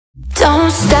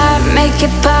Don't stop, make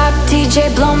it pop,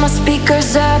 DJ blow my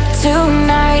speakers up.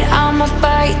 Tonight I'ma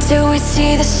fight till we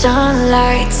see the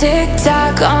sunlight. Tick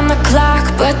tock on the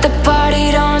clock, but the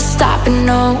party don't stop. And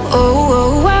no, oh,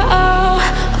 oh, oh, oh,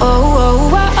 oh,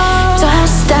 oh, oh. Don't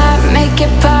stop, make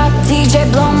it pop,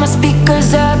 DJ blow my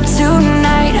speakers up.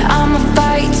 Tonight I'ma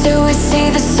fight till we see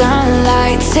the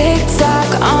sunlight. Tick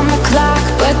tock on the clock,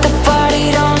 but the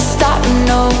party don't stop. And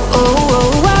no, oh,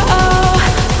 oh, oh,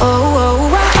 oh, oh,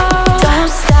 oh, oh.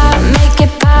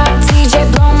 DJ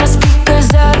blow my speakers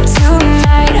up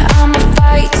tonight. I'ma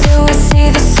fight till we see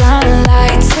the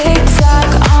sunlight. Tick tock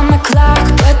on the clock,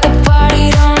 but the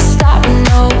party don't stop.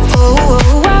 No, oh,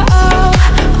 oh, oh,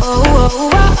 oh, oh,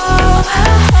 oh, oh.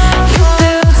 You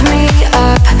build me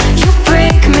up, you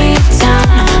break me down.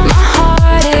 My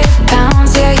heart it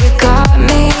pounds, yeah you got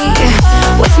me.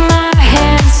 With my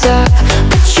hands up,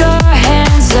 put your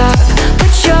hands up,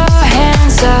 put your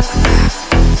hands up.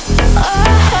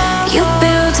 You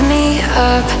build me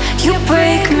up, you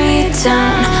break me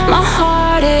down. My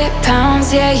heart it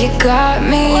pounds, yeah you got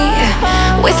me.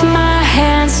 With my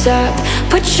hands up,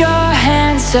 put your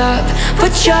hands up,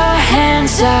 put your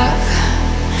hands up.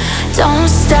 Don't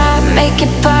stop, make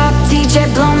it pop,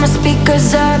 DJ blow my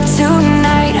speakers up.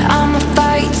 Tonight I'ma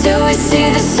fight till we see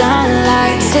the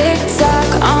sunlight. Tick tock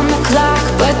on the clock,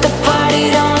 but the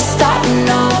party don't stop.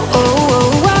 No, oh,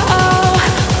 oh, oh,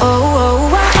 oh, oh,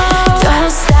 oh, oh.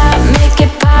 Don't stop, make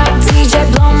it pop, DJ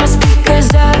blow my speakers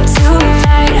up.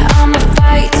 Tonight I'ma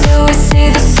fight till we see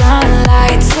the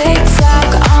sunlight. Tick tock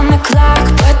on the clock,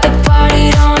 but the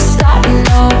party don't stop.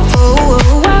 No, oh,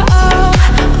 oh, oh,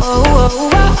 oh, oh,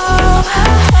 oh, oh.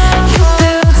 You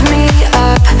build me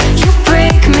up, you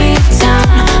break me down.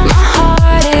 My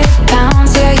heart it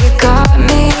pounds, yeah you got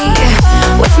me.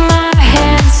 With my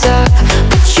hands up,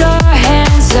 put your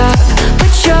hands up,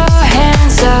 put your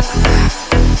hands up.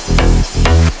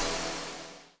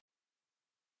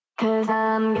 Cause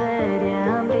I'm good,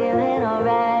 yeah, I'm feeling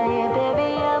alright. Baby,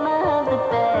 I'ma have the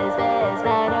best, best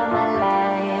night of my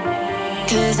life.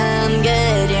 Cause I'm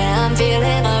good, yeah, I'm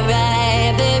feeling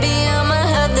alright. Baby, I'ma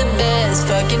have the best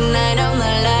fucking night of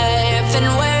my life. And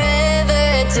wherever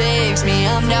it takes me,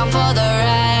 I'm down for the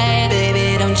ride.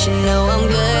 Baby, don't you know I'm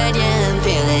good, yeah, I'm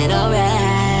feeling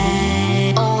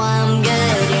alright. Oh, I'm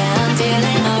good, yeah, I'm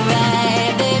feeling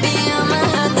alright. Baby, I'ma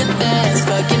have the best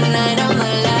fucking night of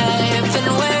my life. And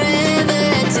wherever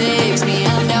it takes me,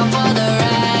 I'm down for the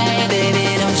ride.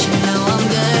 Baby, don't you know I'm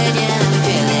good, yeah, I'm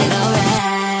feeling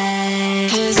alright.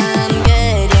 Cause I'm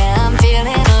good, yeah, I'm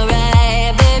feeling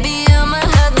alright. Baby, I'ma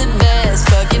have the best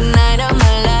fucking night of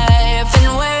my life.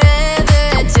 And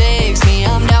wherever it takes me,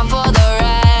 I'm down for the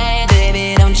ride.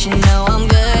 Baby, don't you know I'm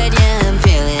good, yeah, I'm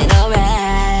feeling alright.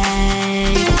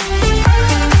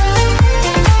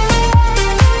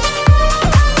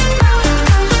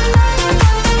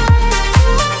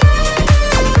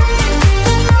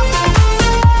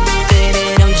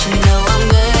 Baby, don't you know I'm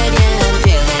good, yeah, I'm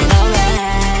feeling alright.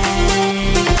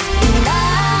 And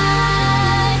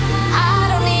I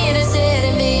don't need to sit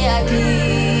in VIP.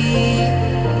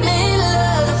 Middle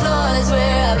of the floor, that's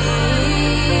where I'll be.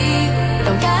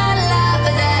 Don't got a lot,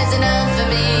 but that's enough for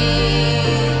me.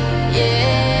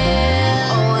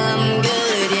 Yeah. Oh, I'm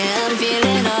good, yeah, I'm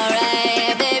feeling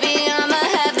alright. Baby, I'ma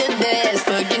have the best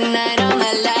fucking night of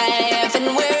my life. And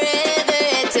wherever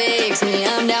it takes me,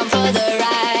 I'm down for the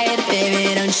ride.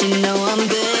 Baby, don't you know I'm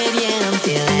good, yeah, I'm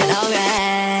feeling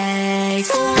alright.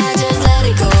 So I just let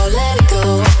it go, let it go.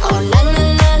 Oh, na na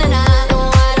na na na. No,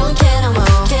 I don't care no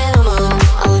more, care no more.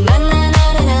 Oh, na na na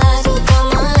na na. So come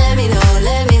on, let me know,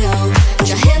 let me know. Put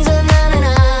your hands up, na na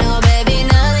na. Oh, baby,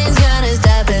 nothing's gonna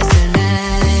stop us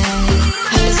tonight.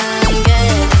 Cause I'm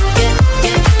good,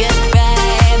 get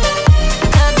right.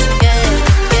 I'm good,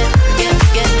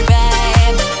 get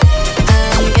right.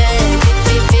 I'm good,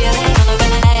 be feeling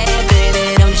alright. Baby,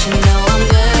 don't you know I'm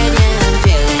good, yeah, I'm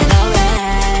feeling alright.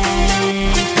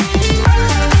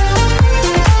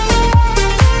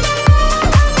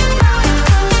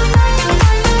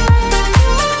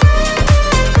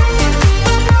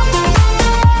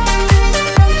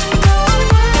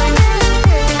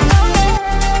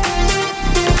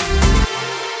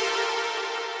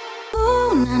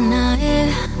 Ooh, na na, yeah.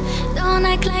 Don't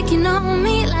act like you know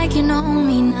me,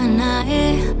 na na,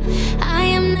 yeah. I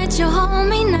am not your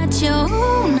homie, not your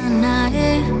ooh, na na,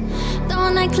 yeah.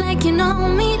 Don't act like you know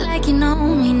me,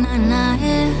 na na,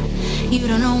 yeah. You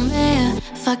don't know me,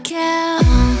 fuck yeah.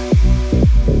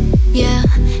 Yeah,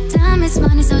 time is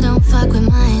money, so don't fuck with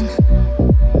mine.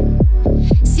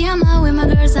 See, I'm out with my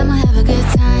girls, I'ma have a good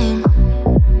time.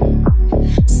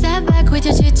 Step back with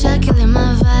your chit chat, killing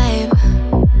my vibe.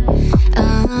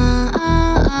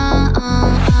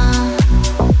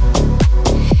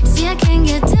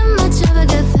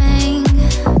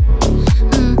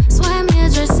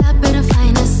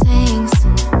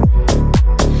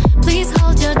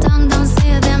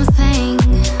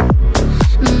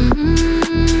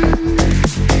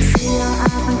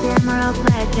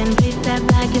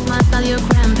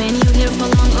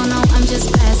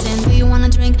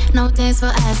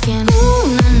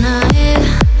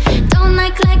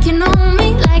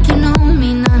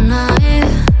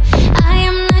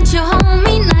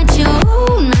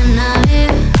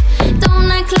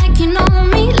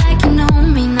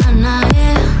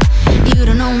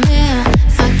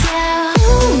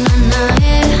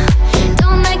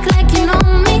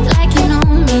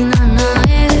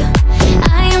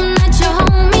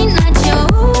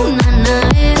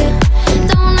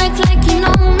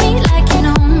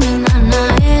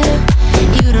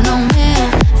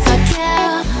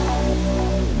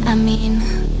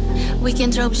 We can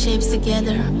drop shapes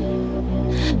together,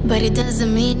 but it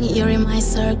doesn't mean you're in my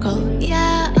circle.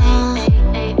 Yeah,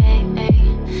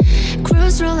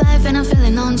 cruise through life and I'm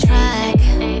feeling on track.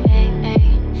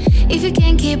 If you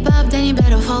can't keep up, then you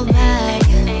better fall back.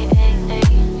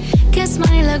 Guess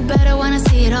money look better when I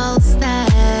see it all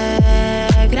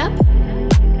stacked up.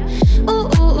 Ooh,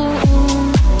 ooh, ooh,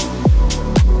 ooh.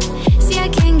 See, I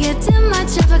can't get too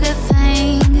much of a good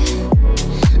thing.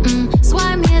 So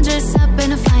why me dress up in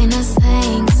the finest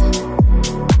things?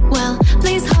 Well,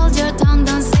 please hold your tongue,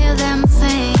 don't say a damn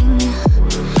thing.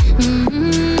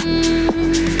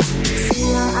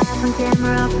 See your iPhone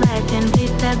camera flashing,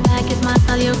 beat that back, it might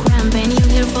tell you're cramping. You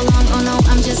here for long, oh no,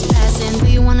 I'm just passing. Do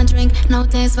you wanna drink? No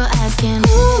thanks for asking.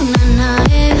 Ooh, nah, nah,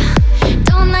 yeah.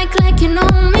 Don't act like you know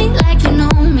me, like you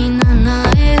know me, nah,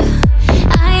 nah, yeah.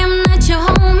 I am not your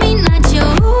homie, not your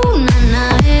ooh, nah,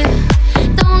 nah, yeah.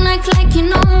 Don't act like you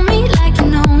know me, like you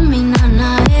know me, nah,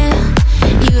 nah, yeah.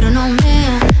 You don't know me,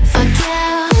 fuck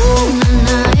yeah, ooh, nah,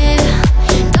 nah, yeah.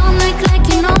 Don't act like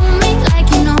you know me, like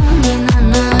you know me, nah,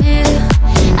 nah, yeah.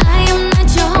 I am not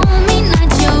your homie,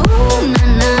 not your ooh, nah,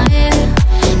 nah, yeah.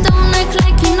 Don't act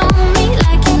like you know me,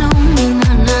 like you know me,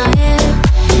 nah, nah, yeah.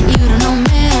 You don't know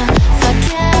me, fuck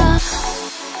yeah.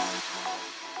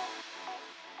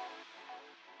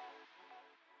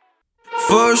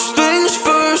 First things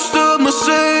first, I'ma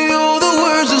say all the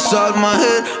words inside my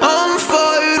head. I'm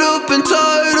fired up and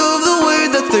tired of the way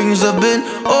that things have been.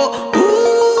 Oh,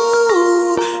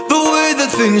 ooh, the way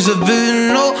that things have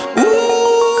been. Oh, ooh.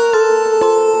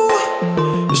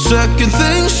 Second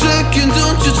thing second,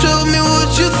 don't you tell me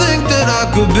what you think that I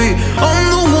could be.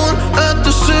 I'm the one at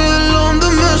the sail, I'm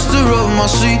the master of my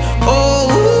sea.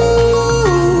 Oh,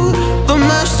 ooh, the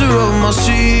master of my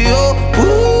sea. Oh,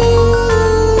 ooh.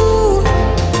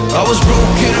 I was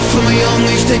broken from a young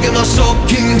age, taking my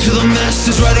soaking to the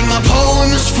masses, writing my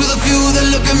poems for the few that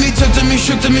look at me, talk to me,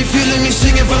 shook to me, feeling me,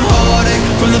 singing from heartache,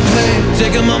 from the pain,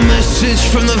 taking my message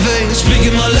from the veins,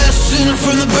 speaking my lesson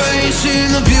from the brain,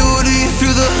 seeing the beauty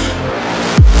through the.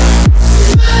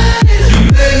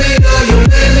 You made me go, you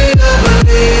made me go,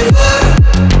 believer,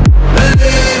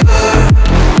 believer.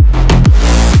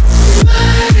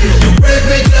 You break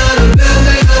me down and build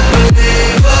me up,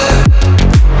 believer,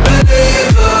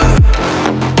 believer.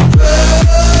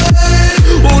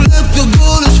 Oh, let the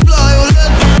bullets fly, oh,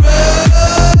 let them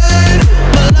rain.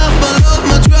 My life, my love,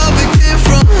 my drive, it came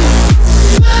from.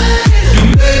 You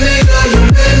made me go, you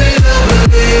made me go,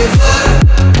 believer,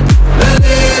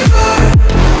 believer.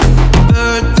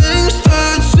 Third things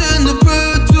third, send a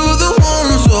prayer to the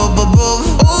ones up above.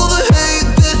 All the hate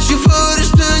that you've heard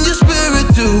is turn your spirit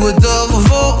to a dove.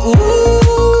 Oh,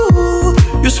 ooh,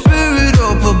 your spirit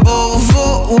up above.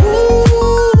 Oh, ooh.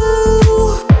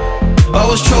 I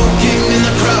was choking in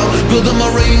the crowd, building my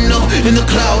rain up in the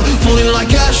cloud, falling like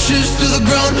ashes to the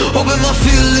ground, hoping my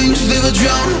feelings they would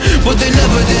drown, but they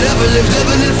never did, ever lived,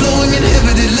 ebbing flowing,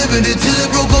 inhibited, limited, till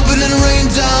it broke open and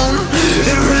rained down.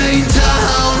 It rained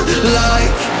down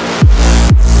like.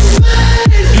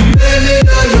 You made me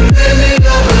go, you made me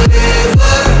go,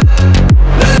 believer,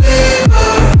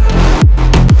 believer.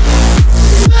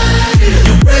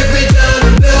 You break me down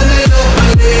and build me up,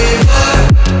 believer,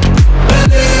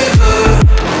 believer.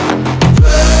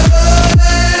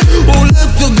 Oh,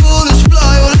 let the bullets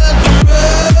fly, oh, let them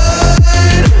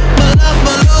rain. My life,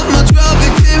 my love, my drive,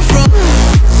 it came from.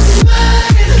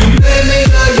 You made me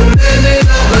go, you made me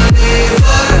go,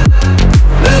 believer,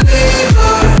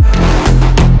 believer.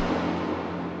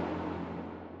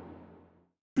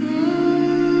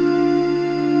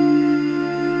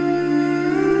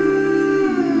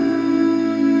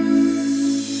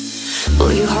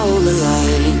 Will you hold the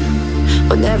line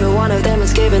when every one of them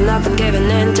is giving up and giving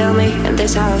in? Tell me, in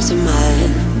this house of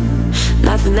mine,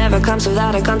 nothing ever comes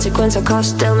without a consequence or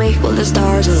cost. Tell me, will the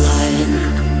stars align?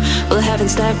 Will heaven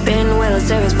step in? Will it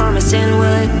save us from a sin?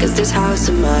 Will it? 'Cause this house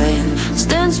of mine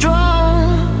stands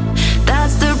strong.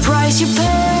 That's the price you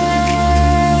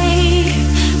pay.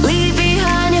 Leave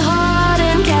behind your heart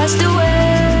and cast away.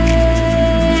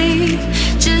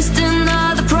 Just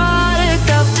another product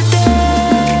of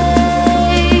today.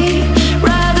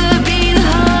 Rather be the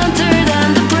hunter than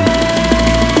the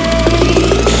prey.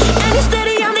 And you're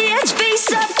steady on the edge, face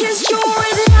up, 'cause you're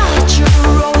a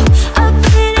natural. A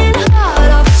beating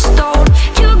heart of stone.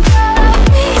 You gotta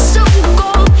be so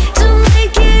cold to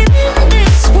make it in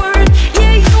this world.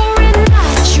 Yeah, you're a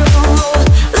natural.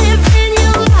 Living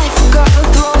your life,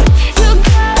 cutthroat. You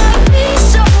gotta be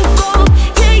so cold.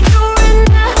 Yeah, you're a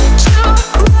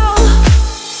natural.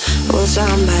 Will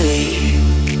somebody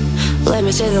let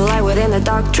me see the light within the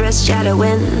dark dress,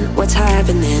 shadowing what's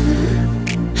happening?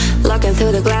 Lock Looking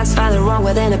through the glass, finding wrong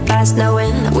within the past,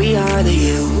 knowing that we are the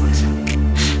youth.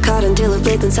 Caught until it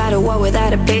bleeds inside a war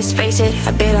without a base. Face it,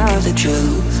 a bit of the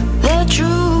truth. The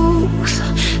truth,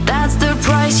 that's the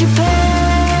price you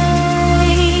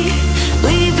pay.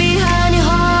 Leave behind your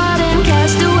heart and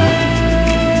cast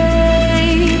away.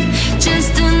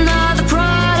 Just another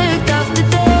product of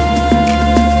today.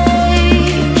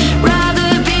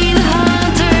 Rather be the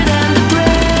hunter than the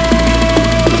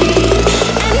prey.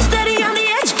 And steady on the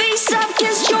edge, face up,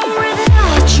 'cause you're in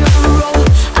natural.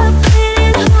 A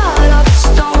bleeding heart of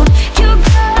stone. You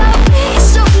gotta be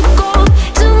so cold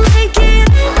to make it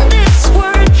in this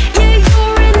world. Yeah,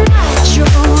 you're in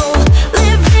natural.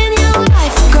 Living your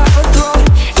life cutthroat.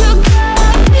 You gotta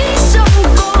be so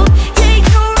cold. Yeah,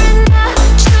 you're in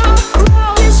natural.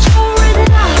 Yes, you're in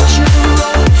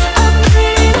natural. A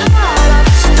bleeding heart of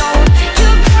stone. You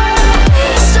gotta be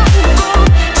so cold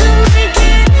to make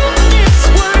it in this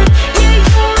world. Yeah,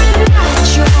 you're in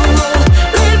natural.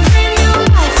 Living your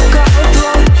life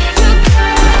cutthroat. You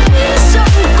gotta be so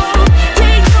cold.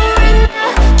 Yeah, you're in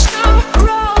natural.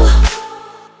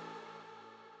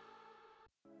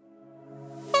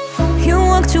 You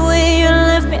walked away, you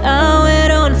left me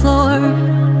out on the floor.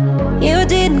 You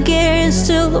didn't care, you're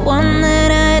still the one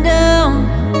that I do.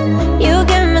 You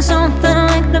gave me something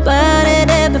like nobody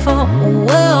did before.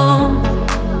 Whoa,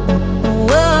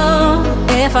 whoa.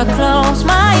 If I close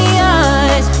my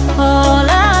eyes, all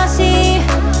I see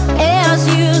is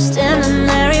you standing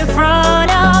there in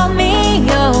front of me.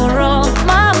 You're on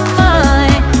my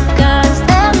mind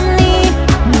constantly.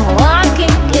 No, I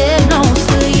can't get no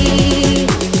sleep.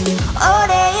 Oh,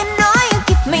 day you know you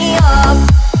keep me up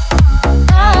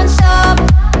non-stop.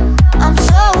 I'm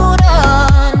so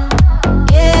done.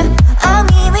 Yeah, I'm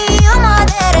giving you more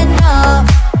than enough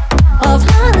of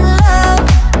my love.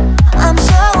 I'm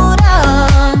so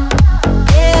done.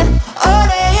 Yeah, oh,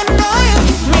 day you know you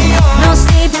keep me up. No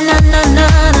sleeping, na na na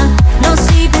na. No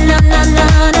sleeping, na na na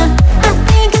na. I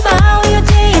think about you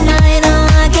day and night. No,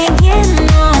 I can't get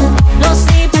no. No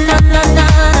sleeping, na na na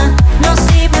na. No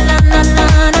sleeping, na na na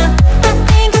na. I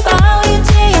think about you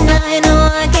day and night. No,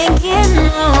 I can't get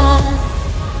no.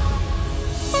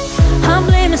 I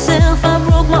blame myself, I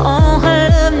broke my own heart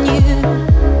loving you.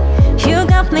 You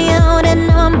got me out and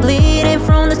now I'm bleeding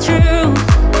from the truth.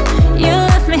 You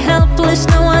left me helpless,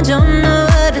 now I don't know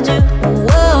what to do.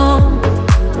 Whoa,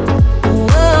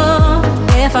 whoa.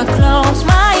 If I close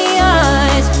my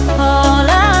eyes, all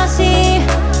I see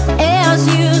is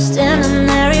you standing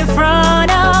there in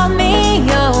front of me.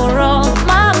 You're on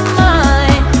my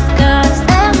mind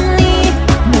constantly.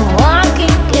 No, I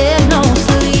can't get no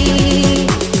sleep.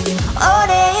 Oh,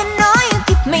 day you know you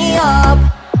keep me up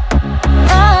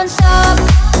non-stop.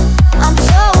 I'm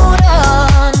so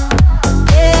done.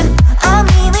 Yeah, I'm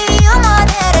giving you more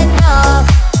than enough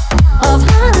of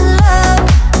my love.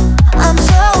 I'm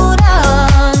so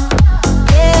done.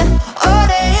 Yeah, oh,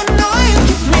 day you know you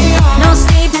keep me up. No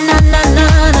sleeping, na na na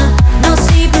na. No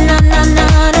sleeping, na na na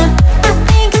na. I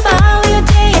think about you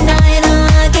day and night. No,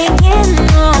 I can't get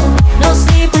no. No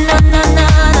sleeping, na na na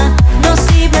na. No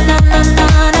sleeping, na na na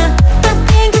na. I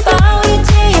think about you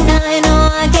day and night. No,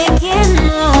 I can't get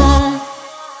no.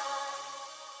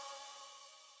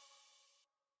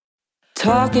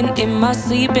 Talking in my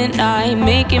sleep at night,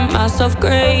 making myself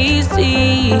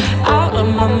crazy. Out of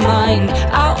my mind,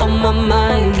 out of my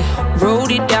mind.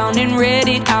 Wrote it down and read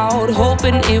it out,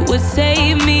 hoping it would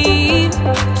save me.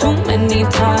 Too many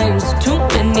times, too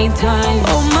many times.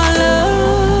 Oh my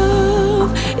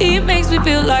love, it makes me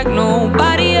feel like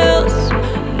nobody else,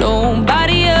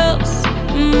 nobody else.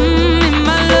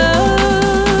 My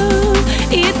love,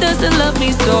 it doesn't love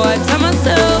me, so I tell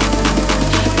myself,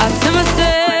 I tell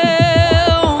myself.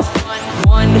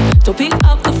 Don't pick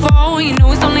up the phone, you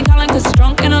know he's only calling 'cause he's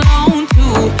drunk and alone.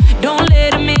 2, don't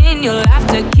let him in, you'll have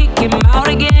to kick him out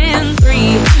again.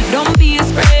 3, don't be his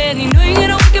friend, you know you're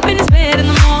gonna wake up in his bed in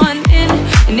the morning.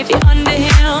 And if you're under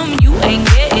him, you ain't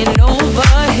getting over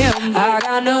him. I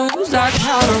got no rules, I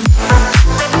count 'em.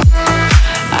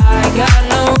 I got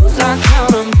no rules, I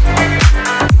count 'em.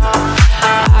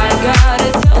 I gotta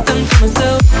tell them to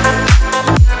myself.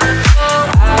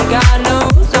 I got no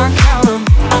rules, I count 'em.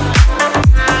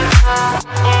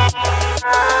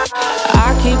 I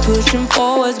keep pushing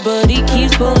forwards, but he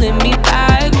keeps pulling me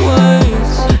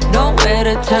backwards. Nowhere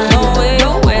to turn,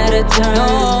 nowhere to turn.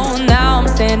 No, now I'm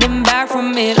standing back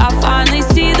from it. I finally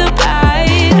see the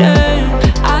pattern.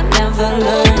 I never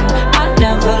learned, I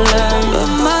never learned. But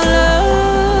my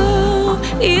love,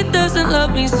 it doesn't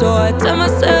love me, so I tell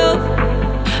myself,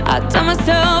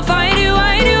 I do.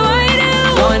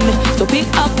 1, don't pick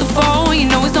up the phone, you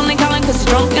know he's only calling 'cause he's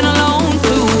drunk and alone.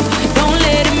 2, don't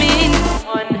let him in,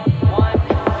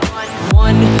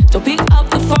 Don't pick up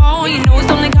the phone, you know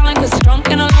it's only calling cause drunk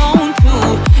and alone.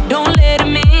 2, don't let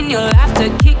him in, you'll have to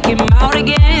kick him out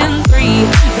again. 3,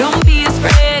 don't be his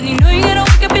friend, you know you're gonna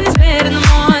wake up in his bed in the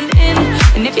morning.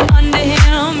 And if you're under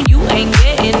him, you ain't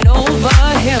getting over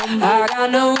him. I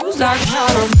got no rules, I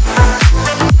count 'em.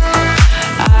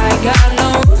 I got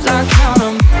no rules, I count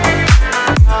 'em.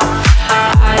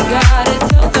 I gotta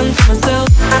tell them to myself.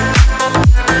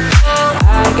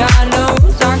 I got no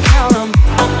rules, I count 'em.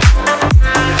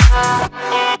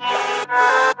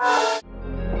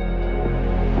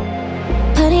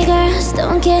 Honey girls,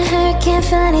 don't get hurt, can't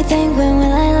feel anything. When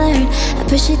will I learn? I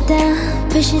push it down,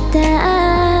 push it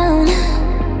down.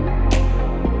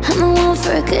 I'm the one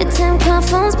for a good time, call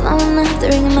phones blowing up, the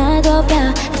ring of my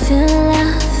doorbell. I feel the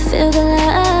love, feel the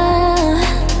love.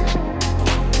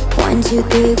 1, 2,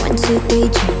 3, 1, 2, 3,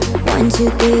 drink. 1, 2,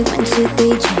 3, 1, 2,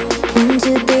 3, drink. 1,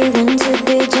 2, 3, 1, 2,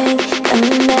 3, drink.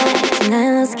 Coming back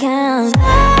tonight, let's count.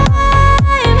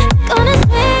 I'm gonna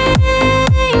swing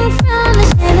from the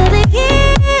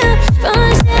chandelier, from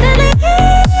the chandelier.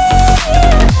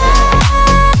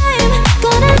 I'm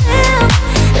gonna live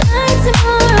like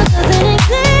tomorrow doesn't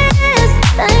exist,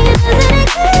 like it doesn't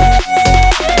exist.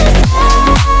 I'm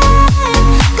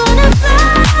gonna fly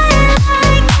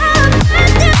like a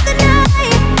bird through the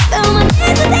night, though my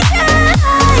days will take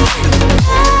flight.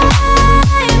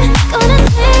 I'm gonna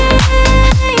swing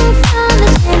from the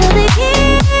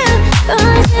chandelier, from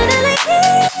the chandelier.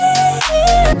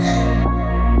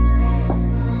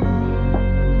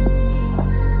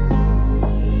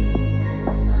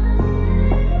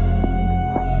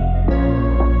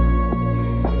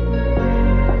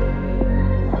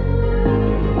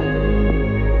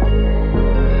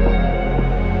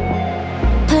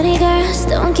 Honey girls,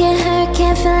 don't get hurt,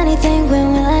 can't feel anything.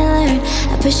 When will I learn?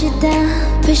 I push it down,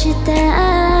 push it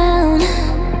down.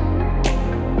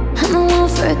 I'm the one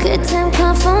for a good time,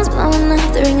 call phones blowing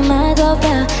up, the ring of my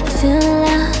doorbell. I feel the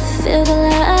love, feel the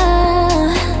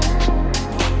love.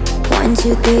 1,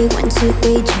 2, 3, 1, 2,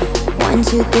 3, drink. 1,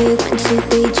 2, 3, 1, 2,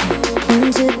 3, drink.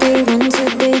 1, 2, 3, 1, 2,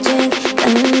 3, drink.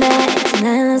 Coming back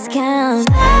tonight, let's count.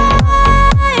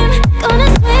 I'm gonna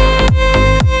swing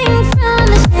from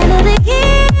the chandelier,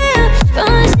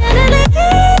 from the chandelier.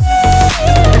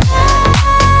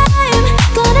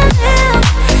 I'm gonna live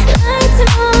like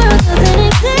tomorrow doesn't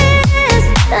exist,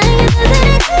 like it doesn't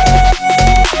exist.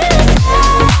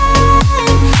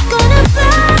 I'm gonna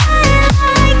fly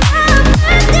like a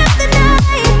bird through the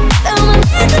night, though my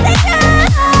days will take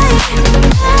flight.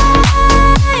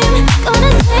 I'm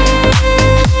gonna swing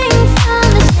from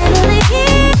the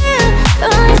chandelier,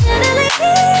 from the chandelier.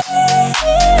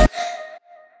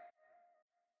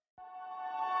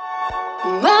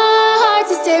 My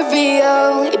heart's a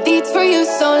stereo, it beats for you,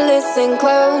 so listen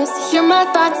close. Hear my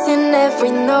thoughts in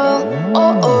every note.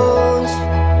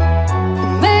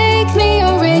 Make me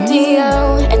a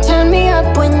radio and turn me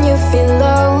up when you feel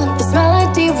low. This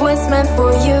melody was meant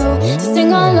for you, so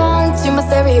sing along to my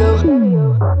stereo.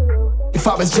 If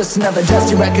I was just another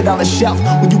dusty record on the shelf,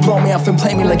 would you blow me off and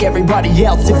play me like everybody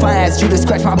else? If I asked you to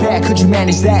scratch my back, could you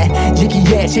manage that? Yicky,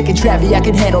 yeah, chicken Travie, I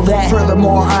can handle that.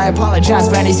 Furthermore, I apologize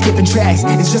for any skipping tracks.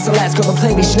 It's just the last girl to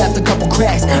play me, she left a couple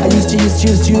cracks. I used to,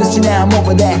 now I'm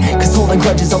over that. Cause holding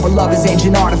grudges over love is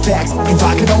ancient artifacts. If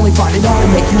I could only find it hard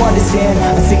to make you understand,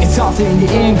 I'd sing it softly in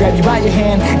your ear, grab you by your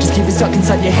hand. Just keep it stuck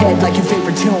inside your head like your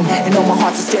favorite tune. And know my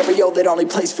heart's a stereo that only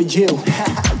plays for you.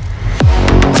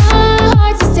 My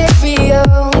heart's a stereo,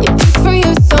 it beats for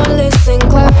you, so listen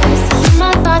close. Hear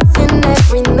my thoughts in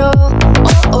every note.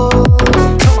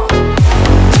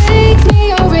 Make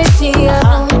me a radio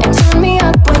and turn me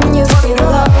up when you feel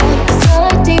low. This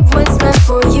melody was meant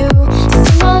for you, so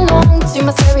sing along to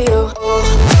my stereo.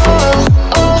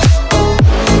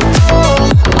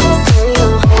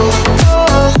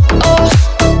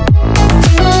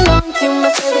 Sing along to my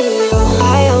stereo.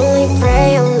 I only pray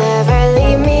you'll never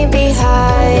leave me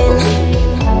behind,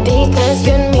 because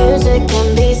good music can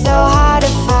be so hard to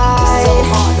find.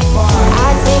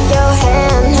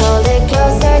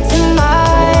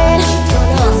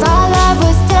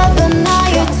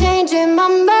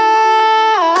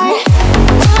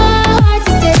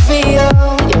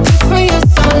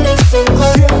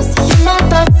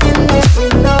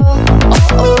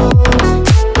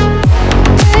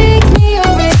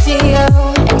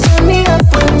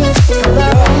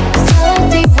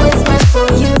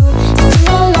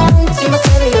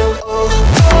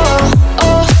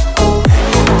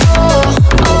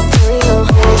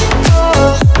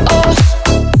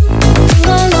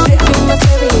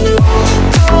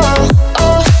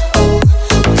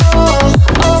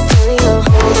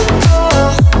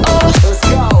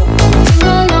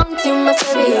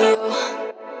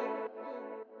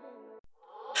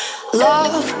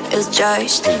 Love is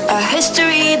just a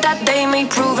history that they may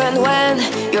prove, and when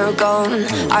you're gone,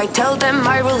 I tell them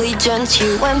my religion's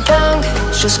you. When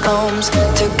punctures comes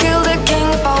to kill the king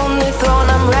upon the throne,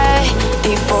 I'm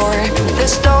ready for the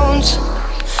stones.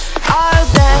 I'll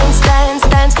dance, dance,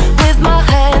 dance with my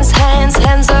hands, hands,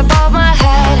 hands above my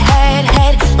head, head,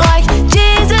 head. Like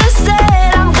Jesus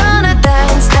said, I'm gonna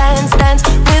dance, dance, dance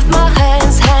with my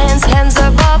hands, hands, hands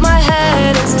above my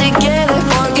head. And stick together,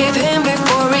 forgive him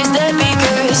before he's dead,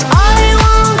 because I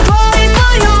won't cry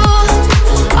for you.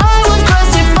 I won't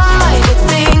crucify the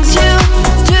things you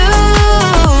do.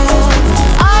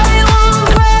 I won't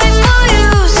cry for you,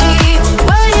 see,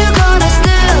 but you're gonna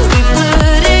still be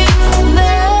bloody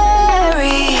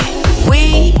Mary. We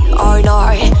are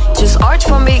not just art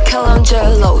from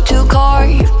Michelangelo to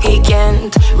carve. He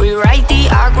can't rewrite the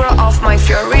aggro of my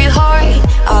fury heart.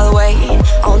 I'll wait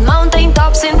on mountain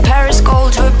tops in Paris,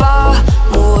 cold Whoopa,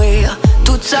 mourir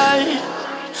toute seule.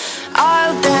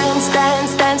 I'll dance,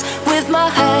 dance, dance with my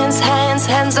hands, hands,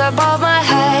 hands above my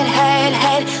head, head,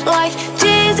 head. Like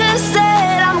Jesus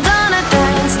said, I'm gonna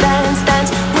dance, dance,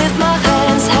 dance with my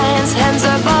hands, hands, hands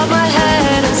above my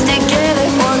head. And stick together,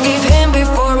 forgive him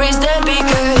before he's dead,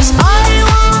 because I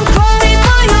won't cry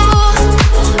for you.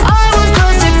 I won't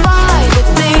crucify the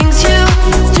things you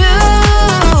do.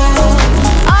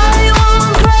 I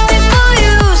won't cry for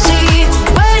you, see,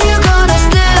 but you're gonna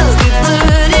still be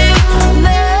bloody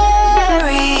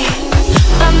Mary.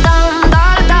 Dum dum da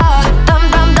da da, dum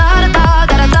dum da da da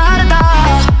da da da da.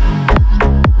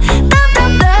 Dum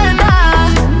dum da da da,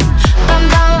 dum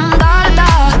dum da da da,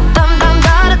 dum dum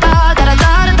da da da da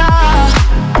da da da.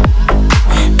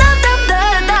 Dum dum da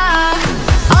da.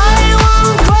 I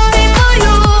won't cry for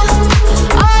you.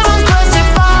 I won't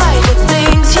crucify the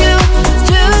things you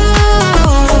do.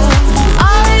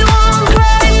 I won't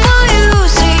cry for you,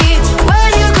 see, but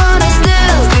you're gonna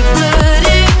still be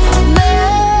bloody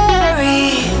Mary.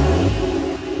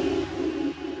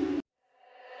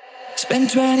 Spend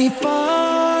 24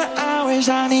 hours,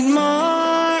 I need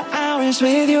more hours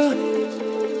with you.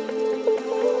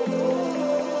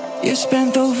 You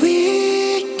spent the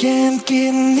weekend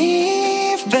getting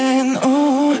even,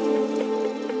 oh.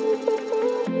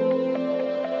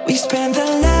 We spent the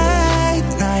late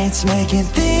nights making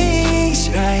things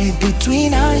right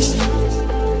between us.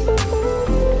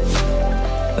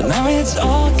 But now it's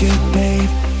all good, babe.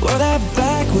 Roll that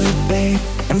backward, babe,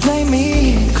 and play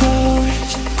me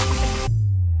close.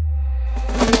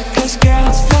 Cause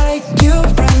girls like you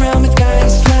run around with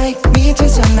guys like me till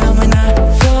sundown. When I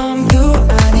come through,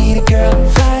 I need a girl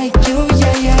like you,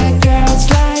 yeah, yeah. Girls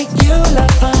like you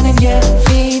love fun and yeah,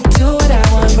 me do what I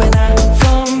want. When I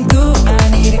come through, I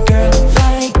need a girl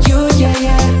like you, yeah,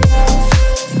 yeah.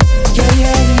 Yeah,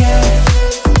 yeah, yeah.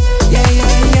 Yeah,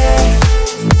 yeah, yeah.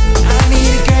 I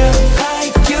need a girl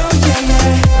like you, yeah,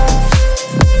 yeah.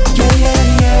 Yeah, yeah,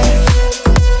 yeah.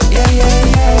 Yeah, yeah,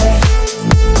 yeah.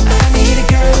 I need a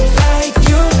girl like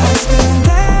you. I spent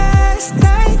last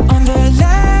night on the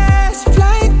last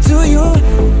flight to you.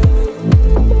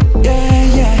 Yeah,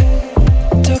 yeah.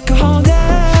 Took a whole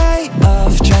day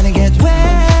off trying to get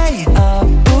way up,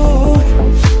 ooh.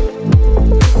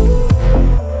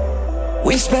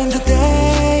 We spent the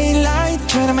daylight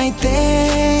trying to make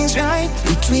things right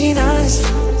between us.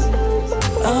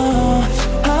 Oh,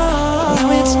 oh.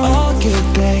 Now it's all good,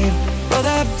 babe. Roll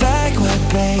that backward,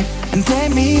 babe, and play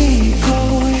me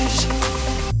close.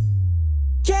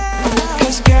 Yeah.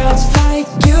 Cause girls like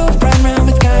you run around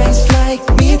with guys like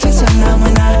me till sundown.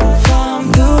 When I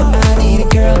come through, I need a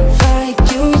girl like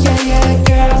you, yeah, yeah.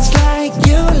 Girls like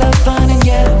you love fun and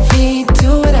yeah, me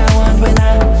do what I want. When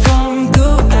I come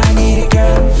through, I need a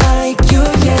girl like you,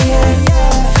 yeah, yeah.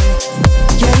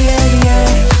 Yeah, yeah, yeah.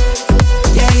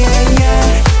 Yeah, yeah, yeah.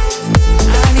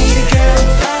 I need a girl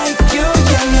like you,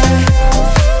 yeah, yeah.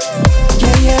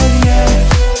 Yeah, yeah, yeah.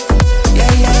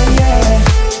 Yeah, yeah, yeah.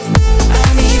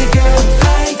 I need a girl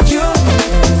like you.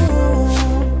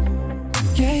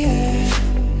 Yeah, yeah.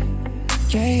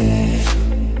 Yeah, yeah.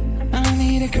 I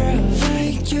need a girl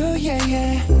like you, yeah,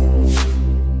 yeah.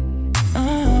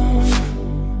 Oh,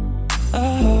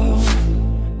 oh.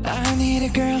 I need a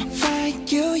girl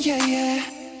like you, yeah, yeah.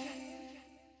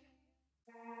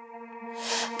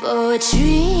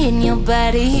 Poetry in your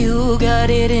body, you got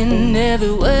it in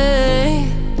every way.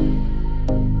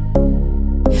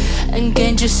 And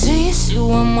can't you see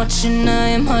I'm watching, I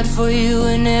am hot for you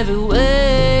in every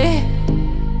way.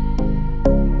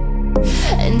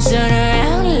 And turn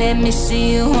around, let me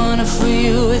see you, wanna free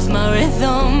you with my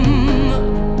rhythm.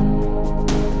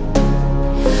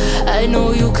 I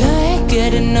know you can't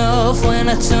get enough when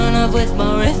I turn up with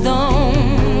my rhythm.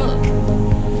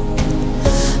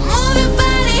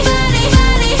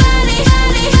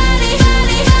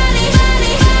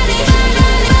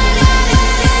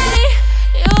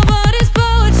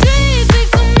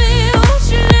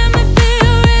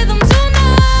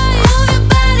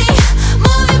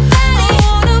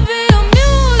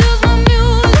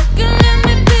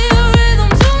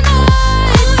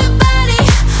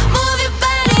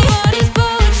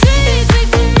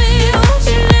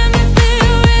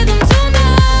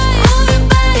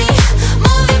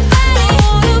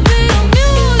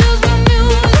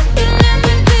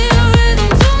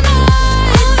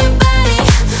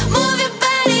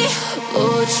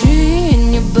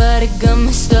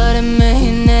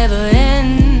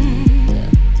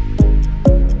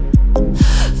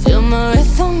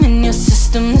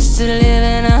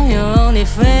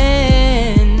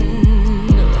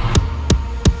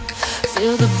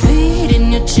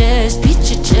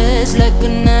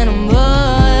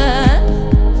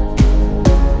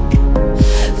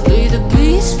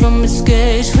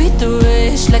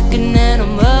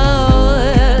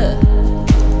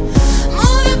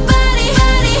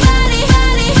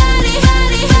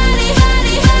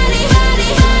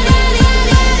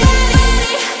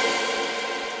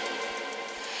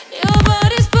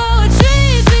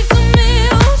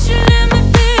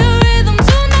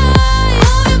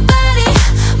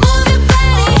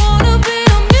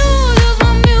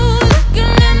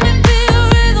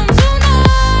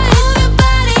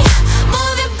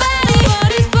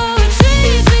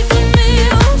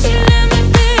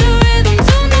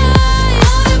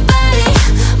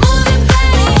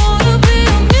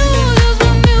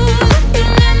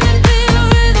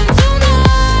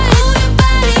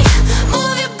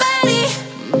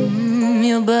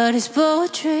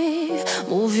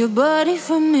 your body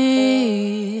for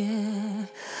me.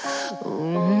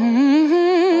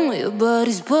 Your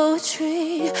body's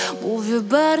poetry. Move your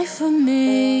body for me.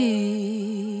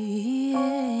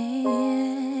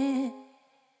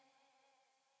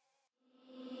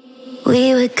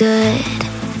 We were good,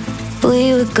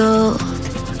 we were gold.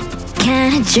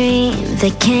 Kind of dream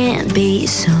that can't be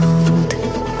sold.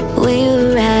 We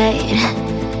were right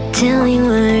till we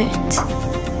weren't.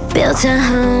 Built a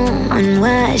home and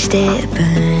watched it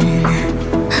burn.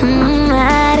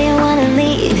 I didn't wanna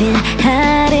leave you,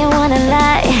 I didn't wanna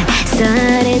lie.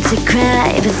 Started to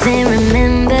cry, but then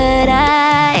remembered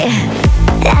I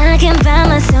can buy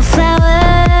myself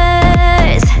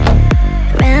flowers,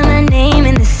 write my name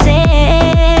in the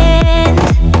sand,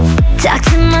 talk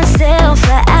to myself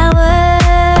for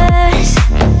hours,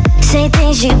 say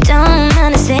things you don't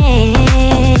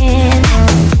understand.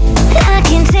 I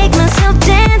can take myself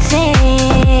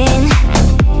dancing,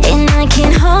 and I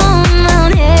can hold my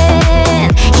own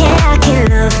hand. Yeah, I can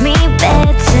love me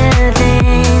better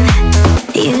than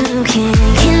you can.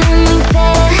 Can love me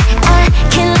better, I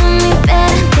can love me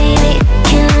better, baby.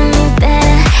 Can love me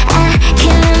better, I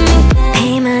can love me better.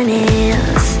 Paint my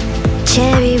nails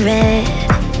cherry red,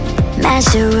 match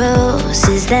the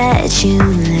roses that you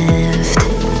left.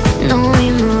 No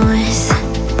remorse,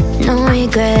 no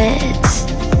regrets,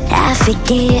 I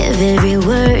forgive every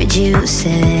word you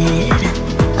said.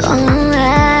 Oh,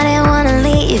 I didn't wanna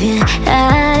leave you,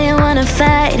 I didn't wanna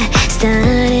fight.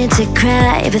 Started to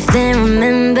cry, but then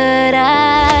remembered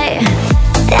I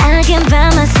can buy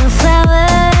myself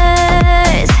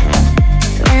flowers,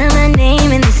 write my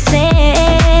name in the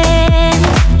sand,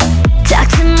 talk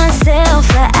to myself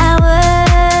for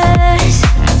hours,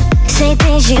 say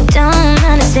things you don't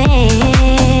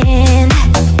understand.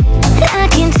 I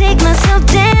can take myself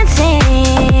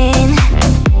dancing,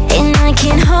 and I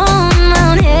can hold my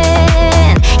own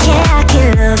hand. Yeah, I can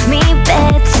love me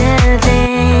better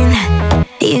than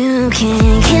you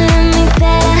can. Can love me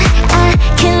better, I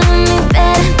can love me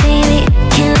better, baby.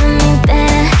 Can love me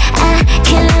better, I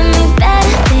can love me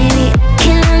better, baby.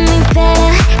 Can love me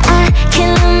better, I can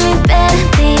love me better,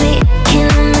 baby. Can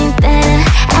love me better,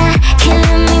 I can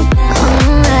love me better.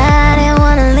 Oh, I didn't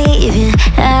wanna leave you,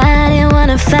 I didn't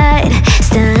wanna fight.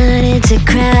 Started to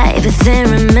cry, but then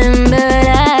remembered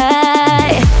I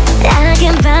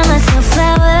can buy myself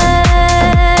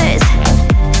flowers,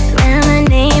 write my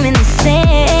name in the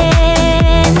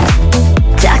sand,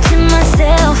 talk to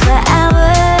myself for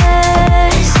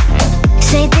hours,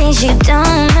 say things you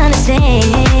don't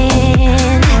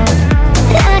understand.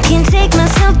 I can take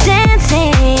myself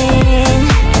dancing,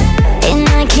 and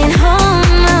I can hold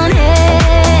my own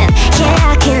hand.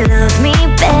 Yeah, I can love me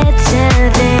better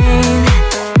than,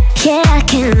 yeah, I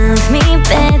can love me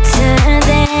better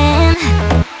than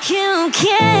you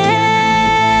can.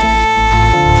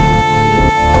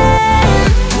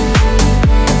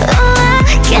 Oh,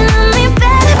 I can love me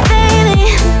better, baby.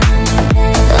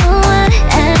 Oh, I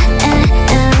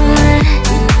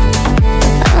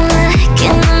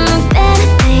can love me better,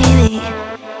 baby.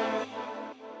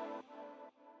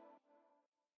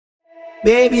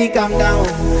 Baby, calm down,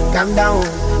 calm down.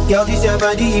 Yo, this your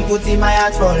body, put in my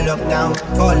heart for lockdown,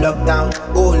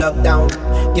 oh lockdown.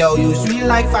 Yo, you sweet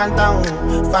like phantom,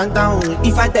 phantom.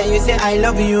 If I tell you say I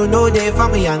love you, no day for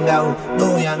me younger,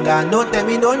 no younger. No tell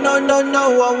me no, no, no,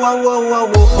 no. Whoa, whoa, whoa, whoa,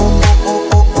 whoa. Oh, oh,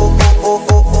 oh, oh, oh,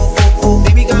 oh, oh, oh.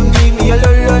 Baby, come give me a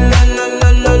lo, lo, lo, lo, lo,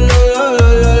 lo, lo,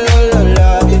 lo, lo, lo, lo.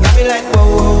 You got me like whoa,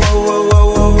 whoa, whoa, whoa,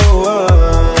 whoa, whoa,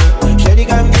 whoa. Shawty,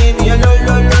 come give me a lo,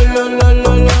 lo, lo, lo, lo,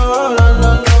 lo, lo.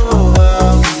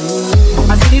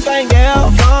 Fine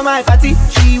girl from my party,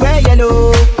 she wear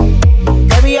yellow.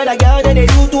 Every other girl that they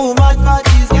do too much, but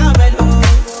she's girl mellow.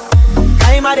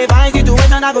 I'm at a fine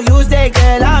situation, I go use the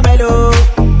girl, I'm mellow.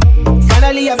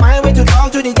 Finally I find way to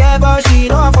talk to the girl, but she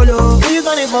know I follow. Who you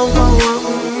gonna come from?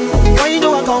 Where you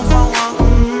know I come from?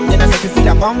 Then I start to feel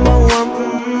a bum bum.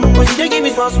 But she just give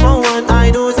me small one. I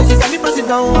know, so she said me pass it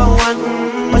down one.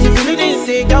 But she feeling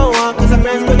insecure, cause her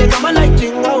friends go they come and like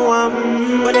chingo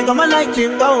but they come and like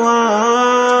chingo.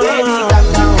 Baby, calm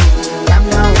down, calm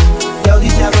down. Yo,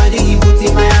 this your body, put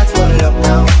in my heart for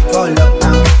lockdown, oh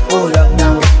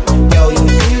lockdown. Yo, you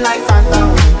feel like phantom,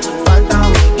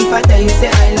 phantom. If I tell you say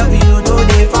I love you, no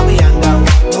day for me younger,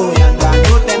 no younger.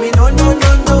 Don't tell me no, no,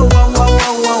 no, no. Whoa, whoa,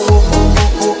 whoa, whoa, whoa,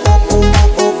 whoa, whoa,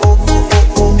 whoa, whoa, whoa,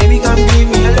 whoa. Baby, come give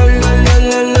me a lo, lo, lo,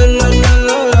 lo, lo, lo,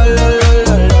 lo, lo, lo,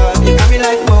 lo, lo. You got me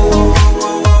like whoa, whoa,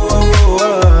 whoa, whoa, whoa,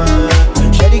 whoa,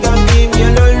 whoa. Shawty, come give me a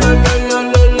lo, lo, lo, lo,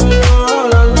 lo, lo, lo,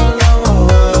 lo.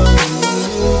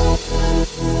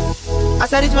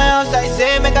 reach my house, I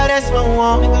say, make a rest my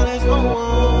one.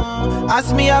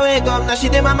 Ask me, I wake up, now she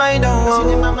did my mind on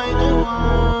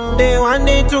one. Day one,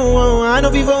 day two, I know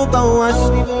people go once.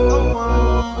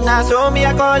 Now so me,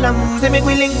 I call them, say make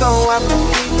we link go up.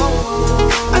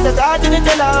 As I start to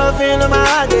tell her, feel my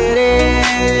heart it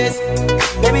is.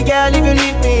 Baby girl, if you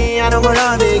leave me, I don't go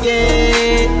love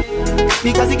again.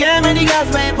 Because you gave me the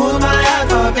gas, man, pull my heart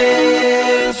for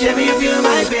pain. Show me you feel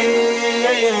my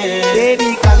pain.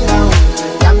 Baby, calm down,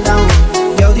 calm down.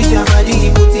 Yo, this your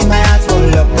body, put in my heart for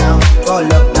lockdown, oh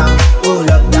lockdown, oh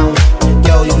lockdown.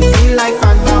 Yo, you feel like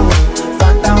phantom,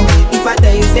 phantom. If I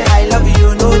tell you say I love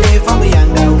you, no day for me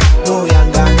younger, no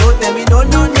younger. Don't tell me no,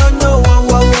 no, no, no. Whoa,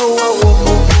 whoa, whoa,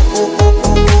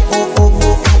 whoa,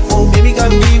 whoa. Baby,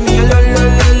 come give me a la la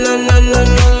la la la la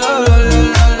la la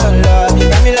la la. You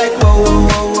got me like whoa, whoa,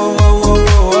 whoa, whoa, whoa,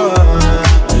 whoa.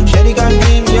 Shawty, come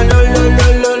give me a la la la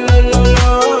la la la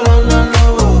la la la.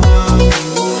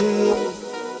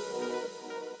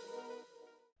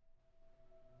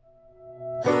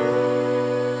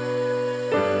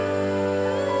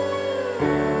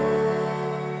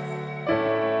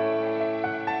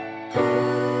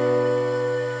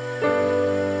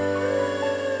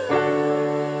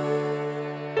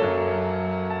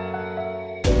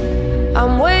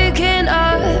 I'm waking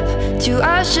up to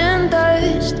ash and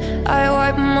dust. I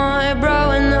wipe my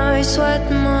brow and I sweat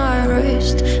my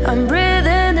wrist. I'm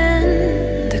breathing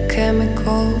in the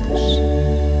chemicals.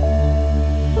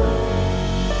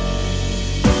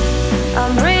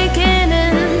 I'm breaking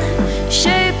in,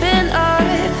 shaping up,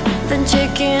 then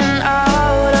checking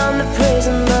out on the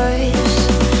prison bus.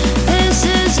 This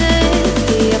is it,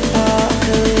 the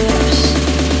apocalypse.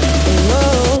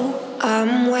 Whoa,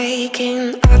 I'm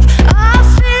waking up. I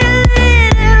feel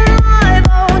it in my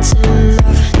bones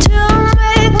enough to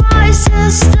make my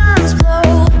systems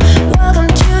blow. Welcome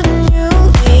to the new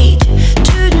age,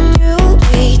 to the new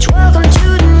age. Welcome to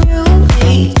the new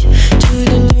age, to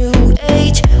the new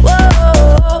age.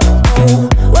 Whoa,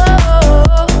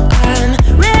 whoa, I'm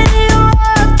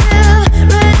radioactive,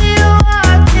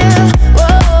 radioactive.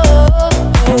 Whoa,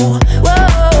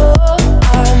 whoa,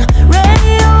 I'm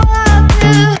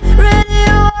radioactive,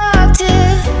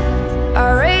 radioactive. I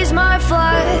raise my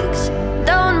flags,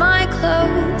 down my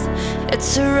clothes.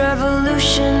 It's a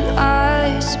revolution,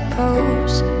 I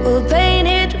suppose. We'll paint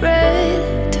it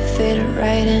red to fit it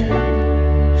right in.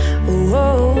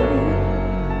 Whoa,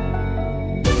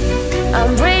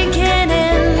 I'm breaking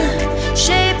in,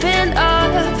 shaping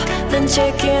up, then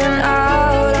checking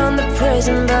out on the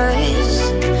prison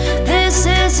bus. This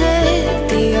is it,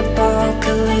 the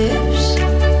apocalypse.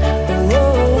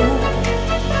 Whoa,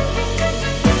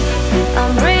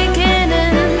 I'm breaking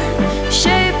in,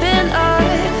 shaping up,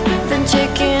 then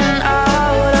checking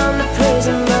out on the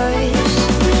prison bus.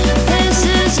 This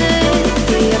is it,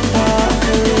 the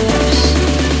apocalypse.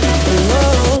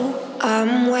 Whoa,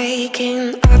 I'm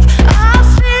waking up. I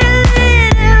feel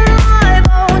it in my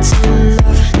bones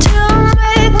enough to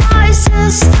make my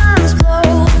systems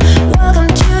blow. Welcome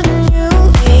to the new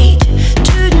age,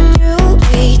 to the new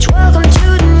age. Welcome to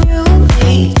the new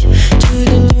age, to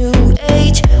the new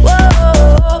age. Whoa,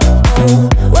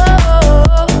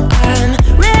 I'm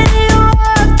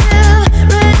radioactive,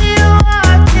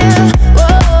 radioactive.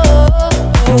 Whoa,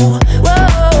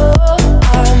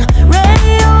 I'm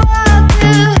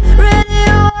radioactive,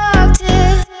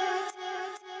 radioactive.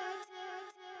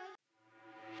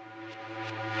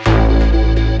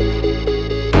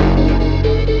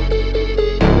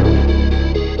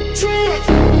 Trick,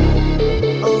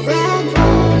 a red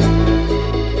one,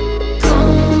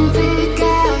 comfy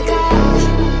gaga.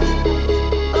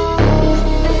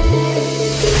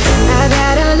 I've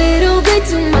had a little bit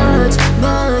too much,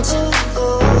 much.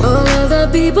 All of the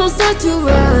people start to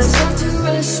rush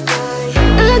by.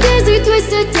 A dizzy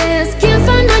twisted dance, can't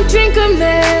find my drink or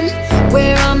man.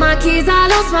 Where are my keys? I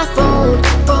lost my phone.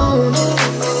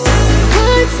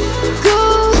 What's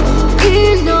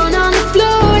going on the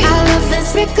floor? I love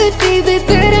this record, baby,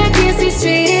 but I can't see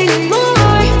straight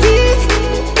anymore. Keep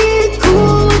it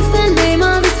cool, what's the name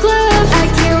of this club? I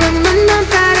can't remember,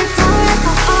 but it's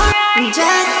alright.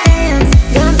 Just dance,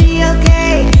 gonna be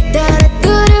okay.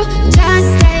 Da-da-do-do,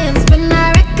 just dance, spin my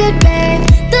record, babe.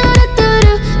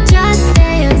 Da-da-do-do, just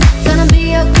dance, gonna be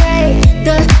okay.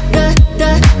 Dance,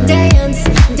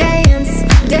 dance,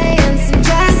 dance,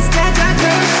 just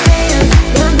dance,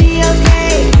 gonna be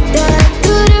okay.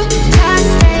 Da-da-do-do, just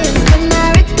dance, spin my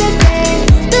record, babe.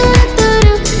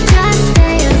 Da-da-do-do, just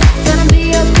dance, gonna be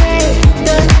okay.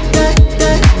 Dance,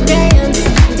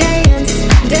 dance,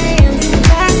 dance,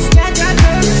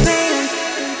 just dance.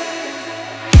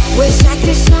 Wish I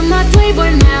could shut my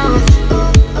Playboy mouth.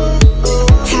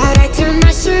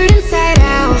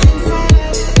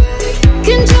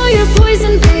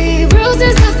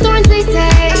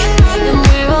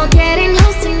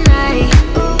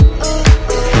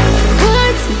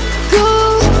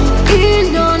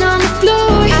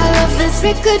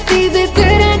 could be, but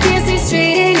good, I can't see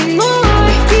straight anymore.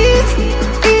 Keep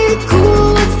it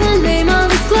cool, what's the name of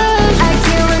this club? I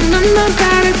can't remember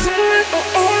about it.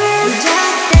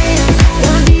 Just dance,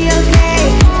 gonna be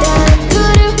okay.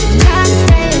 Do-do-do-do, just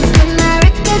dance, when my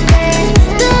record plays.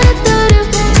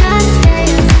 Do-do-do-do, just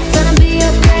dance, gonna be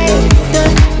okay.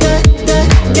 Dance,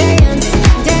 dance,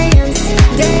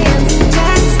 dance,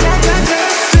 just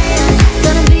dance,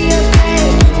 gonna be okay.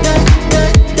 Dance,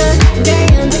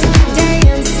 dance, dance,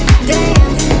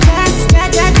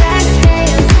 just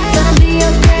dance, gonna be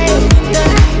okay.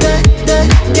 Dance,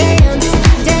 dance,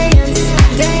 dance,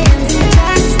 just dance.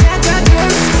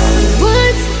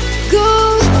 What's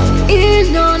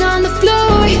going on the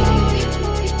floor?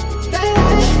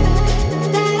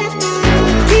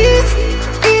 Keep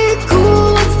it cool,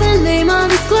 what's the name of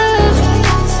this club?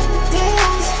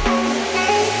 Dance.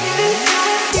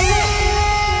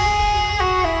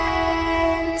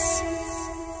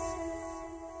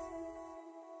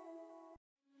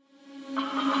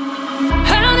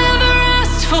 I never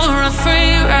asked for a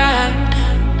free ride.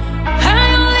 I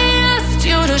only asked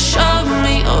you to show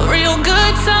me a real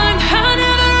good time. I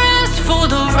never asked for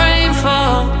the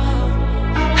rainfall.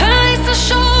 At least I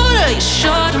showed you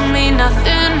showed me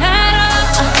nothing at all.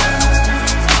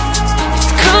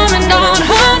 It's coming down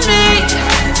on me.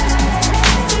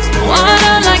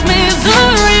 Water like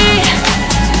misery.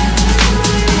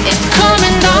 It's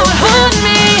coming down on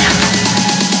me.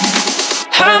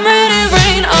 I'm ready,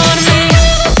 rain on me.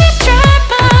 Dry,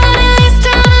 but at least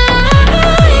I'm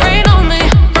alive. Rain on me,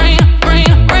 rain,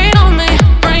 rain, rain on me,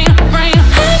 rain, rain.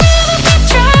 I'll never be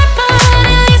dry, but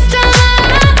at least I'm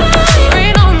alive.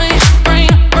 Rain on me,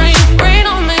 rain, rain, rain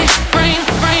on me, rain,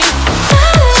 rain. La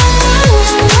la la la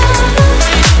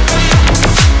la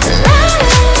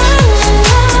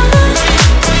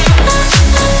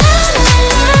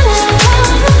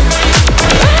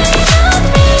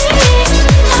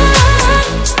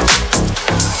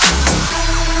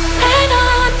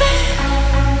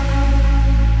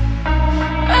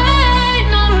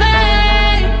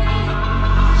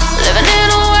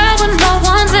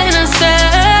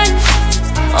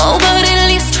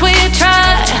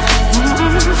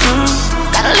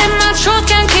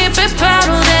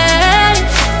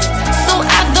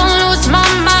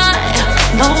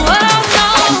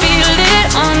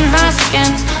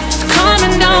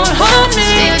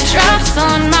drops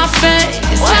on my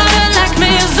face. Water like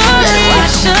misery.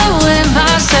 Wash away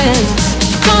my sins.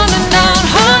 It's coming down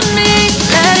on me.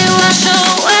 Let it wash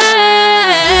away.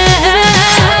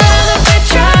 I'll be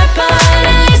dry, but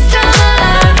at least I'm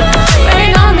alive.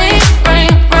 Rain on me,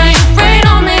 rain, rain, rain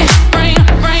on me, rain,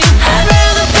 rain. I'd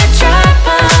rather be dry,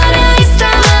 but at least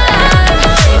I'm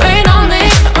alive. Rain on me,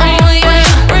 rain, rain,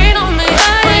 rain on me,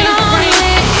 rain on me.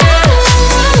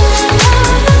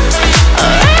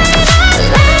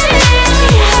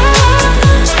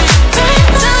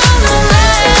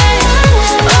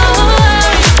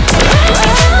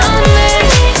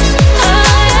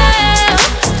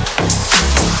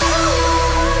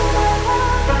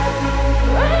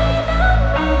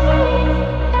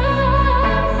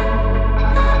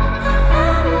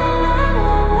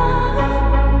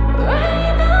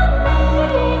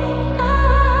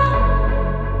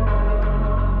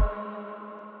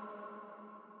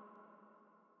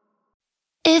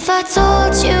 If I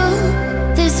told you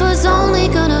this was only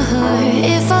gonna hurt,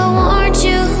 if I warned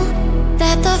you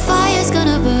that the fire's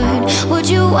gonna burn, would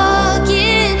you walk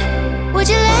in? Would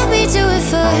you let me do it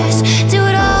first? Do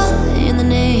it all in the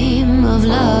name of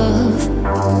love.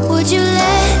 Would you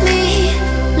let me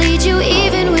lead you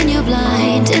even when you're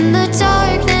blind? In the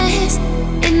darkness,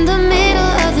 in the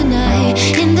middle of the night,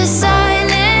 in the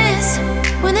silence,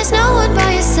 when there's no one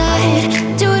by your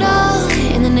side. Do it all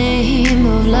in the name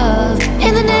of love.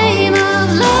 In the name of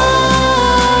love.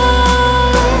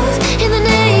 In the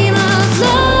name of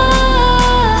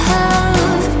love.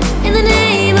 In the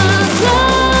name of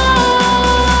love.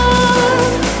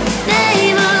 Name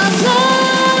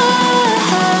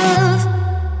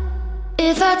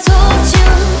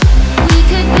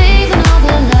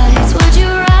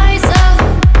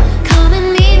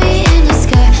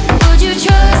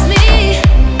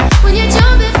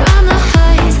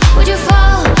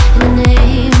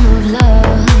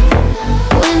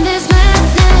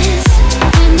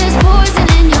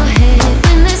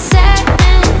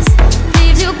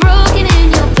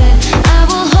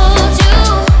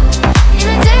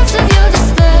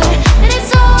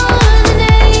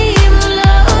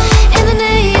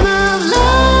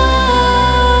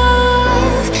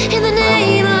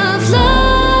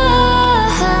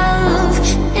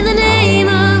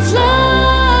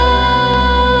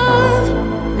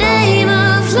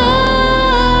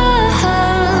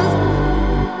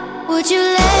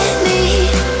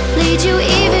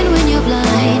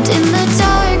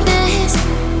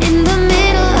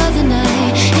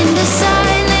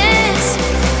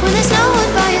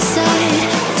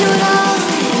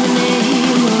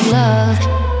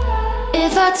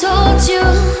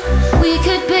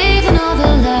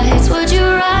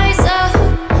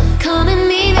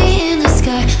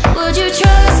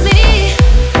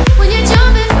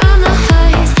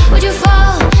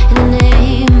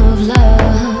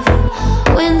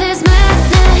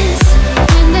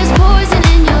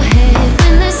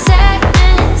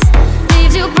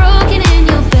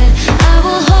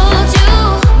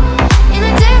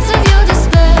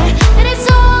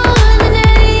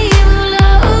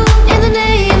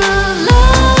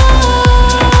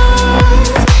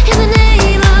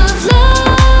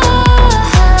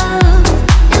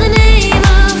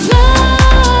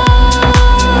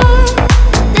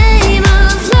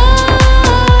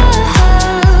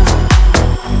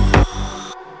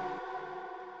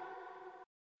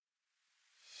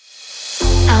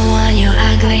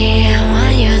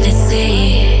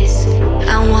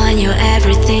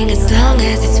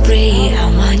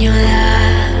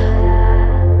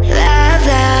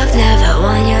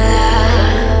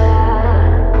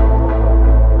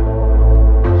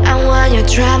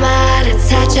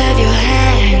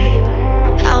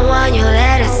want your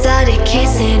letter, started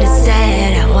kissing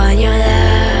instead. I want your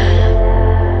love.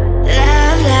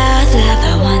 Love, love, love,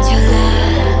 I want your love.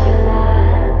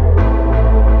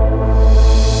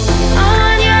 I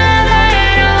want your love,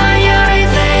 I want your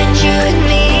revenge. You and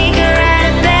me could write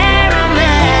a bad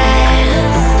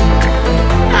romance.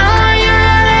 I want your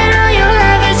love and all your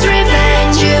love is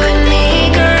revenge. You and me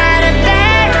could write a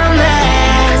bad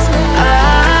romance. Oh,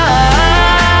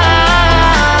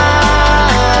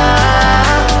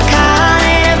 call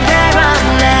it a bad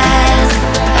romance.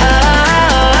 Oh,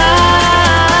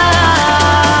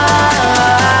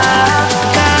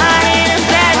 call it a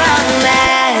bad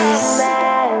romance.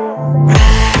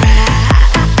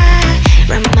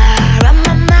 Rama,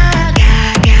 rama, ma, ga,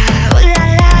 ga, ooh la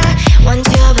la. Want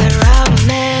your bad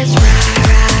romance.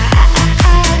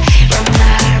 Rama,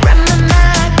 rama, ma,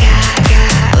 ga, ga,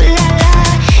 ooh la la.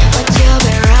 Want your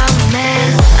bad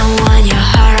romance. I want your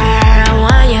horror, I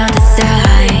want your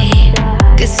design.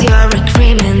 'Cause you're a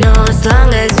criminal as long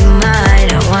as you're mine.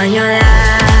 I want your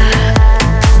love.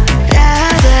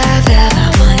 Love, love, love, I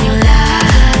want your love.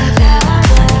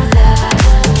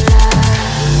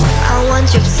 I want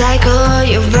your psycho,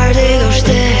 your vertigo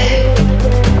shtick.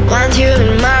 Want you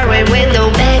in my right window,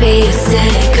 baby, you're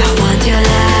sick. I want your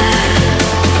love.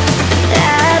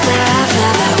 Love, love,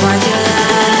 love, I want your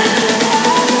love.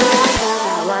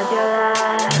 I want your love.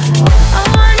 I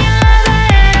want your love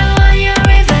and I want your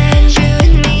revenge. You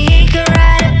and me could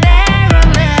write a bad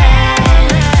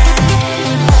romance.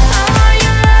 I want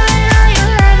your love and all your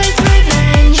love is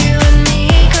revenge. You and me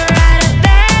could write a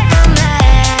bad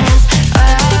romance.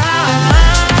 Oh,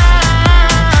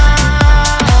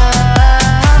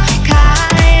 call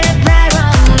it a bad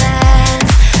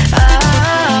romance. Oh,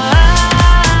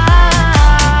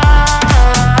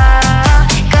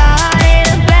 call it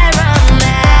a bad romance.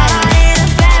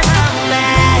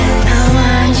 I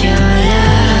want your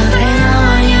love and I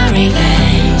want your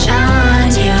revenge. I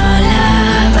want your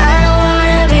love. I don't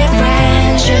wanna be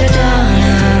friends. Shoot-on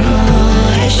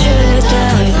amour,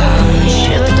 shoot-on,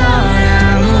 shoot-on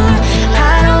amour.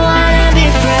 I don't wanna be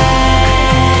friends.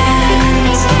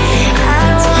 I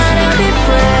don't wanna be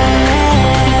friends.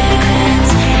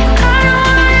 I don't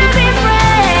wanna be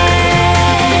friends.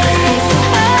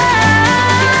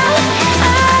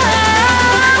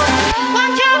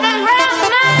 Want your bad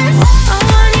romance. I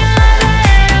want your love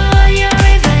and I want your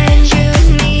revenge. You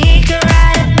and me could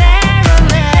write a bad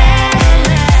romance.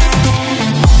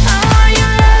 I want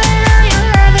your love and all your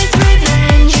love is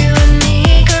revenge. You and me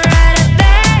could write a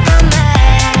bad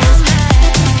romance.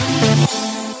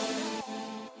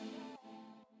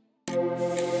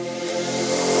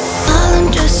 I'll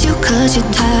undress you 'cause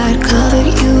you're tired. Cover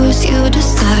you as you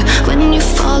decide. When you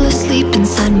fall asleep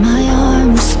inside my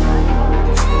arms,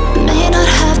 may not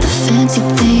have the fancy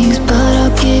things, but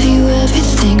I'll give you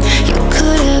everything you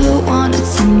could ever want.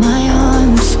 It's in my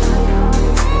arms.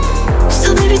 So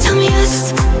baby, tell me yes,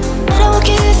 and I will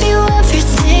give you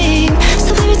everything. So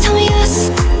baby, tell me yes,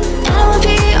 and I will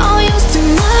be all yours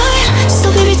tonight. So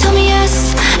baby, tell me yes,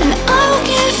 and I will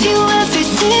give you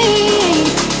everything.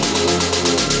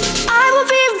 I will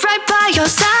be right by your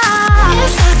side.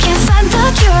 If I can't find the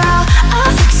cure,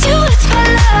 I'll fix you with my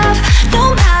love. No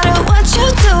matter what you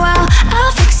do,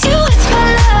 I'll fix you with my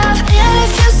love. And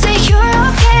if you say you're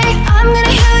okay, I'm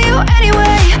gonna heal you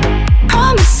anyway.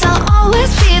 Promise I'll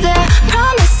always be there.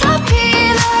 Promise I'll be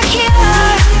the cure.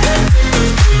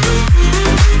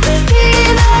 Be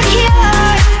the cure.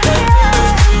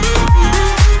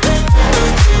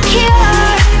 Cure.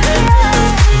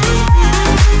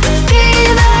 Be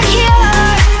the cure.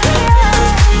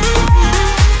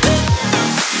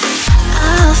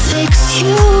 I'll fix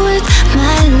you with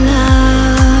my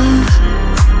love.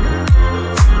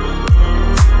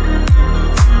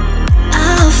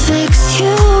 I'll fix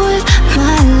you with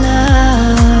my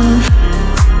love.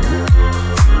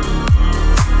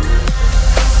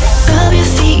 Rub your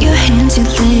feet, your hands, your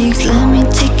legs. Let me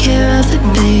take care of it,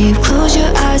 babe. Close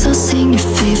your eyes, I'll sing your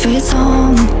favorite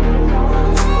song.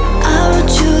 I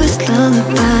wrote you this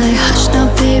lullaby. Hush now,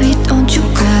 baby, don't you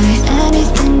cry.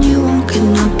 Anything you want could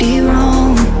not be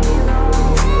wrong.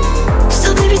 So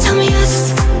baby, tell me yes,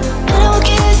 and I will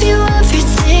give you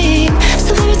everything.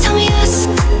 So baby, tell me yes,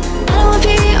 and I will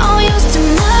be all yours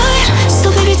tonight. So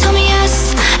baby, tell me yes,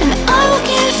 and I will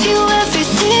give you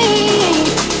everything.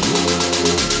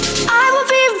 I will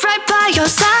be right by your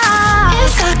side.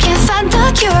 If I can't find the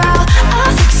cure,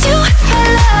 I'll fix you with my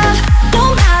love. No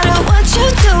matter what you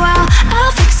do,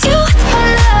 I'll fix you with my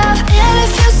love.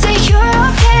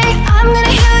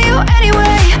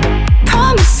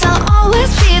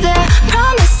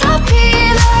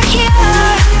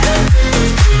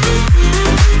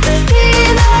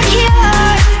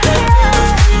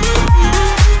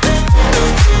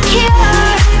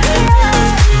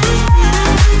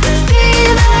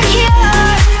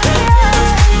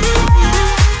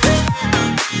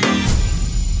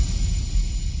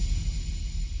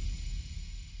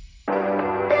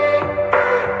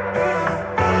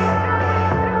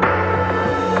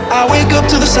 I wake up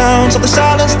to the sounds of the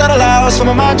silence that allows for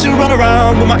my mind to run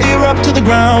around with my ear up to the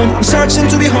ground. I'm searching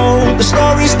to behold the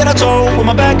stories that I told when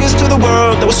my back is to the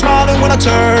world that was smiling when I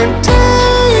turned.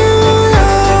 Tell you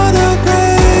you're the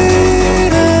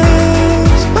greatest,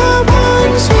 but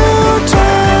once you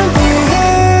turn the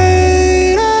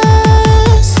haters.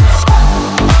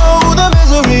 Oh, the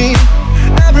misery.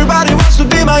 Everybody wants to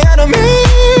be my enemy.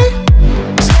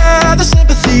 Spare the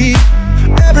sympathy.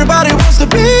 Everybody wants to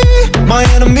be my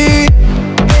enemy.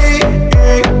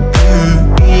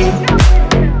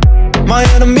 My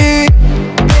enemy.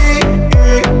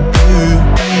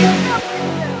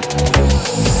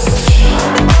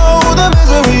 Oh, the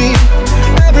misery.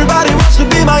 Everybody wants to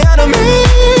be my enemy.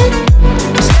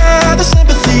 Spare the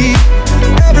sympathy.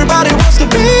 Everybody wants to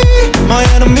be my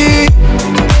enemy.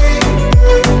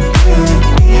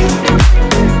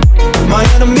 My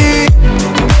enemy.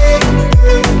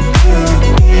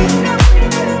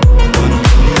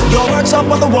 Your words up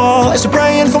on the wall as you're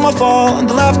praying for my fall, and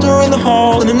the laughter in the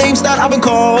hall, and the names that I've been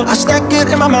called. I stack it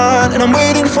in my mind, and I'm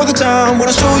waiting for the time when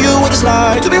I show you what it's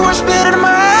like to be worse better than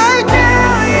mine.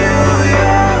 Tell you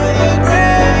you're the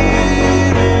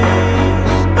greatest,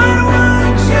 but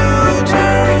once you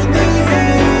turn the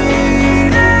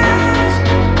haters.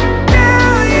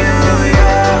 Tell you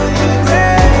you're the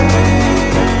greatest,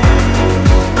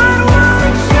 but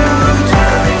once you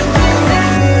turn the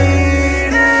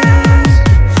haters.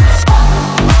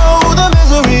 Oh, the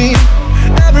misery.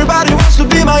 Everybody wants to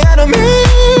be my enemy.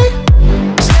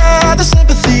 Spare the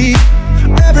sympathy.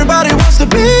 Everybody wants to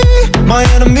be my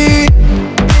enemy.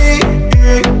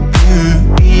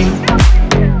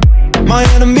 My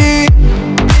enemy.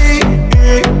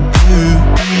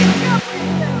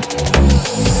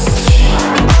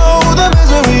 Oh, the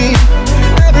misery.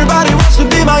 Everybody wants to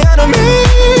be my enemy.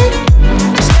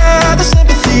 Spare the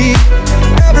sympathy.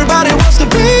 Everybody wants to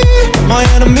be my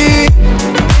enemy.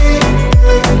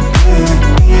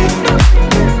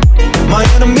 My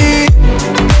enemy.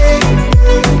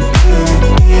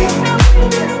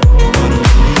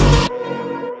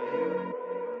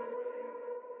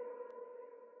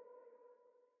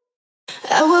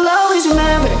 I will always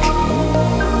remember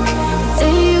the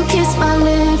day you kissed my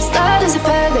lips, light as a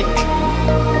feather.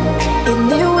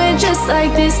 And it went just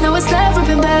like this, no it's never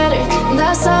been better. And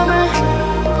that summer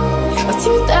of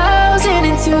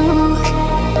 2002,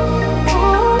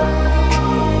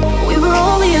 we were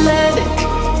only 11,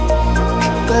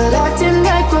 but acting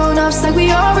like grown-ups, like we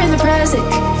are in the present.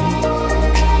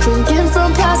 Drinking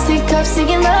from plastic cups,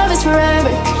 singing love is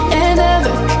forever and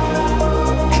ever.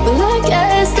 Well, I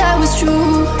guess that was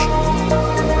true.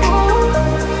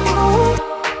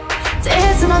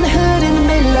 Dancing on the hood in the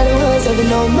middle of the woods of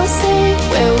an old Mustang,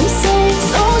 where we sang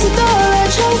songs with all our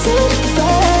childhood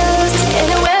friends. And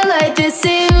it went like this,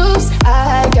 oops,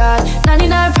 I got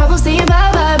 99 problems saying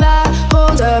bye, bye, bye.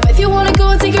 Hold up, if you wanna go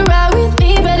and take a ride with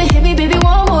me, better hit me, baby,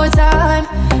 one more time.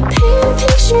 Paint a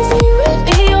picture of you and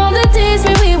me on the days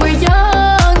when we were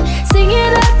young,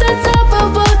 singing at the top of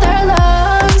both our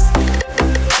lungs.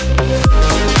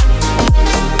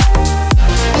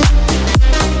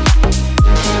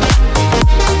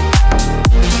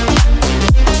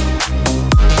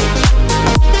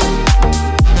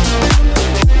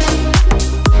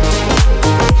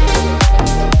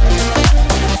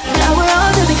 Now we're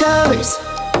on to the covers.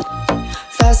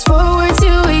 Fast forward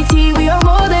to 18, we are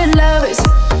more than lovers.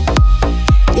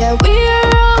 Yeah, we are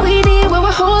all we need when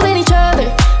we're holding each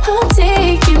other. I'm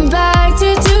taking back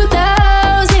to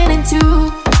 2002.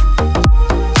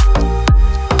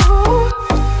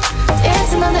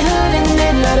 Dancing on the hood in the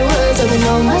middle of the woods of an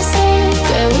old Mustang,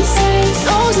 where we sang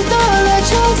songs with all our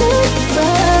childhood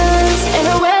friends. And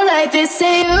it went like this,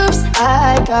 say oops, I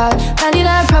got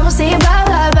 99 problems saying bye,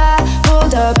 bye, bye.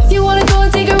 Hold up, if you wanna go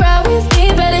and take a ride with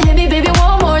me, better hit me, baby,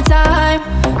 one more time.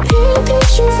 Paint a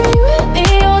picture for you and me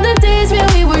on the days when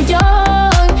we were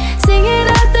young, singing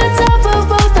at the top of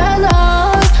both our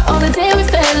lungs. On the day we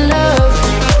fell in love.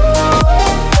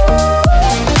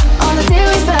 On the day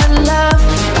we fell in love.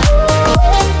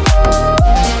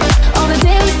 On the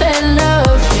day we fell in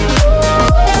love.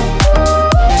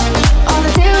 On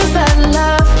the day we fell in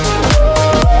love.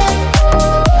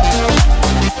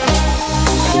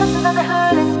 Dancing on the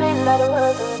hood in the middle of the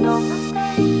woods of an old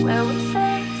Mustang, where we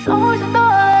sang songs with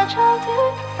all our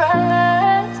childhood friends.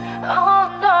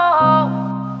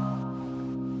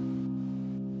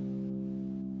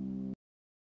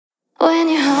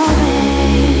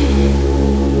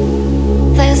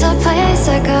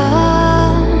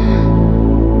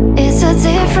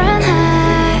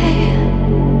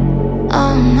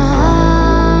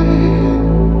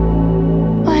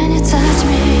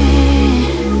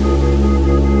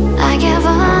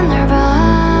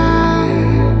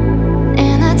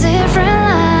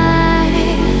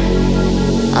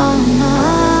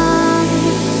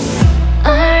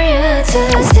 to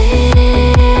see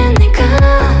네가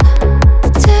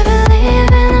to believe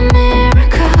in a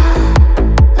miracle.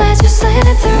 Let you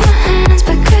slip through my hands,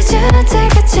 but could you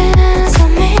take a chance on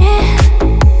me?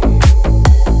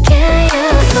 Can you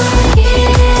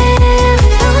forgive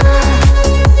it all?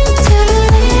 To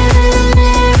believe in a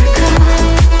miracle.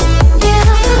 Yeah,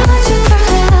 I'll put you through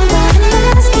hell, but I'm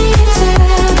asking you to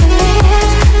believe in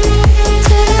a miracle.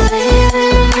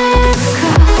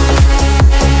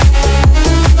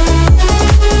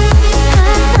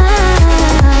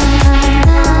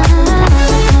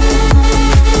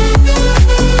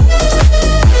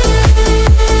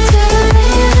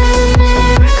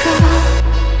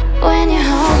 When you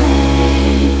hold me,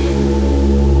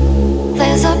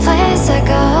 there's a place I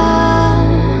go.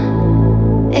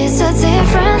 It's a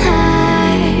different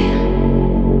high.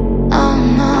 Oh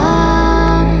no.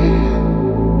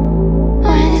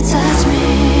 When you touch me,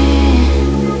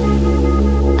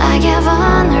 I get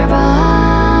vulnerable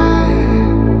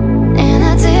in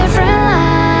a different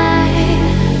light.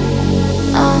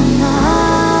 Oh no.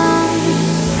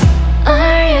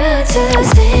 Are you too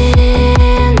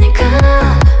cynical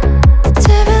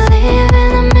to believe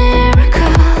in a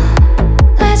miracle?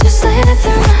 Let you slip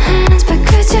through my hands, but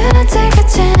could you take a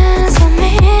chance on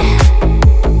me?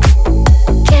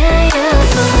 Can you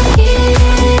forgive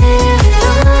it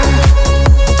all?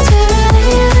 To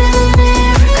believe in a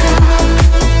miracle.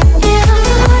 Yeah,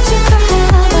 I'll put you through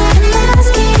hell, but I'm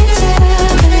asking you to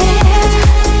believe in a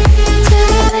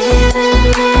miracle.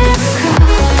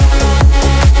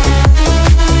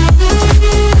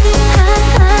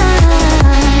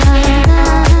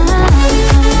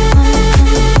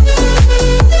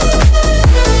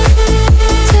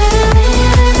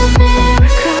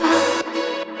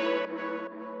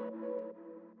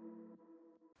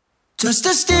 Just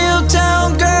a steel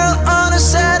town girl on a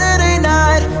Saturday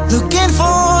night, looking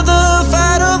for the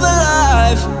fight of a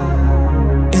life.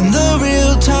 In the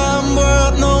real-time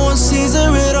world, no one sees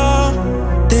her at all.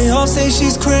 They all say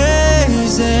she's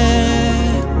crazy,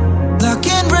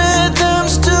 locking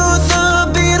rhythms to the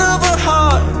beat of her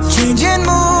heart, changing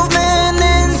movement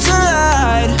into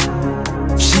light.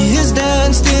 She has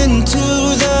danced into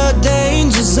the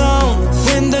danger zone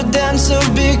when the dancer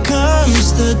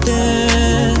becomes the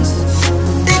dance.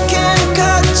 It can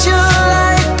cut you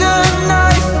like a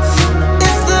knife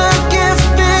if the gift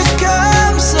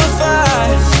becomes a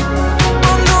fight.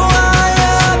 On the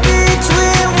wire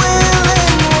between will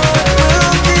and what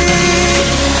will be.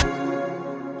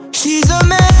 She's a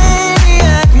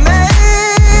maniac,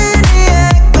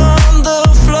 maniac on the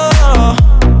floor,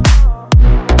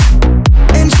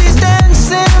 and she's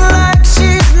dancing like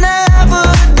she's never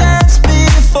danced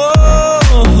before.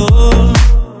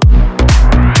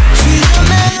 She's a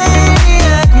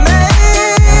maniac,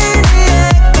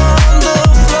 maniac on the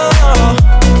floor,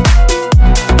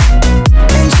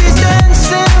 and she's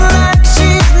dancing like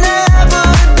she's never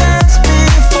danced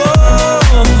before.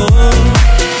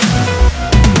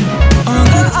 On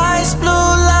the ice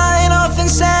blue line of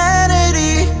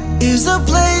insanity is a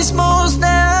place most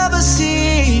never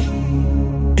see.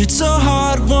 It's a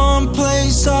hard, warm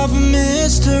place of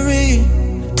mystery.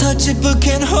 Touch it but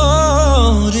can't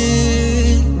hold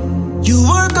it. You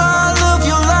work all of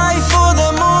your life for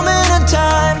the moment in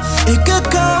time. It could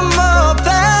come up,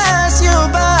 pass you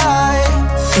by.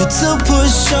 It's a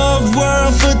push-up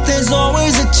world, but there's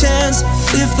always a chance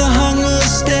if the hunger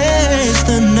stays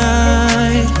the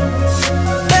night.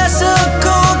 There's a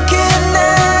cold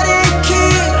kinetic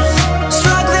key,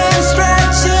 struggling,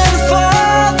 stretching for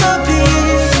the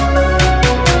beat,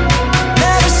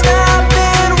 never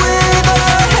stopping with her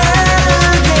head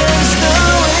against the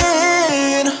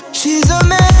wind. She's a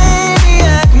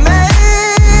maniac,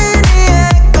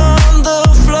 maniac on the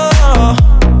floor,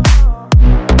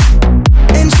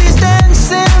 and she's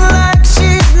dancing like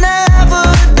she's never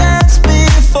danced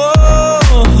before.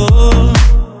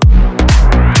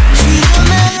 She's a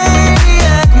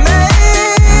maniac,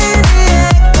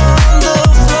 maniac on the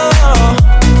floor,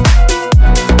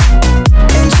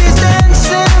 and she's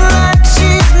dancing like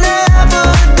she's never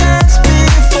danced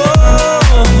before.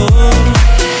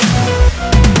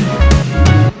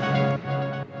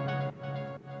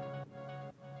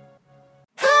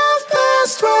 Half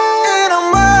past 12, and I'm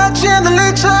watching the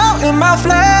late show in my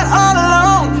flat all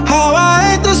alone. How I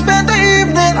hate to spend the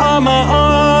evening on my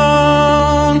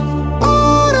own.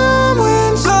 Autumn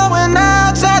winds blowing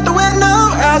outside the window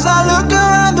as I look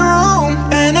around the room,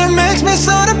 and it makes me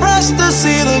so depressed to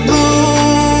see the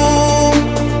gloom.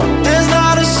 There's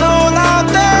not a soul out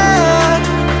there,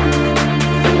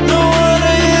 no one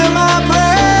to hear my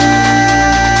prayer.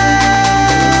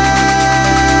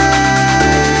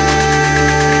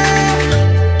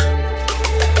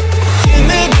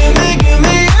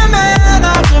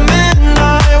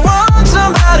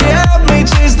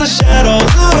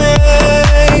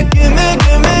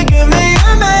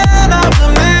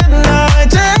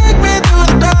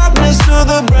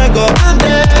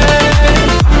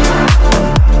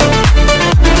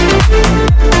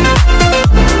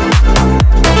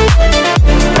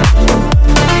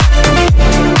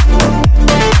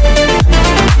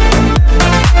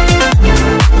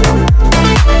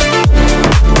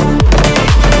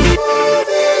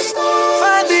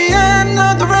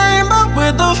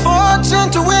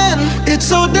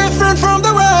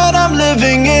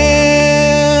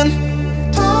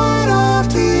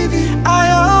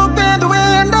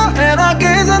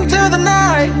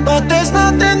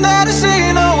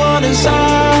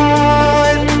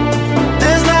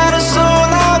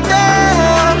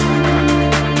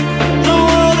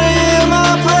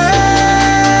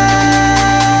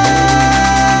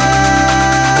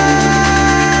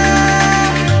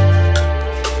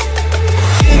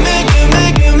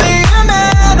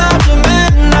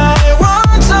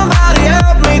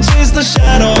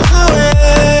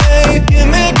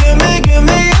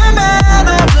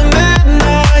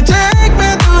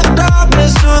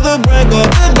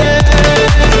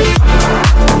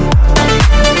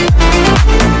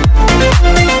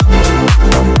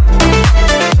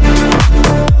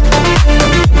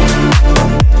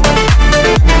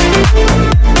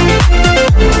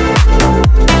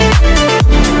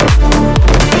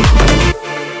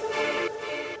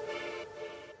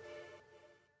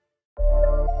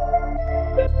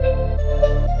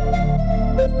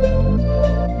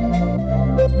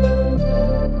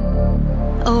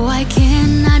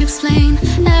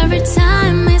 explain. Every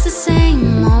time it's the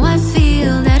same. Oh, I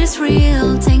feel that it's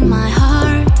real. Take my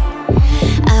heart.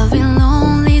 I've been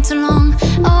lonely too long.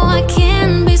 Oh, I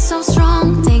can't be so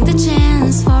strong. Take the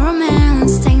chance for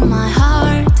romance. Take my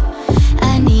heart.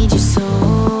 I need you so.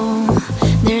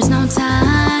 There's no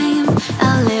time.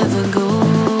 I'll never go.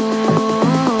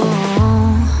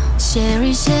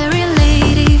 Sherry, Sherry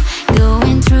lady,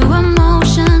 going through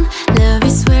emotion. Love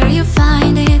is where you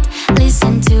find it.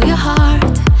 Listen to your heart.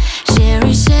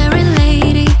 Sherry, Sherry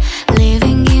lady,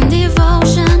 living in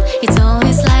devotion. It's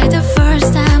always like the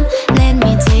first time. Let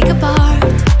me take a part.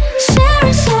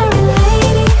 Sherry, Sherry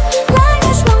lady, like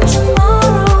there's no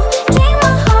tomorrow. Take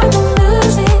my heart and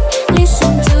lose it.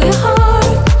 Listen to your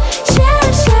heart.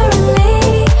 Sherry, Sherry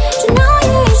lady, to know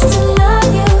you is to love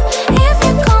you. If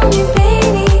you call me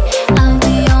baby, I'll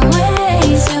be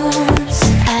always yours.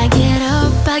 I get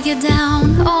up, I get down,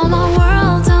 all my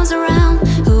world turns around.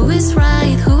 Who is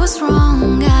right, who is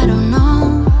wrong, I don't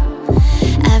know.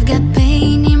 I've got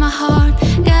pain in my heart,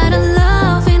 got a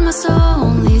love in my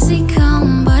soul. Easy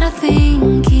come, but I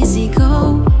think easy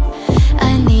go.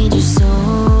 I need you so.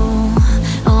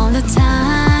 All the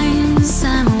times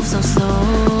I move so slow.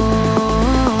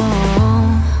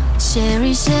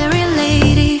 Sherry, Sherry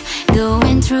lady,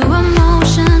 going through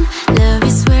emotion. Love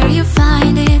is where you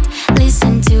find it.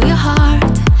 Listen to your heart.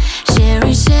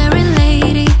 Sherry, Sherry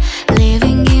lady,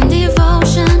 living in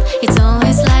devotion. It's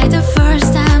always like the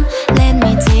first time. Let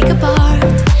me take a part.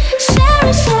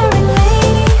 Sherry, Sherry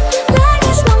lady, like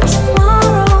there's no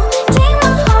tomorrow. Take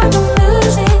my heart and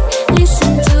lose it.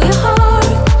 Listen to your heart.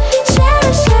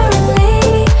 Sherry, Sherry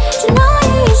lady, to know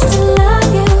you is to love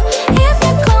you. If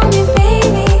you call me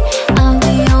baby, I'll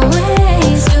be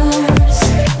always yours.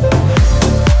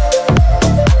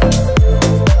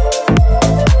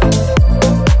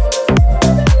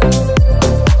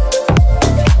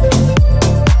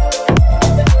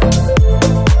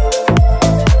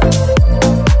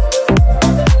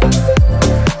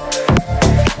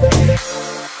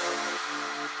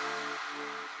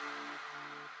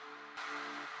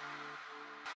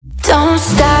 Don't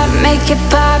stop, make it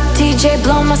pop. DJ,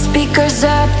 blow my speakers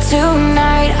up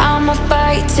tonight. I'ma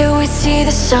fight till we see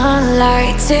the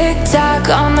sunlight. Tick tock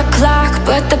on the clock,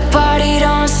 but the party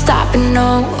don't stop. And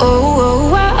no, oh,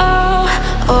 oh, oh, oh,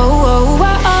 oh, oh,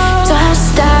 oh, oh. Don't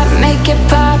stop, make it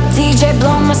pop. DJ,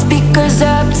 blow my speakers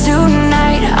up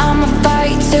tonight. I'ma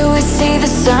fight till we see the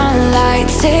sunlight.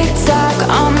 Tick tock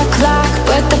on the clock,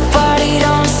 but the party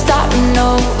don't stop. And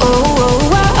no, oh, oh,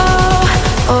 oh, oh,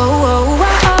 oh, oh, oh,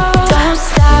 oh. Don't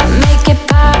stop, make it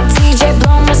pop. DJ,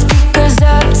 blow my speakers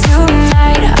up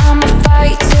tonight. I'ma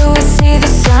fight till we see the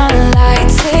sunlight.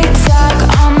 Tick tock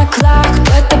on the clock,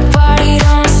 but the party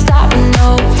don't stop. No,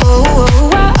 oh,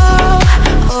 oh, oh,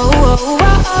 oh, oh,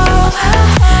 oh, oh.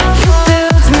 You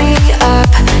build me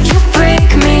up, you break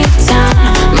me down.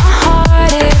 My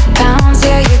heart it pounds,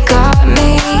 yeah, you got me.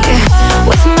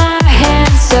 With my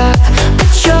hands up,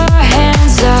 put your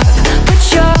hands up, put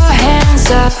your hands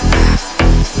up.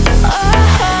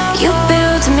 You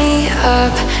build me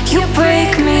up, you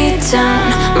break me down.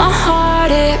 My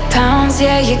heart it pounds,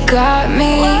 yeah, you got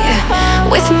me.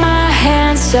 With my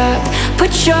hands up,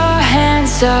 put your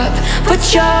hands up,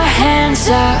 put your hands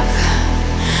up.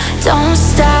 Don't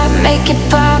stop, make it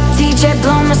pop. DJ,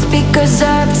 blow my speakers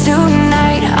up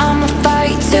tonight. I'ma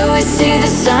fight till we see the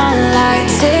sunlight.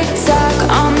 Tick tock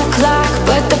on the clock,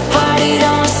 but the party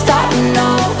don't stop. No,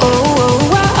 oh, oh,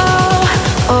 oh,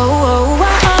 oh, oh, oh,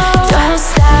 oh. Don't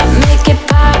stop, make it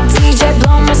pop. DJ,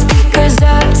 blow my speakers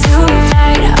up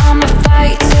tonight. I'ma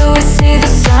fight till we see the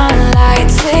sunlight.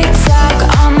 Tick tock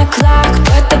on the clock,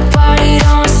 but the party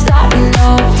don't stop.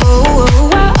 No, oh,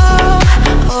 oh, oh,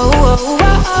 oh, oh,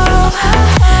 oh, oh.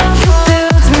 You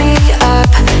build me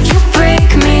up, you break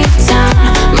me down.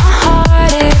 My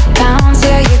heart it pounds,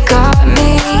 yeah, you got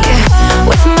me.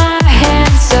 With my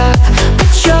hands up,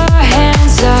 put your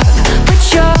hands up, put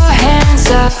your hands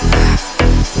up.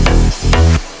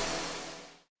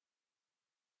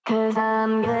 Cause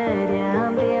I'm good, yeah,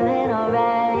 I'm feeling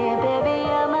alright. Baby,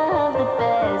 I'ma have the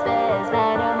best, best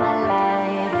night of my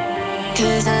life.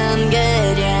 Cause I'm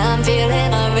good, yeah, I'm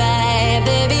feeling alright.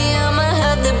 Baby, I'ma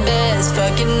have the best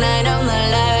fucking night of my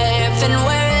life. And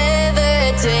wherever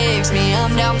it takes me,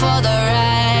 I'm down for the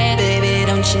ride. Baby,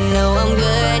 don't you know I'm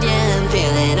good, yeah, I'm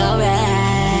feeling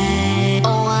alright.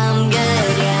 Oh, I'm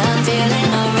good, yeah, I'm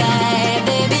feeling alright.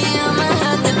 Baby, I'ma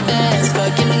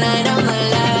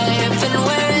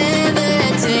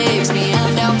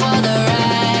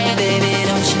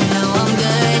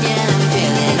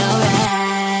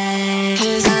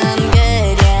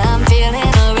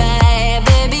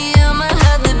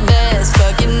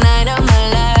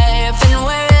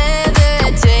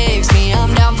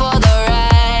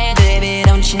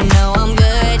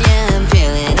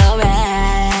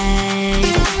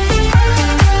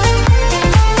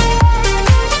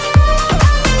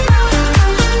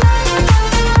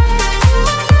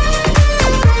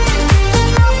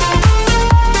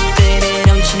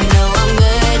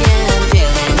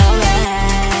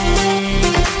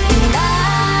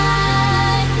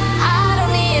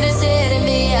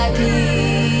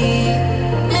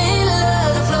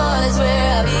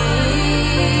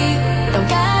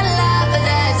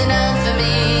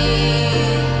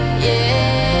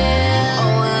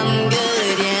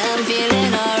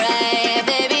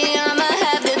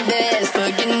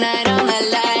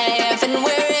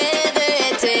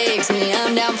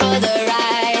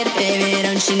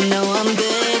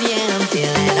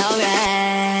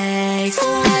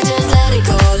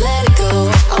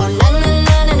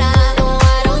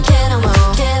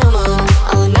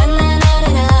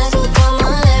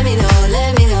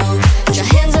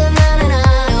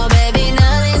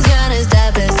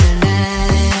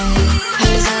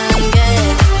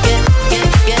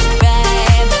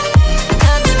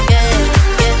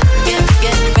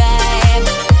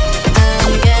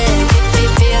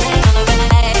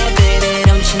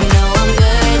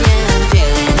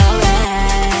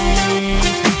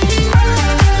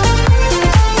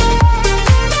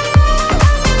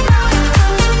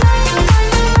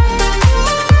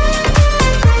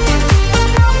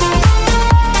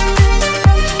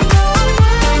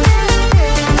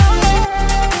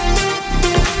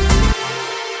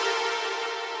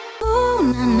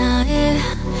nah, nah, eh.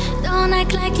 Don't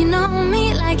act like you know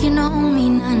me,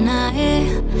 nah, nah,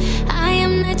 eh. I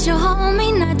am not your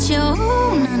homie, not your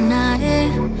nah, nah, eh.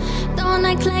 Don't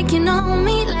act like you know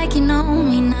me,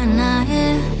 nah, nah,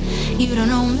 eh. You don't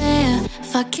know me,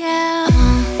 fuck yeah.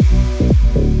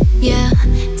 Yeah,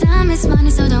 time is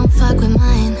money, so don't fuck with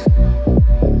mine.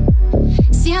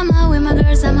 See, I'm out with my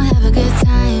girls, I'ma have a good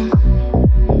time.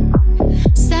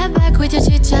 Step back with your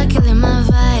chit-chat, killing my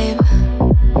vibe.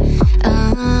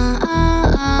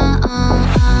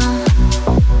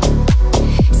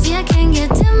 See, I can't get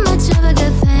too much of a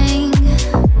good thing.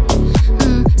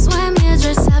 Swear me a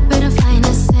dress up in the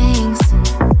finest things.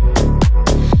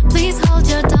 Please hold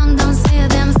your tongue, don't say a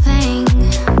damn thing.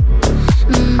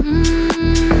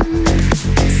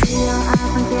 See your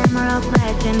eyes on camera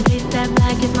flashing. Please step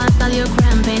back, it's my style, you're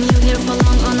cramping. You here for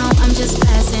long, oh no, I'm just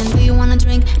passing. Do you wanna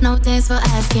drink? No, thanks for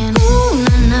asking. Ooh,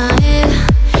 nah, nah, eh.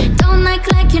 Don't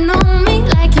act like you know me,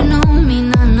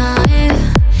 nah, nah, eh.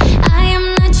 I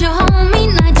am not your homie,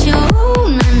 not your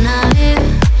nah, nah, eh.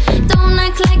 Don't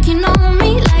act like you know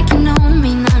me,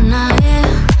 nah, nah, eh.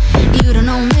 You don't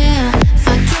know me,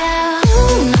 fuck yeah.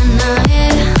 Ooh, nah, nah,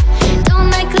 eh.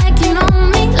 Don't act like you know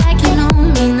me,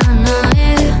 nah, nah,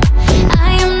 eh.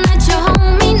 I am not your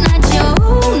homie, not your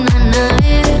nah, nah,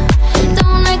 eh.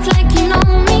 Don't act like you know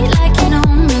me,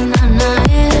 nah, nah,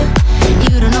 eh.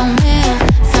 You don't know me,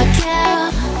 fuck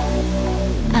yeah.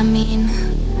 I mean,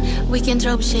 we can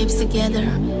throw shapes together,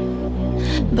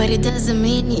 but it doesn't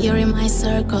mean you're in my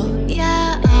circle.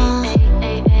 Yeah,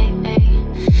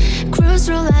 cruise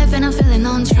through life and I'm feeling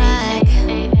on track.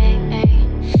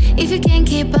 If you can't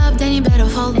keep up, then you better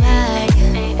fall back.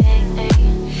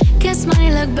 Guess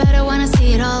money look better when I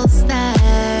see it all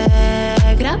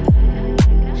stacked up.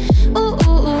 Ooh,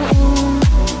 ooh, ooh, ooh.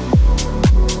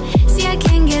 See, I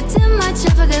can't get too much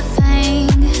of a good thing.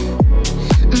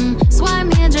 Swipe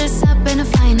me a dress up in the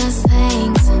finest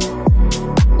things.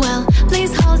 Well,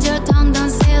 please hold your tongue, don't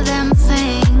say a damn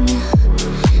thing.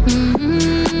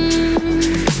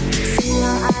 See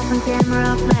your eyes on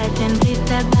camera flashing. Please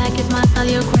step back, it's my style,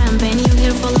 you're cramping. You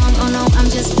here for long, oh no, I'm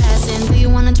just passing. Do you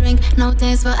wanna drink? No,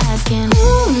 thanks for asking.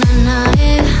 Ooh, nah, nah,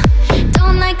 eh.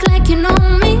 Don't act like you know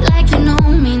me,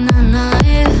 nah, nah,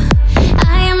 eh.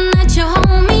 I am not your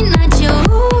homie, not your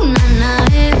nah,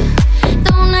 nah, eh.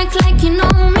 Don't act like you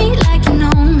know me,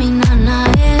 nah, nah,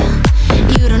 eh.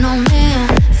 You don't know me,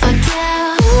 fuck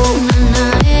yeah. Ooh, nah,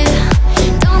 nah, eh.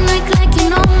 Don't act like you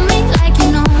know me,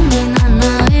 nah,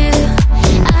 nah, eh.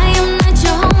 I am not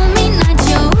your homie, not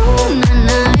your nah,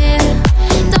 nah, eh.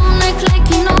 Don't act like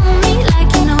you know me,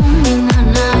 nah,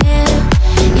 nah, eh.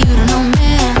 You don't know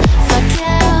me, fuck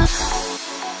yeah.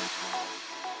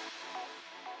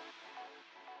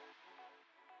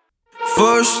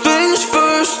 First things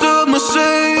first, I'ma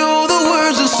say all the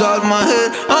words inside my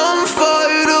head. I'm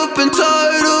fired up and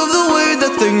tired of the way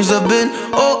that things have been.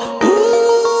 Oh,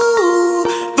 ooh,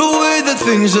 the way that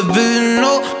things have been.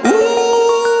 Oh, ooh.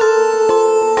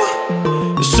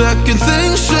 Second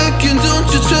thing second, don't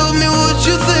you tell me what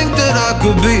you think that I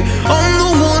could be. I'm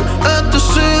the one at the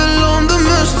sail, I'm the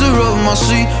master of my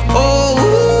sea. Oh,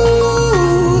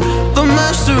 ooh, the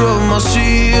master of my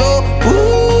sea. Oh, ooh.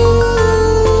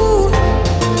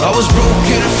 I was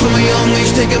broken from a young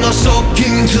age, taking my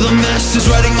soaking to the masses,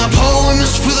 writing my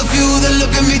poems for the few that look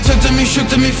at me, talk to me, shook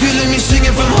to me, feeling me, singing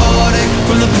from heartache,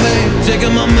 from the pain,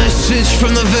 taking my message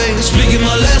from the veins, speaking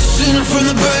my lesson from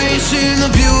the brain, seeing the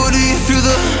beauty through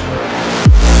the.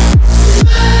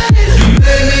 You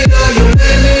made me know, you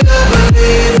made me know,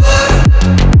 believer,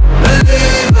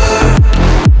 believer.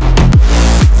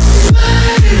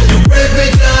 You break me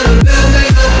down and build me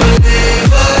up,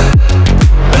 believer,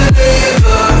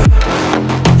 believer.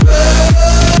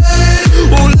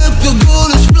 Oh, let the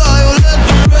bullets fly, oh, let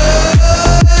them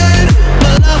rain.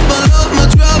 My life, my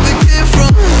drive, it came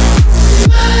from.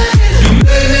 You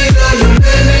made me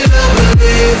know,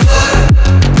 believer,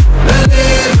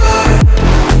 believer.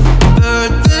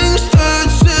 Third things third,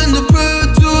 send a prayer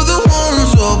to the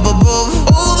ones up above.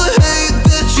 All the hate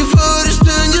that you've heard is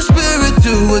turn your spirit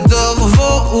to a dove.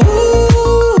 Oh,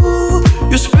 ooh,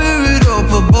 your spirit up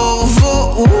above.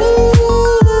 Oh, ooh.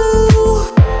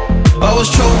 I was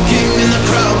choking in the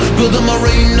crowd, building my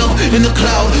rain up in the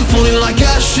cloud, falling like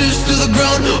ashes to the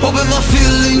ground, hoping my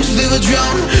feelings they would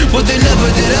drown, but they never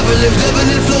did, ever lived,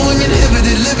 ebbing flowing,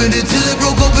 inhibited, limited, till it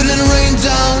broke open and rained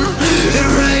down. It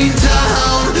rained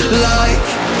down like.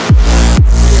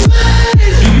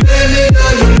 You made me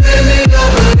know,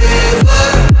 believer,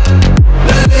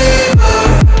 believer.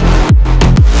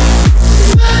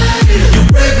 You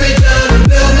break me down and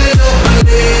build me up,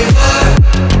 believer,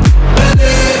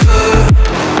 believer.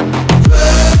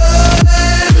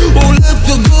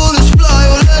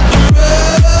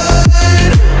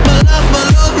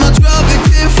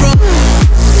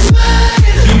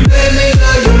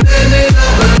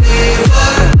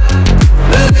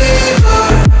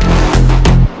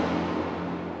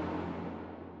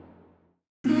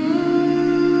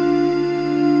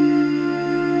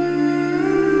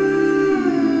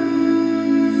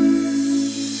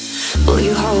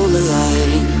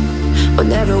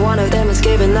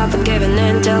 up and giving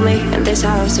in, tell me, in this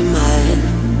house of mine.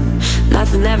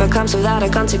 Nothing ever comes without a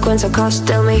consequence or cost,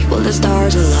 tell me, will the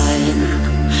stars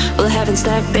align? Will heaven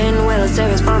step in, will it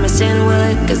save us from our sin, will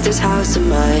it? Cause this house of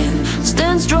mine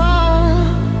stands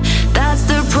strong, that's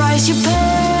the price you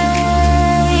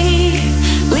pay.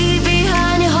 Leave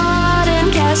behind your heart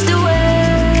and cast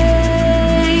away.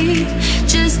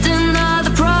 Just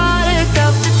another product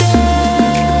of today.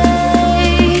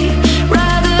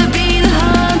 Rather be the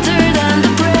hunter than the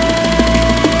prey.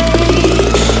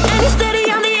 And you're steady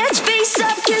on the edge, face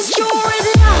up, cause you're a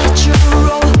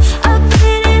natural. A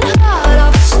beating heart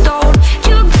of stone.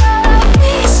 You gotta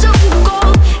be so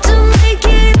cold to make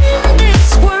it in this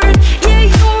world. Yeah,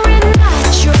 you're a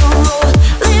natural.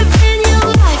 Living your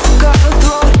life,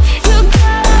 cutthroat. You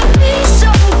gotta be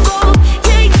so cold.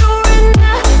 Yeah, you're a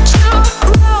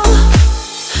natural.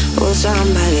 Will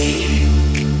somebody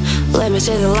let me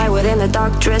see the light within the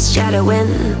dark dress, shadowing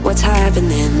what's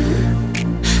happening?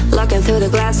 Looking through the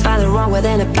glass, find the wrong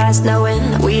within the past, knowing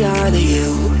we are the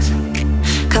youth.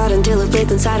 Caught until it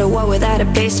bleeds inside a wall without a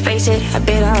base, face it, a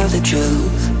bit of the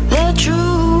truth. The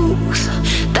truth,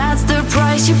 that's the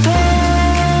price you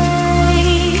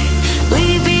pay.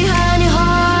 Leave behind your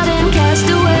heart and cast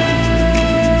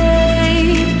away.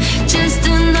 Just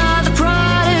another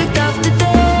product of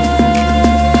today.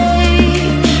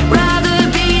 Rather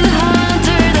be the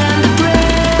hunter than the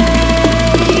prey.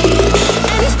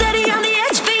 And you're steady on the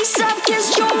edge, face up, cause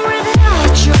you're a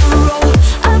natural.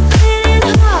 A beating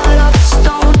heart of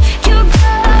stone. You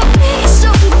gotta be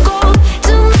so cold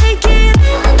to make it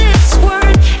in this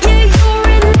world. Yeah, you're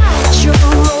a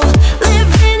natural.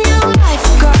 Living your life,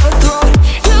 cutthroat.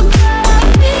 You gotta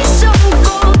be so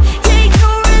cold. Yeah,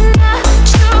 you're a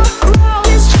natural.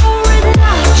 Cause you're a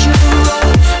natural.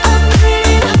 A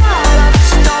beating heart of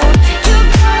stone. You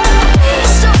gotta be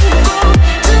so cold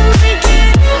to make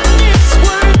it in this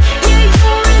world. Yeah,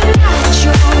 you're a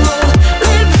natural.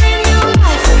 Living your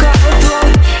life,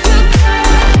 cutthroat. You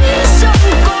gotta be so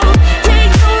cold. Yeah,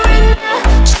 you're a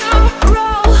natural.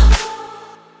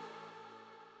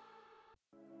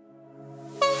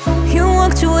 You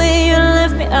walked away, you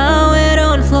left me out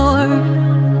on the floor.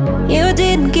 You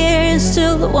didn't care, you're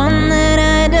still the one that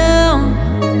I do.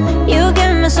 You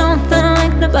gave me something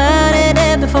like nobody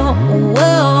did before.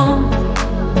 Whoa,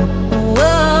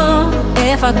 whoa.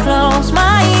 If I close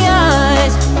my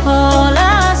eyes, all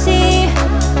I see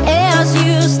is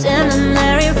you standing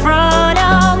there in front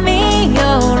of me.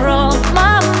 You're on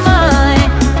my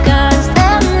mind,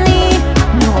 constantly.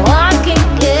 No, I can't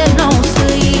get no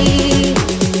sleep.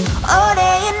 Oh,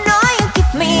 there you know you keep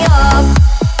me up,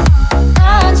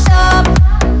 non-stop.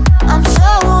 I'm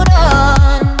so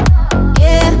done.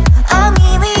 Yeah, I'm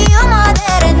giving you more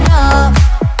than enough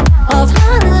of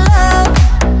my love.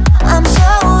 I'm so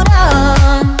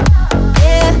done.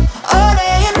 Yeah, oh,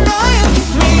 there you know you keep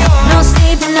me up. No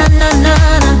sleeping, na na na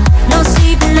na. No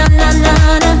sleeping, na na na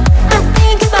na. I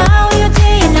think about you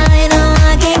day and night. No,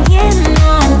 I can't get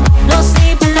no. No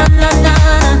sleeping, na na na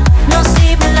na. No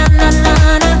sleeping, na na na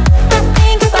na. I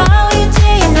think about you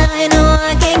day and night. No,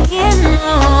 I can't get no.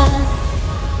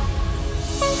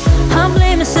 I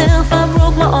blame myself, I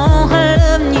broke my own heart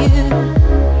loving you.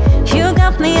 You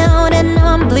got me out and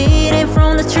now I'm bleeding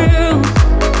from the truth.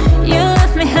 You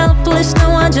left me helpless,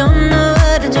 now I don't know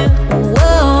what to do.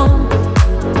 Whoa,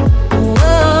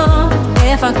 whoa.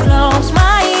 If I close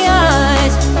my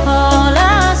eyes, all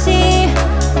I see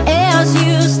is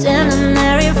you standing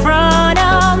there in front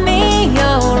of me.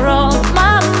 You're on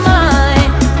my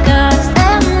mind,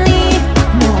 constantly.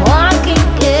 No, I can't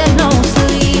get no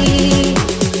sleep.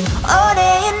 Oh,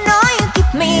 there you know you keep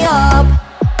me up,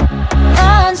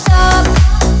 non-stop.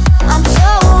 I'm so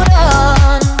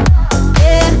done.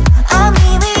 Yeah, I'm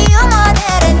giving you more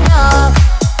than enough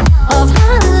of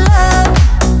my love.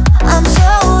 I'm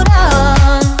so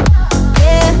done.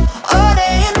 Yeah, oh,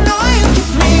 there you know you keep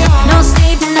me up. No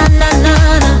sleeping, na na na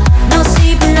na. No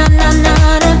sleeping, na na na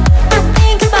na. I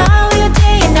think about you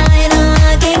day and night. No,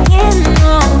 I can't get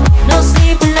no. No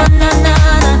sleeping, na na na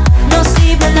na. No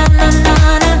sleeping, na na na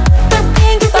na. I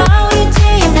think about you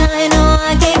day and night. No,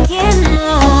 I can't get no.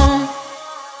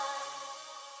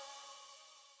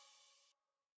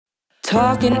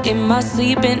 Talking in my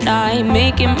sleep at night,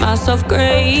 making myself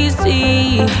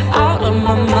crazy. Out of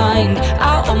my mind,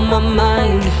 out of my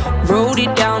mind. Wrote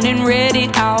it down and read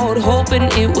it out, hoping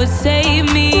it would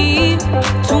save me.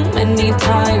 Too many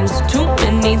times, too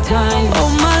many times. Oh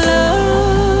my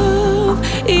love,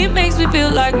 it makes me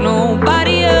feel like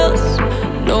nobody else,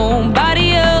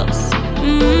 nobody else.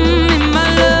 My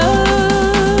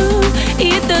love,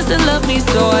 it doesn't love me,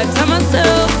 so I tell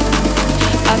myself,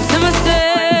 I tell myself.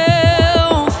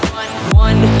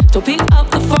 One, Don't pick up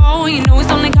the phone, you know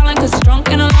he's only calling cause drunk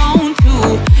and alone.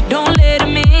 2, don't let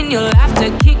him in, you'll have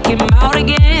to kick him out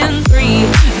again. 3,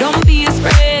 don't be his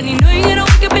friend, you know you're gonna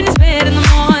wake up in his bed in the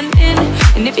morning.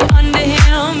 And if you're under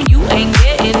him, you ain't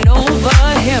getting over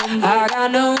him. I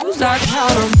got no's, I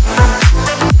count 'em.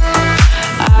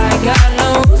 I got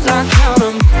no's, I count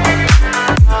 'em.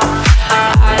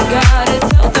 I gotta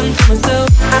tell them to myself.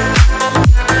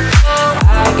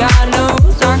 I got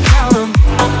no's, I count 'em.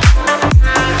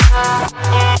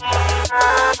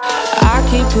 I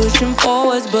keep pushing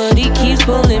forwards, but he keeps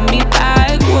pulling me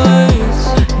backwards.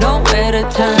 Nowhere to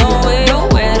turn,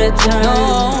 nowhere to turn.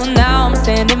 No, now I'm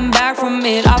standing back from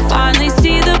it. I finally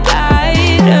see the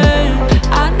pattern.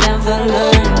 I never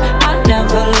learned.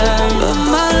 But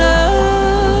my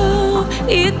love,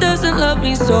 he doesn't love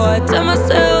me, so I tell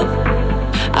myself,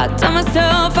 I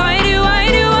do.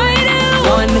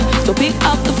 1, don't pick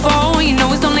up the phone, you know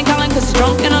he's only calling cause he's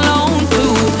drunk and alone.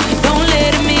 2, don't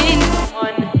let him in.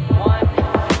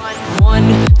 1,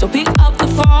 don't pick up the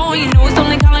phone, you know he's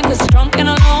only calling cause he's drunk and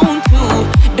alone. 2,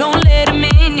 don't let him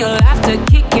in, you'll have to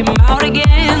kick him out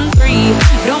again. 3,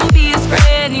 don't be his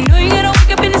friend, you know you're gonna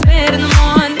wake up in his bed in the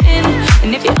morning.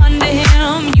 And if you're under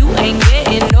him, you ain't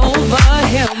getting over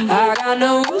him. I got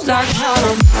no's, I count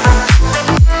 'em.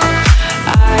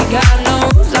 I got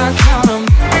no's, I count 'em.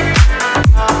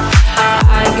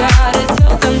 I gotta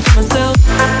tell them to myself.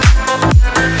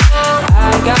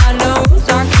 I got no's,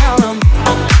 I count 'em.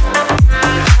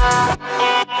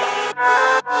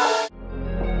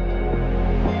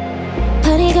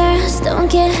 Party girls, don't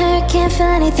get hurt, can't feel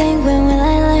anything, when will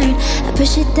I learn? I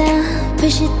push it down,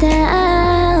 push it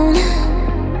down.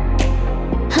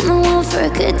 I'm the one for a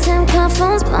good time, call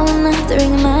phones blowing up, the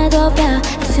ring of my doorbell.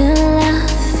 I feel the love,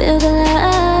 feel the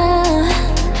love.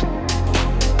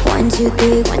 1, 2,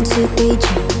 3, 1, 2, 3,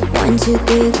 drink. 1, 2,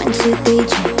 3, 1, 2, 3,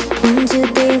 drink. 1, 2,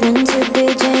 3, 1, 2,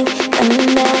 3, drink.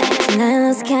 Coming back tonight,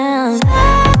 let's count. I'm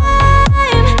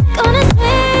gonna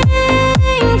swing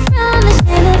from the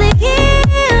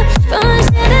chandelier, from the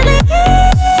chandelier.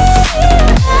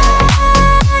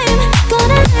 I'm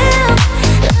gonna live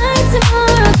like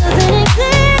tomorrow doesn't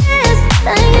exist,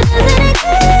 like it doesn't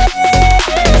exist.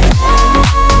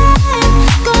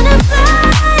 I'm gonna fly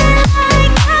like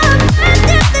a bird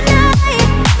through the night,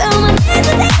 though my days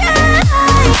are taken.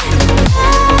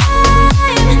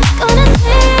 I'm gonna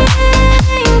swing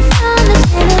from the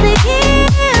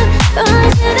chandelier, from the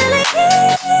chandelier.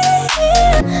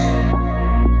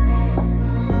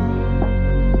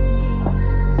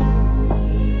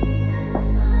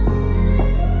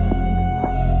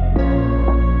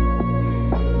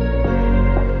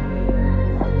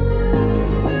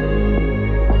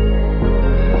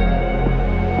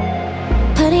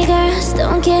 Party girls,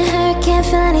 don't get hurt, can't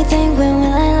feel anything, when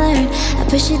will I learn? I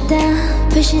push it down,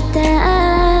 push it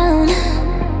down.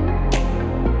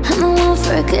 I'm the one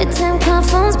for a good time, call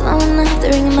phones blowing up, the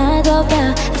ring of my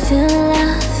doorbell. I feel the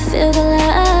love, feel the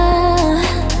love.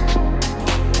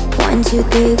 1, 2,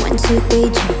 3, 1, 2, 3,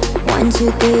 drink. 1,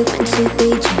 2, 3, 1, 2, 3,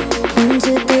 drink. 1,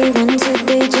 2, 3, 1, 2,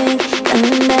 3, drink.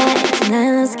 Coming back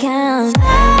tonight, let's count.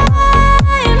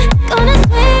 I'm gonna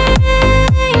swing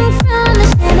from the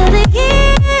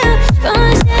chandelier, from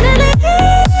the chandelier.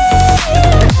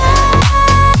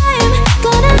 I'm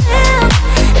gonna live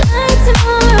like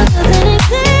tomorrow doesn't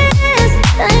exist,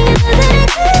 like it doesn't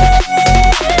exist.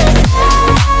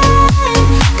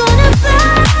 I'm gonna fly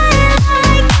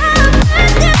like a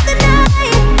bird through the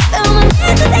night, though my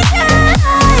days are taken.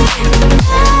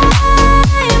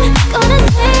 I'm gonna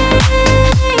swing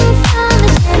from the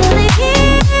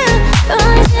chandelier, from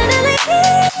the chandelier.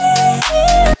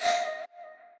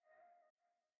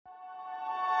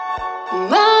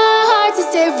 My heart's a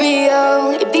stereo,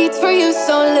 it beats for you,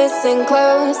 so listen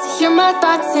close. Hear my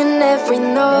thoughts in every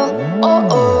note.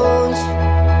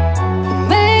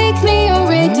 Make me a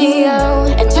radio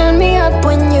and turn me up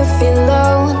when you feel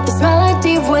low. This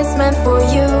melody was meant for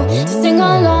you, so sing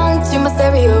along to my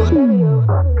stereo.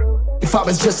 If I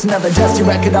was just another dusty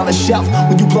record on the shelf,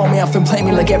 would you blow me off and play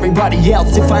me like everybody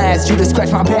else? If I asked you to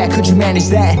scratch my back, could you manage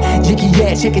that? Yicky,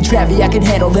 yeah, chicken Travie, I can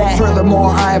handle that.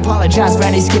 Furthermore, I apologize for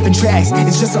any skipping tracks.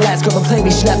 It's just the last girl to play me,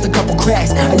 she left a couple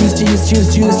cracks. I used to,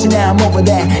 now I'm over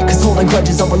that. Cause holding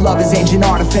grudges over love is ancient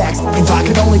artifacts. If I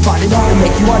could only find it hard to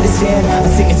make you understand, I'd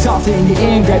sing it softly in your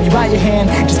ear, grab you by your hand.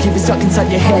 Just keep it stuck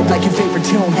inside your head like your favorite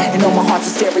tune. And know my heart's a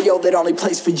stereo that only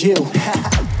plays for you.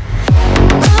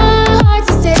 My heart's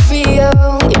a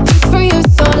stereo, it beats for you,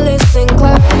 so listen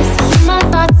close. Hear my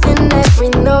thoughts in every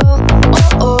note.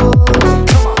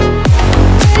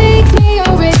 Make me a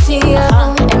radio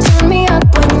and turn me up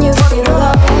when you feel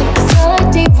low. This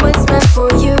melody was meant for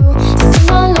you, so sing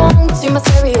along to my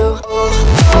stereo.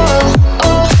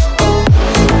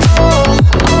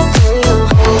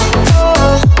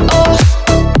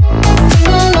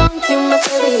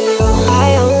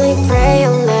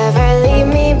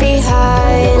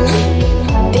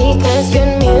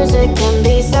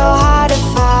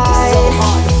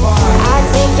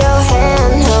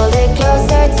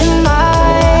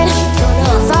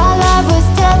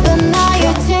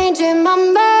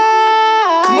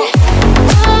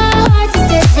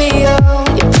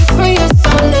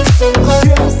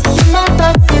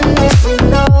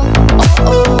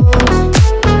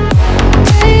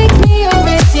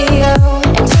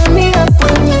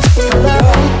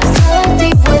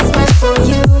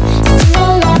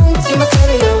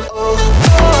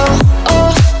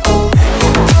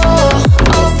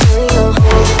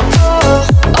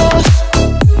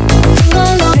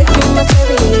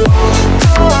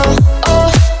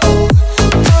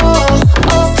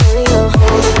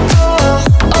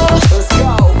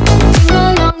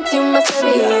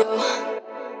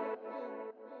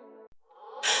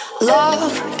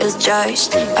 Love is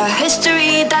just a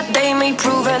history that they may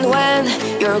prove, and when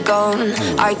you're gone,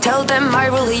 I tell them my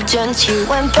religion's you.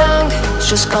 When punk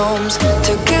just comes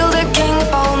to kill the king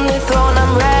upon the throne,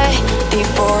 I'm ready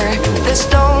for the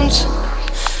stones.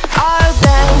 I'll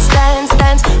dance, dance,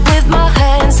 dance with my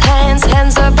hands, hands,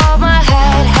 hands above my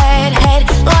head, head, head.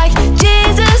 Like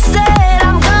Jesus said,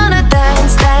 I'm gonna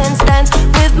dance, dance, dance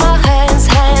with my hands,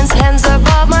 hands, hands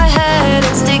above my head.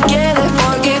 And stick together,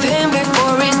 forgive him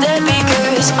before he's dead,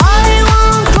 because I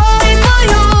won't cry for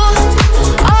you,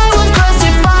 I won't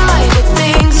crucify the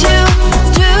things you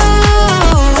do.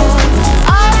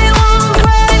 I won't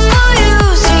cry for you,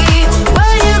 see,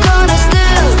 but you're gonna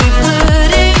still be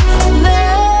bloody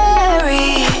Mary.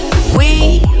 We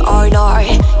are not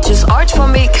just art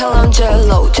from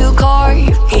Michelangelo to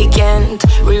carve. He can't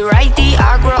rewrite the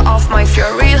aggro of my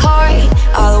fury heart.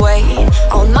 I'll wait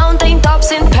on mountain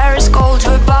tops in Paris, cold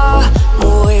Whoopa,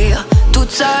 mourir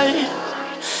toute seule.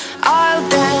 I'll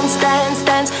dance, dance,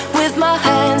 dance with my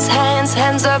hands, hands,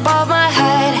 hands above my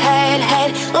head, head,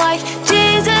 head. Like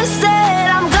Jesus said,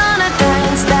 I'm gonna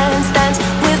dance, dance, dance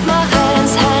with my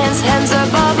hands, hands, hands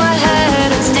above my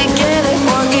head. And stick together,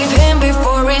 forgive him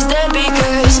before he's dead,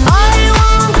 because I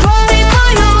won't cry for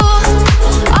you,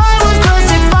 I won't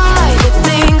crucify the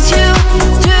things you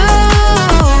do.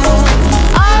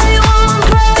 I won't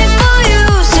cry for you,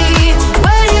 see,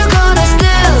 but you're gonna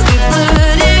still be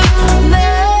bloody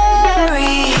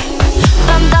Mary.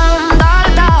 Dum dum da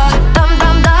da da, dum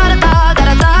dum da da da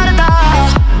da da da da.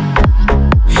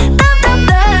 Dum dum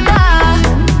da da da,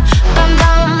 dum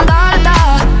dum da da da,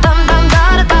 dum dum da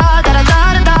da da da da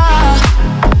da da.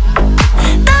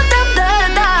 Dum dum da da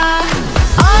da.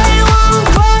 I won't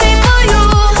cry for you,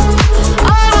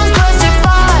 I won't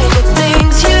crucify the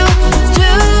things you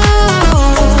do.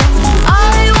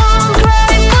 I won't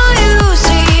cry for you,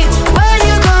 see, but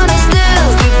you're gonna still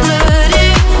be bloody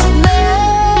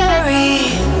Mary.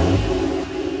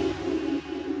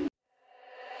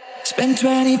 Spend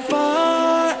 24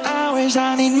 hours,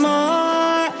 I need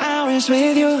more hours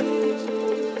with you.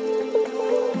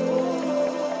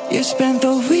 You spent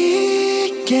the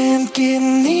weekend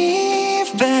getting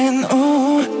even,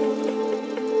 oh.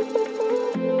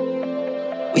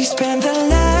 We spent the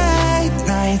late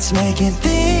nights making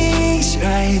things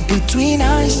right between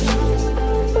us.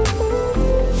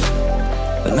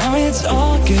 But now it's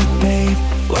all good, babe.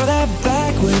 Roll that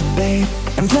backward, babe,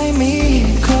 and play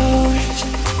me close.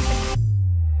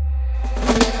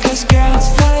 Cause girls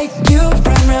like you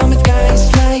run around with guys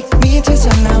like me till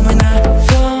sundown. When I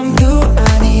come through,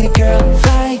 I need a girl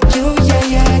like you, yeah,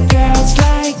 yeah. Girls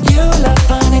like you love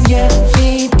fun and yeah,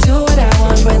 me do what I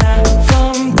want. When I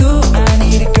come through, I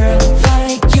need a girl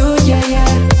like you, yeah,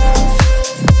 yeah.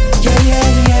 Yeah, yeah,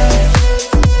 yeah.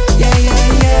 Yeah, yeah,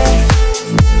 yeah.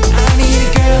 I need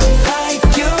a girl like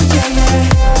you, yeah, yeah.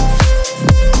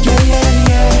 Yeah, yeah,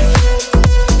 yeah.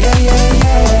 Yeah, yeah,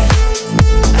 yeah.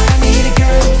 I need a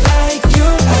girl like you.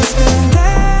 I spent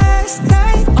last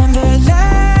night on the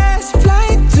last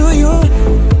flight to you.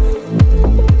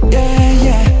 Yeah,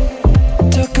 yeah.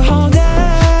 Took a whole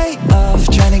day off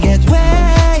trying to get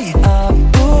way up,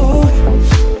 ooh.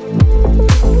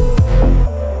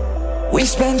 We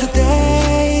spent the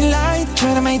daylight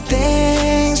trying to make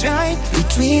things right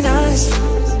between us.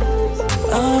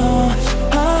 Oh,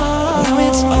 oh. Now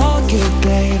it's all good,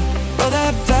 babe. Roll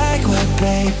that backward,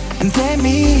 babe, and play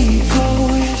me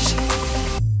close.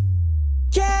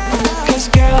 Yeah. Cause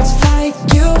girls like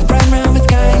you run around with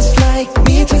guys like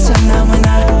me till sundown. When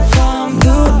I come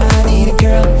through, I need a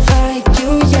girl like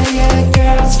you, yeah, yeah.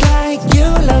 Girls like you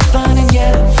love fun and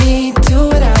yeah, me do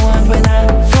what I want. When I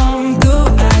come through,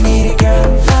 I need a girl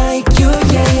like you,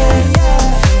 yeah, yeah.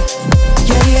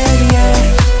 Yeah, yeah, yeah.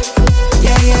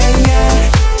 Yeah, yeah, yeah.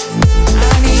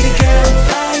 I need a girl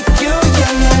like you,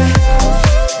 yeah, yeah.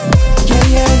 Yeah,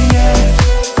 yeah, yeah.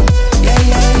 Yeah,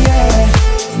 yeah, yeah.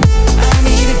 I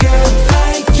need a girl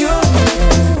like you.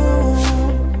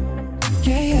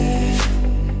 Yeah, yeah.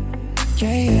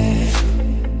 Yeah, yeah.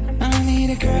 I need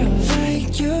a girl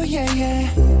like you, yeah, yeah.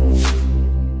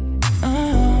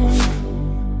 Oh,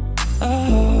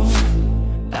 oh.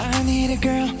 I need a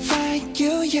girl like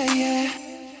you, yeah, yeah.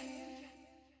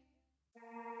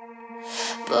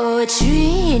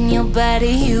 Poetry in your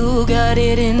body, you got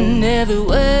it in every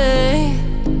way.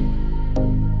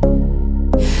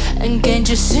 And can't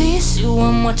you see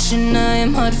I'm watching, I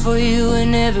am hot for you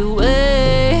in every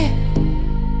way.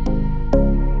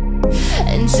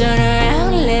 And turn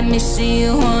around, let me see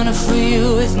you, wanna free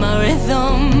you with my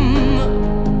rhythm.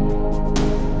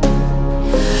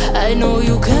 I know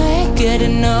you can't get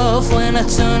enough when I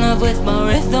turn up with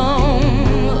my rhythm.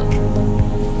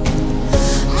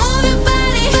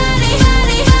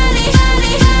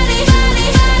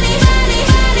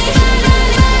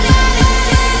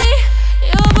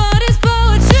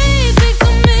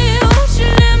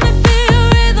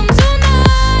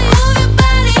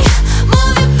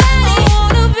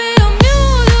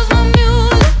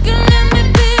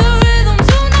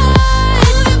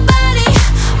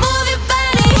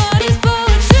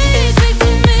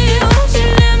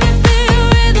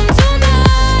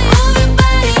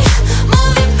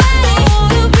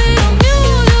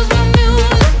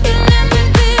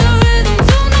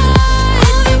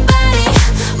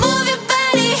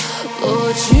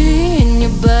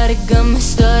 body got me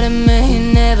started, may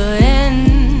it never end.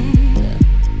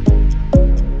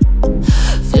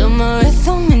 Feel my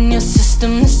rhythm in your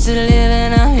system, this is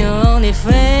living, I'm your only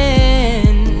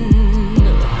friend.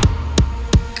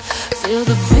 Feel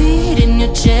the beat in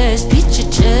your chest, beat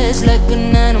your chest like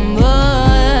an animal.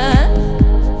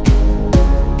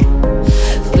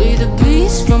 Free the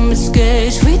beast from its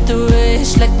cage, free the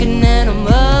rage like an animal.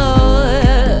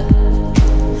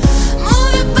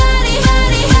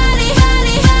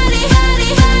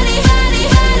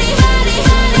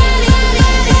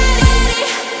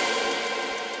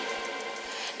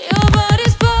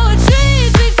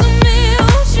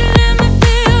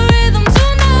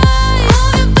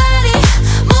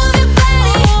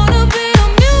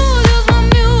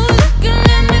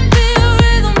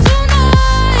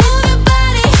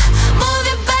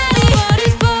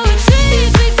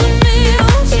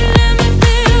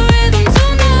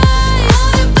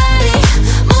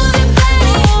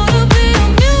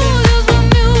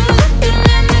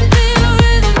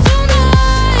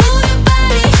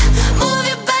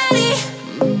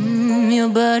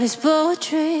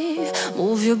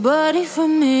 Move your body for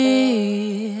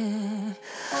me.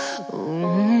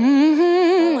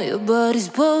 Your body's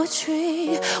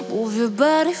poetry. Move your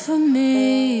body for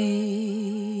me.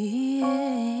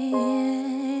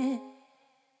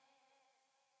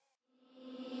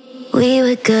 We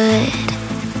were good,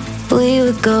 we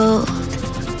were gold.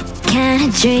 Kind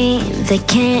of dream that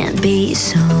can't be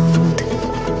sold.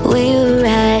 We were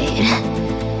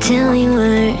right till we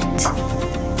weren't.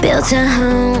 Built a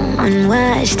home and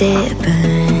watched it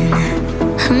burn.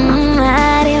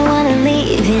 I didn't wanna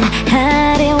leave you,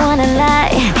 I didn't wanna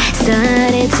lie.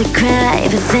 Started to cry,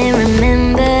 but then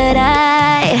remembered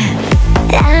I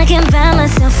can buy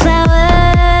myself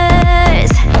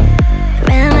flowers,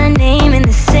 write my name in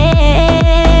the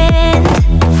sand,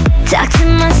 talk to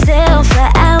myself for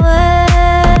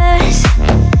hours,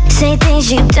 say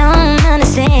things you don't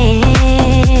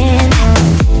understand.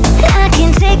 I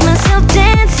can take myself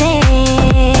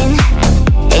dancing,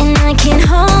 and I can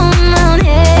hold my own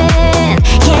hand.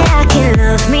 Yeah, I can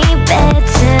love me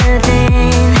better than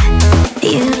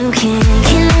you can.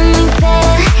 Can love me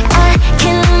better, I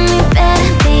can love me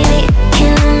better, baby.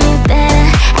 Can love me better,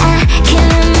 I can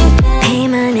love me better. Paint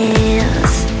my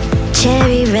nails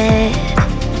cherry red,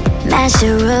 match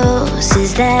the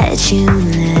roses that you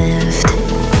left.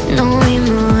 No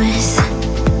remorse,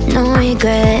 no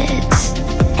regrets,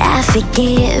 I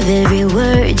forgive every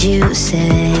word you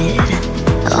said.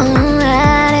 Oh,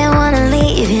 I didn't wanna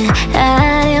leave you,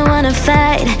 I didn't wanna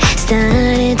fight.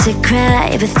 Started to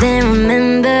cry, but then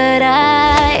remembered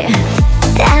I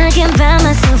can buy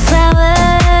myself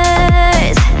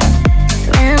flowers,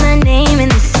 write my name in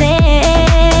the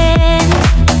sand,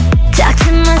 talk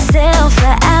to myself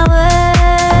for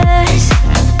hours,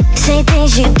 say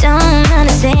things you don't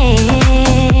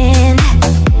understand.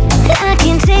 I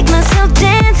can take myself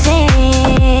dancing,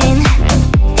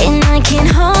 and I can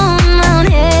hold my own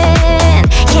hand.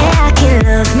 Yeah, I can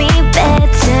love me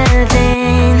better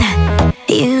than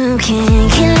you can.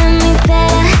 Can love me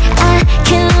better, I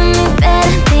can love me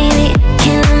better, baby.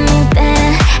 Can love me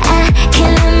better, I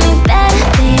can love me better,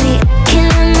 baby. Can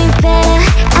love me better,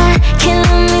 I can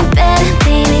love me better,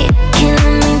 baby. Can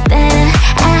love me better,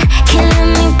 I can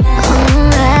love me better. Oh,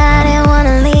 I didn't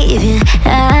wanna leave you, I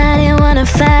didn't wanna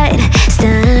fight.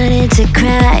 Started to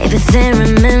cry, but then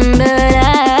remembered I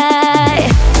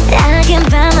can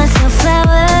buy myself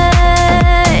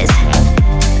flowers,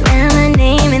 write my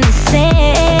name in the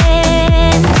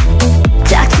sand,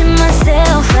 talk to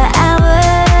myself for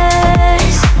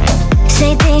hours,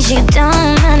 say things you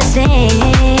don't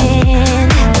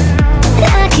understand.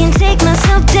 I can take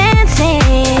myself dancing,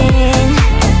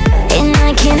 and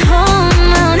I can hold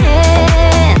my own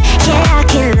hand. Yeah, I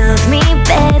can love me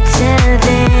better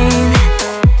than,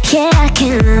 yeah, I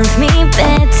can love me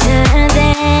better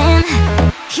than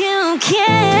you can.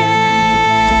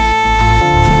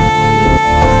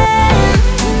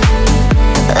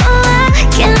 Oh, I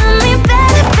can love me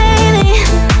better, baby.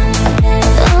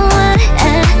 Oh, I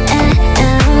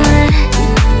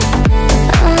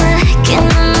can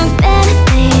love me better,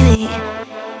 baby.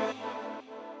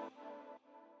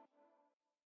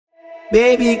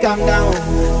 Baby, calm down,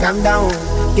 calm down.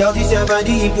 Yo, this your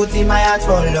body, put in my heart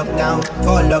for lockdown,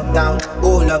 oh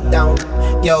lockdown.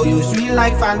 Yo, you sweet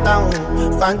like phantom,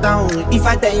 phantom. If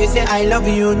I tell you say I love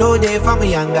you, no day for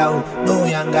me younger, no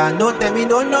younger. No tell me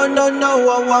no, no, no, no.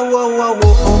 Oh, oh, oh, oh,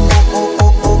 oh, oh,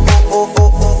 oh, oh, oh,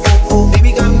 oh, oh, oh.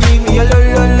 Baby, come give me a lo,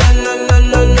 lo, lo, lo, lo,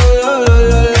 lo, lo,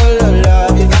 lo, lo, lo, lo.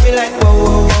 You got me like whoa,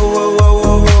 whoa, whoa, whoa,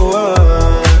 whoa, whoa,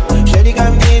 whoa. Shawty,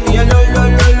 come give me a lo, lo,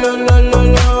 lo, lo, lo, lo,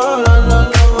 lo, lo,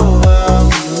 lo.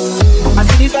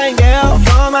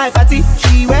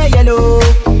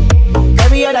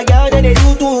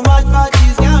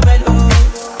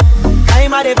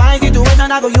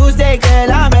 say,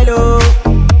 girl, I'm mellow.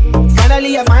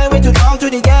 Finally, I find way to talk to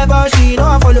the girl, but she know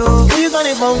I follow. Who you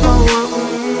gonna come from?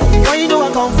 Why you know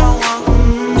I come from?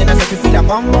 Then I start to feel a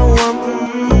bum bum.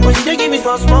 But she dey give me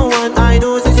small one. I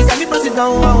know, so she got me press it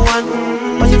down one.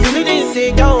 But she feeling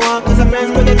insecure, cause her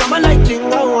friends when they come and like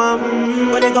chingo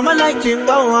when they come and like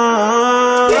chingo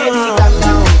Baby, calm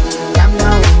down, calm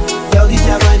down. Yo, this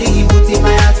your body, you put in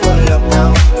my heart for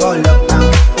lockdown, oh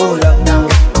lockdown.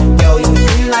 Yo, you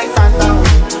feel like phantom.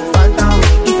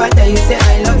 If I tell you say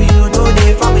I love you, no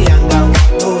day for me young down,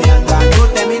 no young down.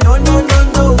 Don't tell me no.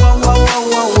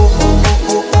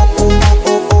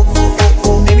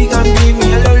 Baby, come give me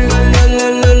a lo.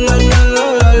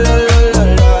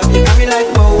 You got me like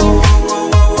whoa.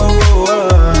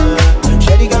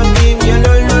 Shawty, come give me a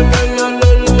lo.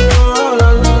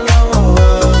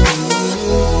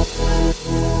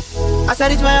 I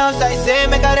said it's my house, I say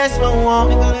make a rest one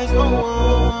more.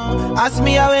 Ask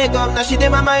me I wake up, now she did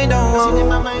my mind on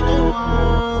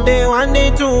Day 1,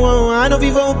 day 2, I know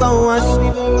people go us.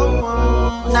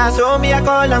 Now so me I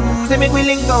call them, say make we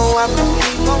link go up.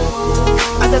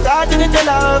 As I start to get your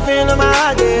love, you know my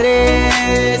heart it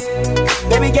is.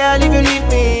 Baby girl, if you leave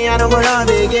me, I don't go love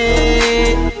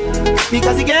again.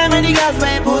 Because you gave me the gas,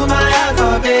 man, pull my heart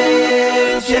up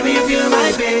in. Show me you feel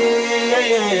my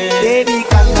pain. Baby,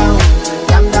 calm down.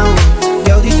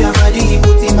 Yo, this your body,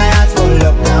 put in my heart for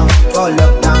lockdown, oh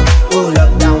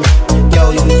lockdown.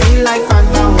 Yo, you feel like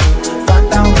phantom.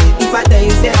 If I tell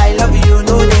you say I love you,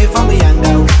 no day for me young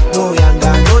down, no young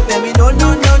down. Don't tell me no.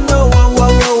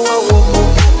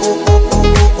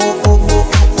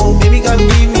 Baby, come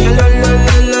give me a lo.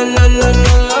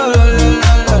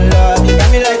 You got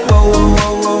me like whoa.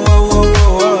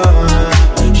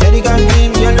 Shawty, come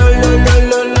give me a lo.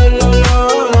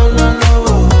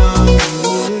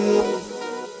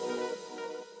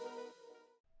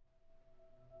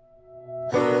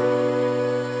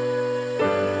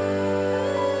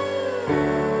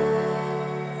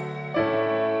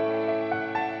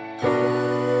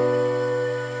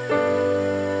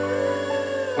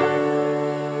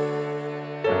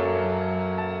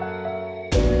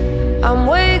 I'm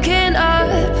waking up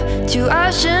to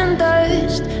ash and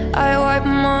dust. I wipe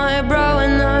my brow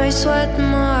and I sweat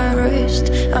my wrist.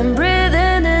 I'm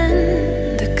breathing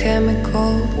in the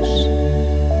chemicals.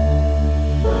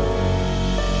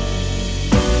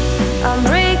 I'm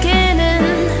breaking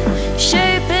in,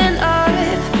 shaping up,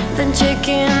 then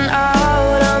checking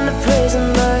out on the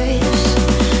prison bus.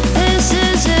 This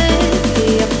is it,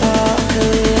 the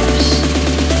apocalypse.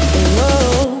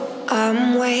 Whoa,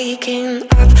 I'm waking up.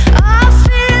 I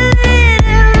feel it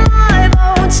in my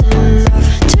bones, enough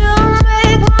to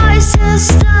make my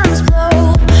systems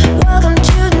blow. Welcome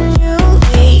to the new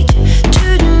age, to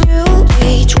the new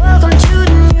age. Welcome to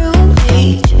the new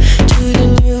age, to the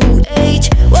new age.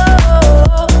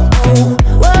 Whoa,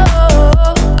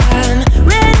 I'm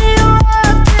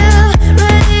radioactive.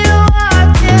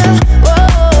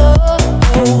 Whoa,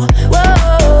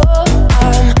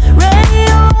 I'm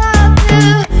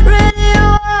radioactive.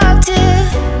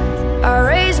 I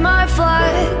raise my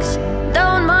flags,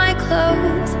 down my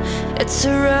clothes. It's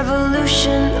a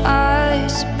revolution, I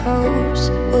suppose.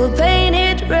 We'll paint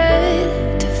it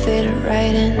red to fit it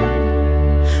right in.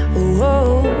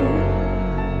 Whoa.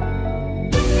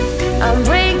 I'm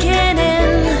breaking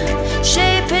in,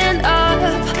 shaping up,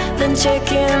 then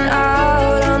checking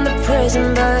out on the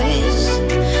prison bus.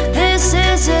 This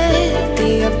is it,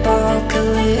 the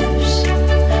apocalypse.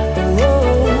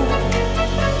 Whoa.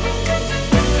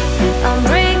 I'm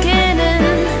breaking in,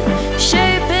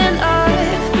 shaping up,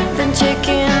 then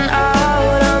checking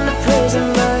out on the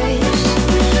prison bus.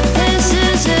 This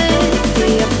is it,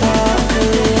 the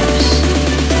apocalypse.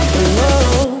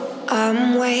 Whoa, I'm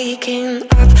waking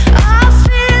up. I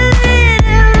feel it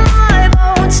in my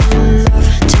bones, enough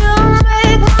to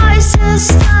make my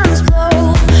systems blow.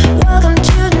 Welcome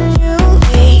to the new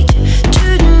age, to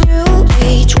the new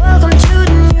age. Welcome to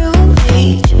the new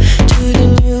age, to the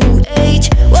new age.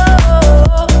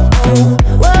 Whoa,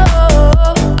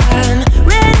 I'm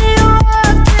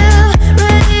radioactive.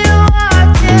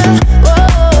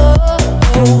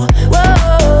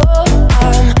 Whoa,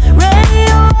 I'm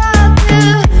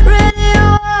radioactive.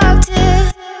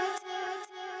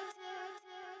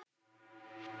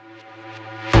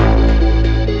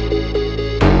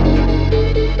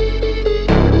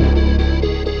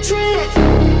 Trip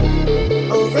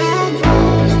around,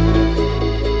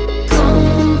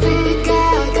 comfy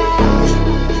gaga.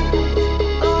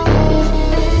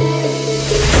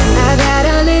 I've had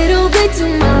a little bit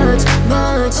too much.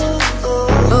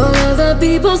 All of the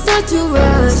people start to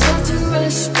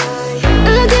rush by.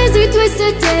 A dizzy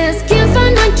twisted dance, can't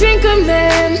find my drink or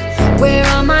man. Where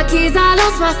are my keys? I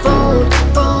lost my phone.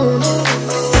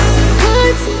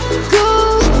 What's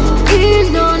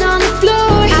going on the floor?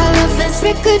 I love this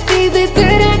record, baby,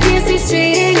 but I can't see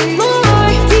straight anymore.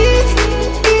 Keep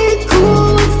it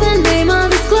cool, what's the name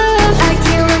of this club? I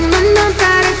can't remember,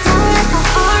 but it's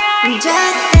alright.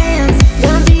 Just dance,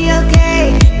 gonna be okay.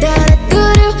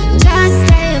 Da-da-doo-doo, just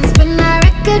dance, spin that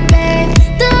record, babe.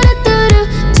 Da-da-doo-doo,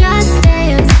 just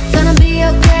dance, gonna be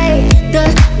okay.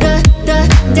 Dance, dance,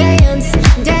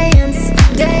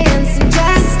 dance,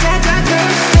 just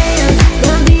dance,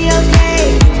 gonna be okay.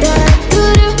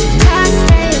 Da-da-doo-doo, just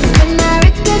dance, spin that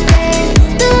record, babe.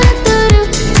 Da-da-doo-doo,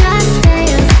 just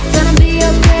dance, gonna be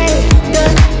okay.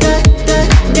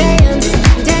 Dance,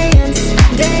 dance,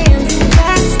 dance,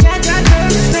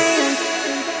 just dance.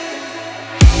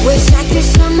 Wish I could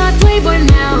show my Playboy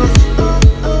mouth.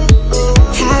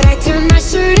 How'd I turn my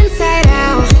shirt inside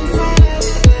out?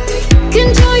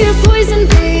 Control your poison,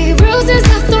 babe. Roses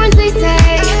have thorns, they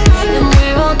say, and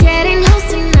we're all getting close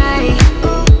tonight.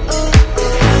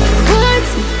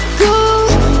 What's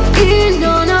going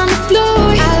on the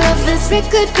floor? I love this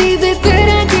record, baby, but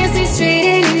I can't see straight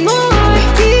anymore.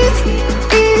 Keep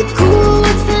it cool,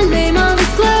 what's the name of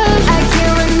this club? I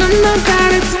can't remember,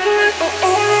 but it's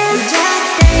just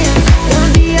dance,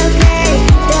 gonna be okay.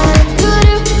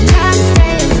 Da-da-doo-doo, just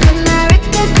dance, spin that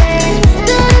record, babe.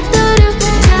 Da-da-doo-doo,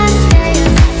 just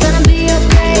dance, gonna be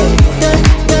okay.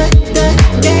 Dance,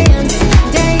 dance,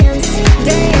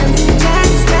 dance,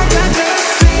 just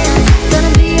dance,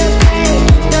 gonna be okay.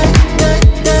 Dance,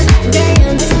 dance,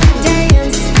 dance,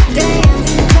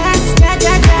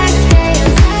 just dance,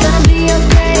 gonna be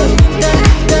okay.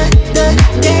 Dance,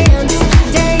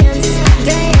 dance,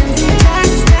 dance,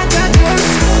 just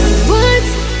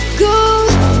what's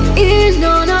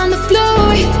going on the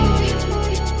floor?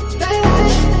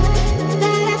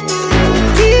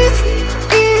 Keep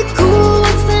it cool,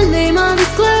 what's the name of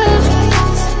this club?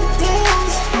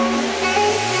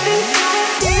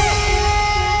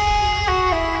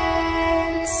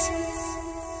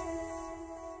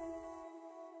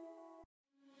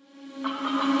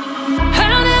 I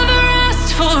never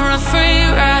asked for a free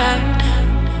ride.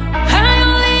 I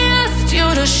only asked you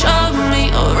to show me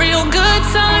a real good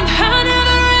time. I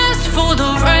never asked for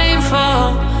the rainfall.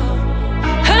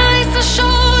 At least I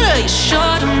showed you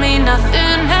showed me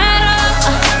nothing at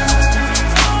all.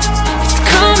 It's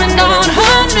coming down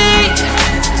on me.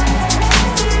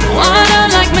 Water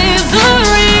like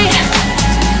misery.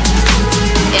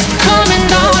 It's coming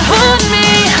down on me.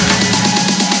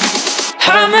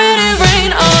 I'm ready,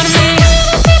 rain on me.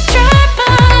 Try,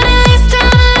 but at least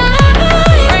I'm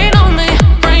alive. Rain on me,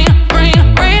 rain, rain,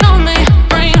 rain on me,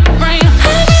 rain, rain.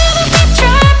 I never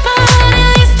try, but at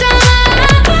least I'm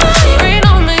alive. Rain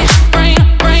on me, rain,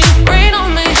 rain, rain on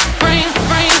me, rain,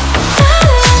 rain.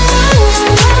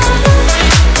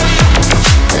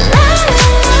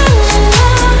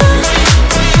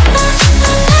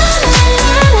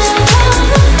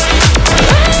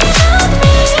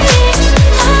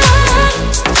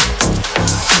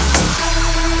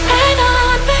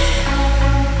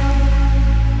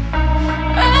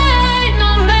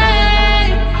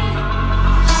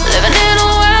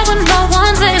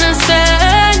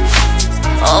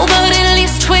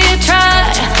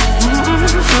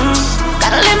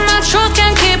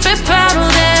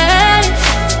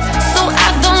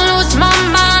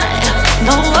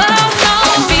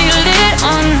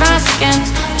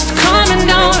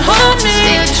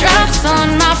 On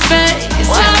my face,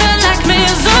 water like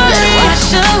misery. Let it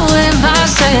wash away my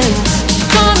sins. It's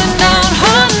coming down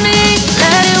on me.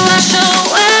 Let it wash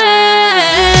away.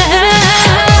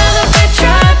 I'd rather be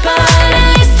dry, but at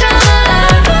least I'm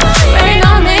alive. Rain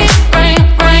on me, rain,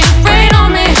 rain, rain on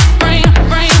me, rain,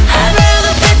 rain. I'd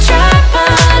rather be dry, but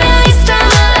at least I'm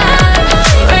alive.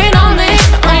 Rain on me,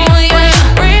 rain, rain,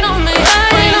 rain on me,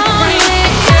 rain on me.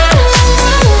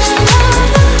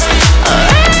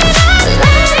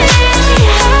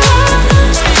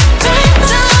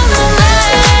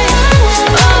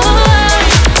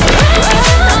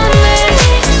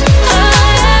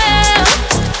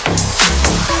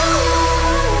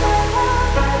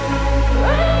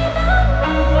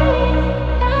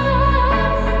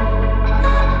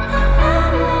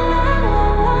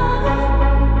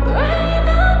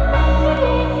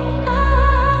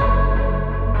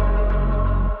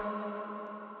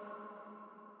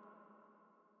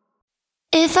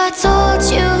 If I told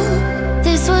you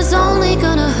this was only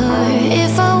gonna hurt,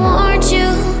 if I warned you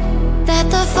that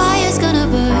the fire's gonna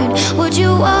burn, would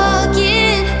you walk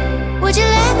in? Would you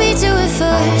let me do it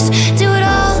first? Do it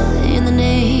all in the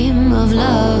name of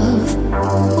love.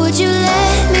 Would you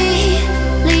let me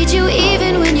lead you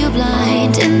even when you're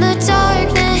blind? In the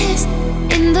darkness,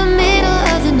 in the middle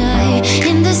of the night,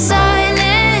 in the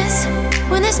silence,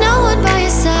 when there's no one by your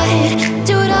side.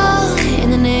 Do it all in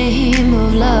the name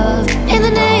of love, in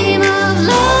the name of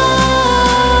love,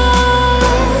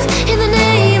 in the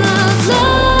name of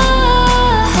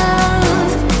love,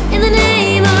 in the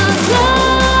name of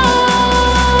love,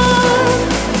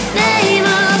 name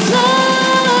of love.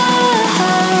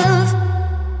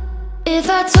 If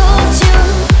I told you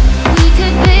we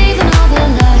could bathe in all the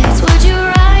lights, would you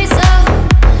rise up,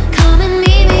 come and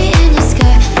meet me in the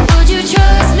sky? Would you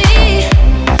trust me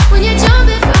when you're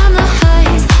jumping from the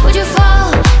heights? Would you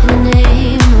fall in the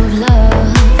name of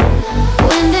love?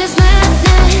 When there's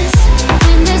madness,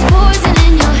 when there's poison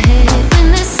in your head, when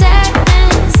the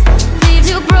sadness leaves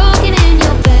you broken in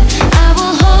your bed, I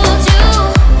will hold you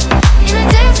in the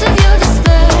depths of your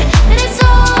despair. And it's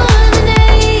all in the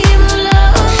name of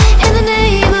love, in the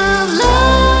name of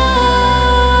love,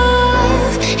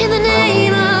 in the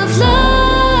name of love,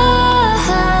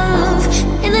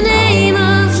 in the name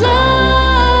of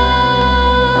love,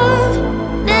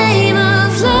 name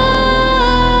of love.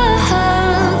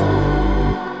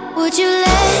 Would you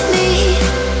let me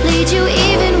lead you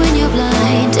even when you're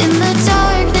blind? In the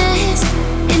darkness,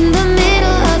 in the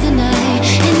middle of the night,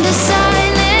 in the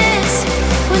silence,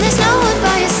 when there's no one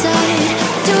by your side.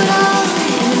 Do it all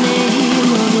in the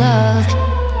name of love.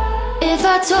 If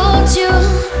I told you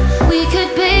we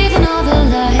could bathe in all the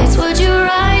lights, would you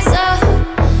rise up,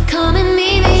 come and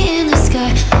meet me in the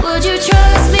sky? Would you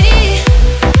trust me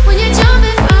when you're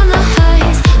jumping from the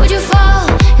heights? Would you fall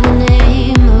in the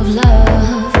name of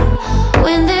love?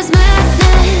 When there's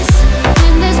madness,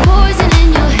 when there's poison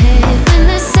in your head, when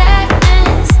the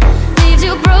sadness leaves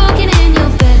you broken in your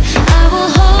bed, I will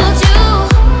hold you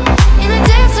in the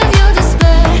depths of your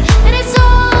despair. And it's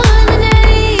all in the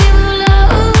name of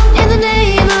love, in the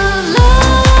name of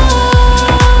love,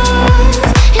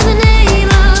 in the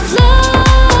name of love,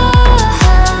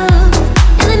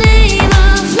 in the name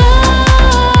of love,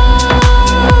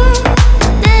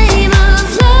 name of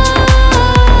love.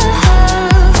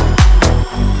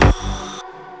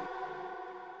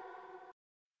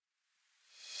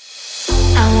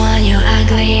 I want you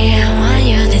ugly, I want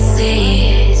you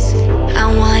disease. I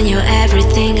want you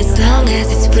everything as long as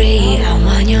it's free. I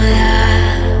want your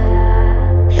love,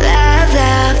 love,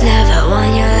 love, love. I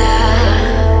want your love.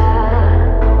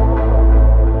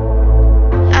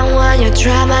 I want your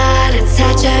drama, the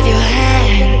touch of your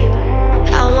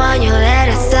hand. I want your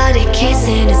letter, study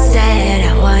kissing instead.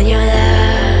 I want your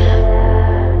love,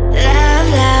 love,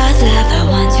 love, love. I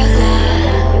want your love.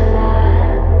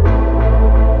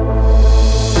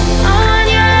 I want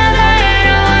your love,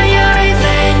 I want your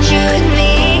revenge. You and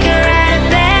me could write a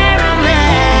bad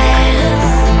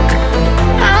romance.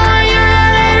 I want your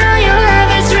love, and all your love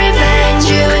is revenge.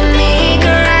 You and me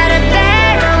could write a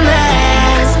bad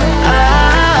romance. Oh,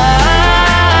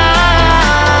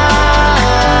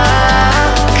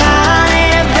 call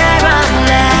it a bad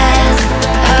romance.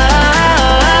 Oh,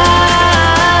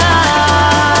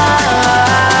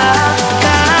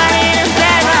 call it a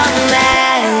bad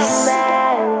romance.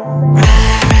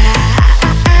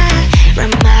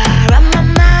 Rama, rama,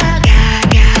 ma, ga,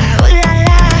 ga, ooh la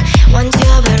la. Want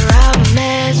your bad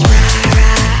romance.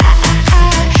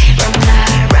 Rama,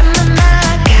 rama, ma,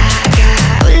 ga, ga,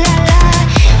 ooh la la.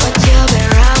 Want your bad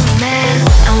romance.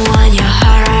 I want your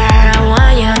horror, I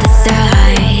want your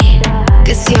design.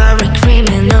 'Cause you're a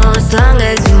criminal as long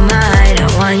as you're mine. I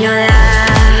want your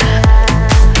love,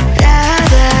 love,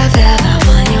 love, love. I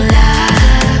want your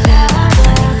love, love, I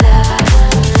want your love.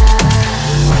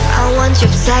 I want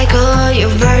your psycho,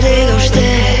 your vertigo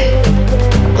shtick.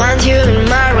 Want you in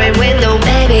my right window,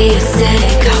 baby, you're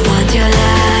sick. I want your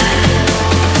love,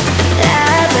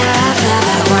 love, love, love.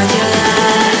 I want your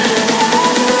love,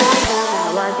 I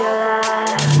want your love.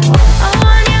 I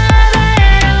want your love,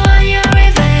 and I want your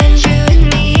revenge. You and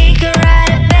me could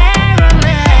write a bad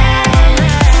romance.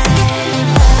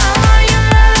 I want your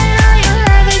love, and all your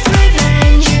love is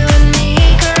revenge. You and me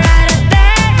could write a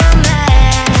bad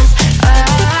romance. Oh,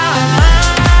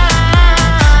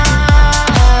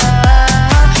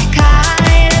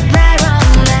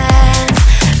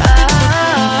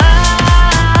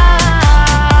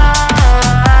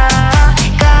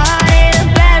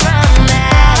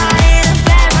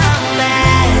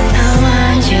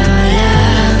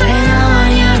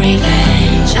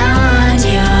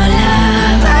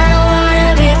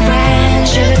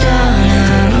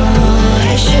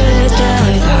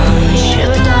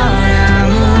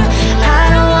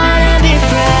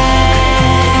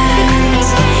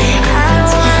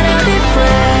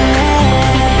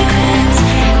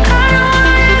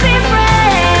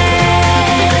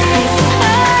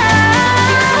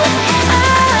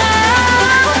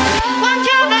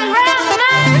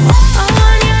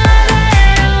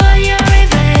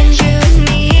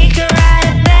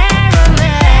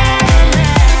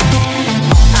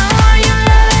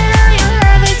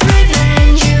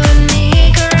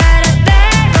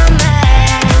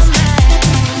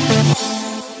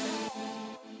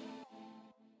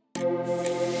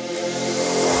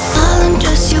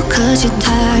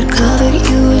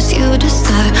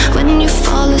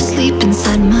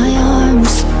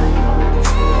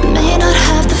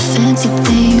 fancy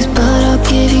things, but I'll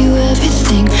give you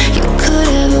everything you could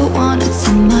ever want. It's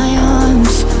in my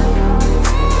arms.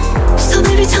 So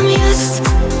baby, tell me yes,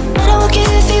 and I will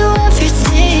give you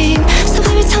everything. So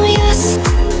baby, tell me yes,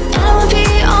 and I will be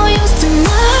all yours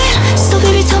tonight. So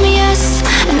baby, tell me yes,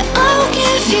 and I will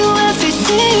give you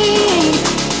everything.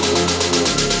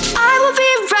 I will be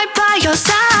right by your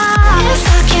side. If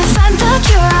I can't find the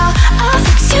cure, I'll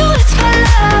fix you with my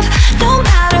love. No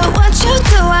matter what you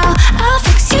do, I'll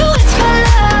fix you with my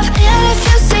love. And if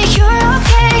you say you're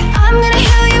okay, I'm gonna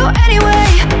heal you anyway.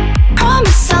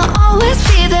 Promise I'll always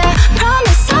be there.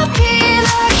 Promise I'll be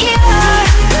the cure.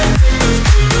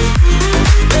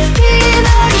 Be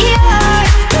the cure.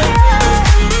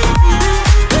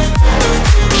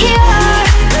 Cure.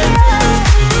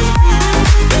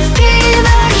 Be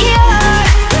the cure.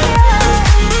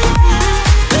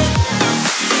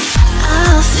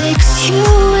 I'll fix you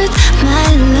with my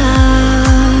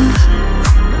love.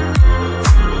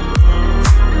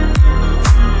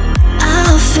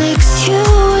 I'll fix you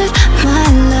with my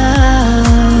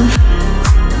love.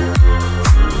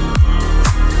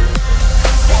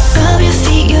 Rub your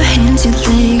feet, your hands, your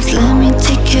legs. Let me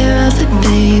take care of it,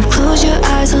 babe. Close your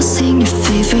eyes, I'll sing your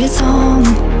favorite song.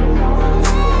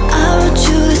 I wrote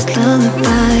you this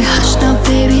lullaby. Hush now,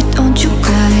 baby, don't you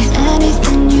cry.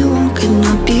 Anything you want could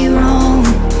not be wrong.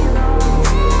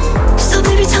 So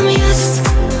baby, tell me yes,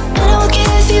 and I will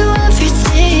give you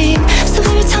everything. So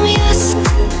baby, tell me yes,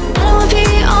 and I will be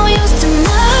all yours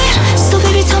tonight. So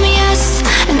baby, tell me yes,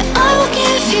 and I will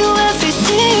give you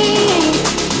everything.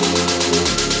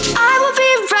 I will be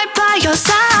right by your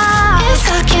side. If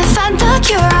I can't find the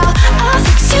cure, I'll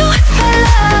fix you with my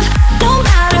love. No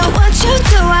matter what you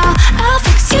do, I'll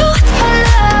fix you with my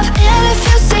love. And if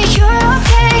you say you're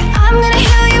okay, I'm gonna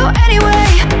heal you anyway.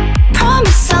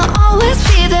 Promise I'll always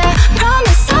be there.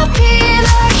 Promise I'll be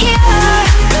the cure.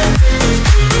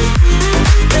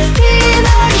 Be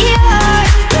the cure.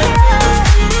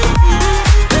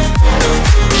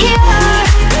 Cure.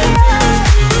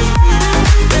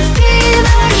 Be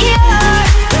the cure.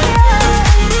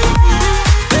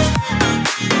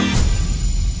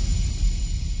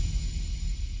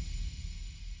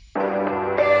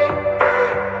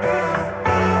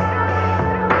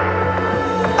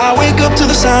 I wake up to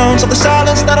the sounds of the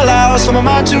silence that allows for my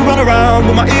mind to run around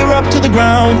with my ear up to the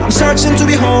ground. I'm searching to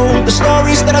behold the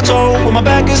stories that I told when my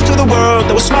back is to the world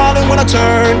that was smiling when I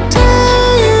turned.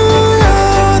 Tell you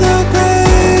you're the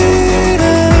greatest,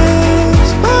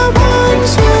 but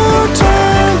once you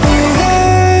turn the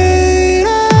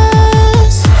haters.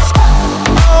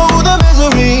 Oh, the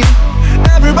misery.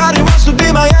 Everybody wants to be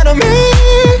my enemy.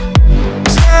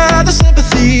 Spare the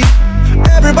sympathy.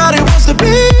 Everybody wants to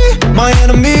be my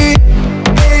enemy.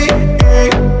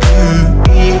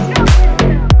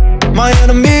 My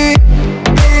enemy.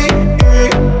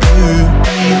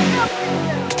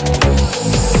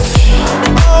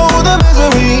 Oh, the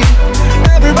misery.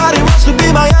 Everybody wants to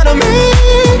be my enemy.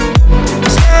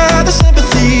 Spare the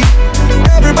sympathy.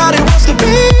 Everybody wants to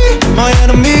be my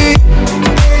enemy.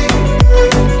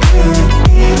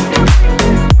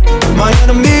 My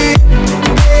enemy.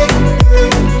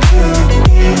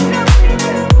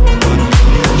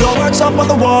 Your words up on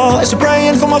the wall as you're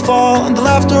praying for my fall, and the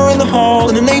laughter in the hall,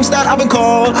 and the names that I've been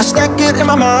called. I stack it in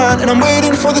my mind, and I'm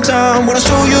waiting for the time when I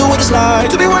show you what it's like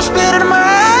to be worshipped in my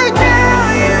mind.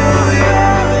 Tell you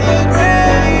you're the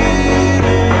greatest,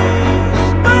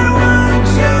 but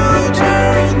once you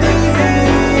turn the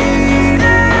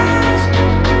haters.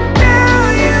 Tell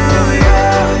you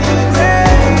you're the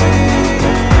greatest,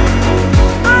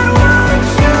 but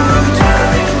once you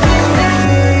turn the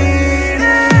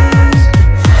haters.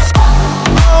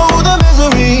 Oh, the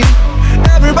misery.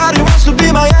 Everybody wants to be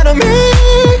my enemy.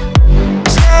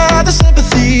 Spare the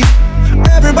sympathy.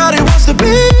 Everybody wants to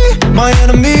be my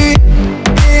enemy.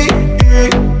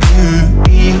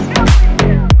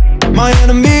 My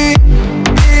enemy.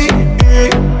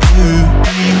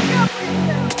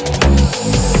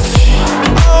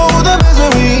 Oh, the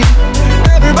misery.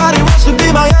 Everybody wants to be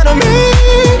my enemy.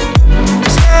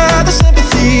 Spare the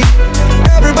sympathy.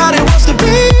 Everybody wants to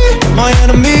be my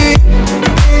enemy.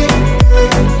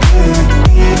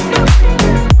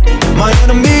 My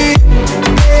enemy.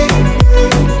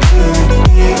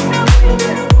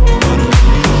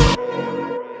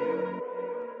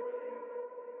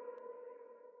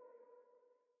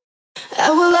 I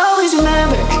will always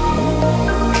remember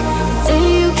the day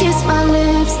you kissed my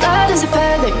lips, light as a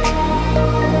feather.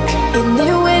 And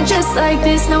it went just like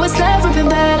this, no it's never been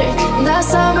better. And that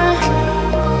summer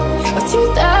of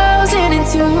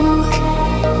 2002,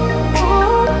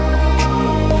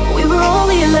 we were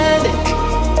only 11,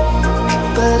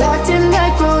 but acting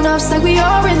like grown grown-ups like we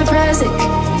are in the present.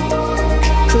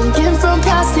 Drinking from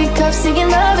plastic cups, singing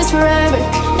love is forever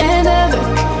and ever.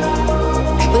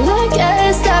 Well, I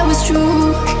guess that was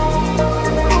true.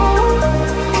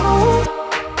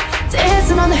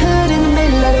 Dancing on the hood in the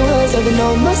middle of the woods of an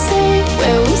old Mustang,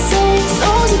 where we sing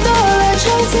songs with all our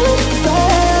chosen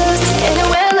friends. And it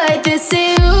went like this,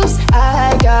 say oops,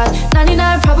 I got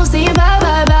 99 problems saying bye,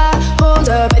 bye, bye. Hold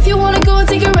up, if you wanna go and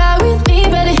take a ride with me,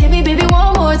 better hit me, baby,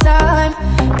 one more time.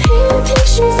 Paint a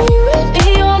picture for you and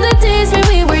me on the days when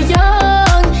we were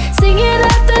young, singing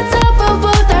at the top of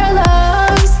both our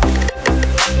lungs.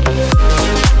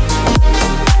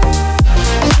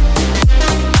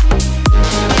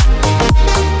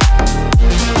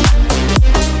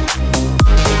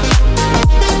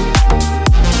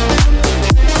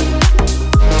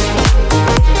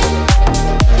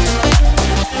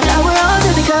 Now we're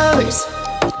under the covers.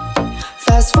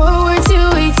 Fast forward to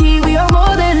 18, we are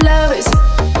more than lovers.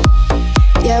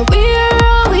 Yeah, we are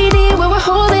all we need when we're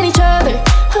holding each other.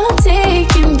 I'm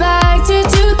taking back to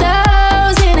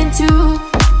 2002.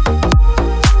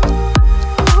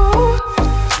 Ooh.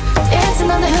 Dancing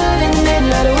on the hood in the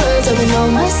middle of the woods of an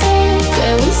old Mustang,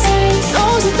 where we sing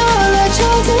songs with all our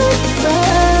childhood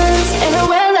friends. And it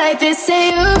went like this, say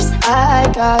oops, I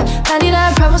got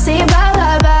 99 problems saying bye,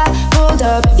 bye, bye. Hold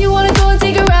up, if you wanna go and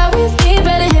take a ride with me,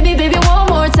 better hit me, baby, one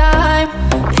more time.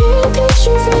 Paint a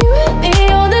picture for you and me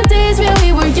on the days when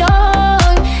we were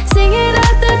young, singing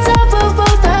at the top of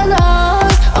both our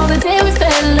lungs. On the day we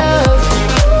fell in love.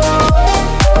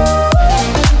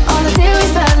 On the day we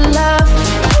fell in love.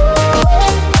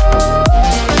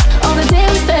 On the day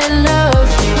we fell in love.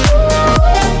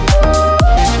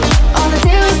 On the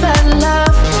day we fell in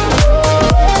love.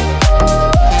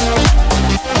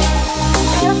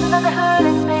 Dancing on the hood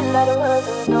in the middle of the woods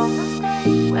of an old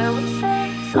Mustang, where we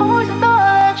sing songs with all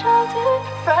our childhood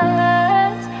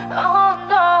friends. Oh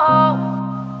no.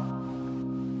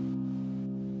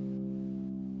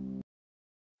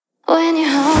 When you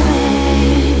hold me,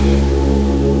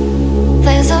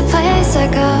 there's a place I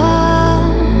go.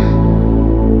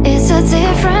 It's a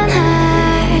different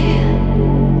high.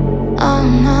 Oh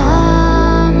no.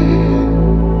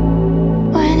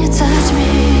 When you touch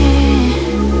me,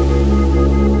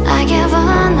 I get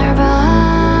vulnerable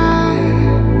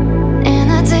in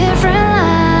a different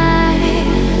light.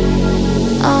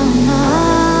 Oh no.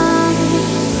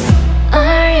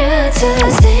 Are you too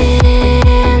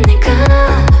cynical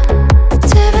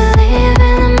to believe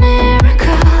in a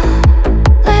miracle?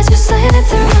 Let you slip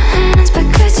through my hands, but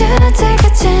could you take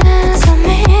a chance on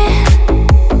me?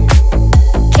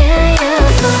 Can you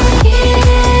forgive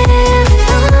me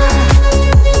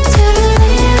to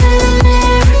believe in a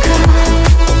miracle?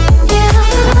 You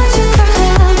don't want you for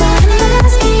help, but I'm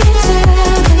asking you to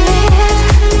believe in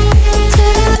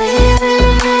a miracle.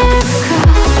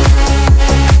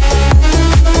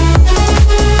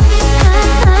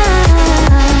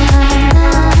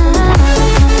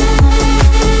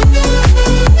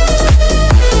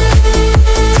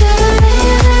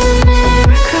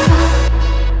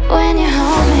 When you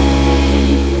hold me,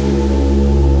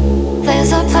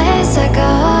 there's a place I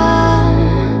go.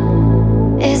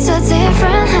 It's a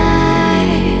different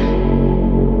high.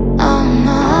 Oh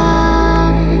no.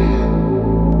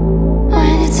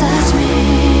 When you touch me,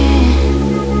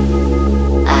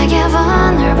 I get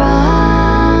vulnerable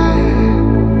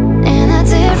in a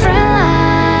different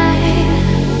light.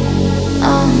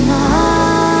 Oh no.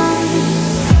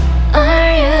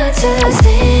 Are you too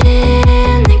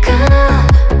cynical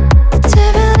to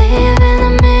believe in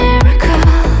a miracle?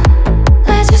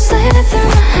 Let you slip through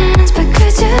my hands, but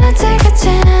could you take a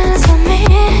chance on me?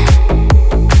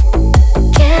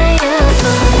 Can you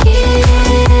forgive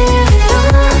me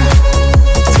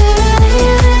to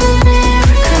believe in a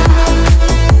miracle?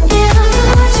 You don't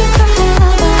want you for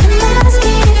help, but I'm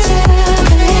asking you to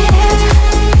believe in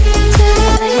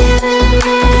a miracle.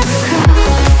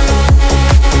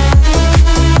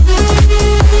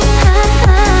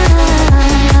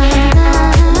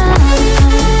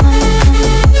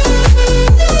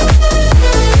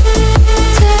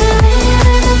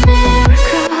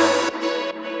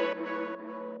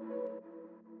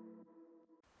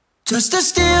 Just a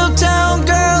steel town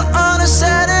girl on a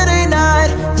Saturday night,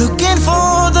 looking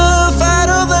for the fight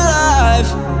of a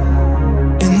life.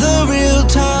 In the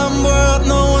real-time world,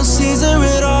 no one sees her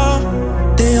at all.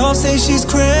 They all say she's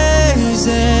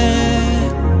crazy,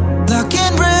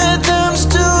 locking rhythms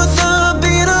to the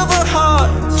beat of her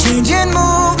heart, changing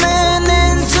movement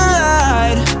into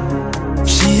light.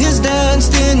 She has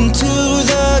danced into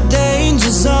the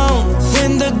danger zone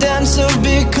when the dancer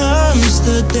becomes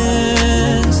the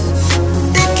dance.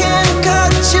 They can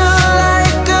cut you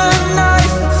like a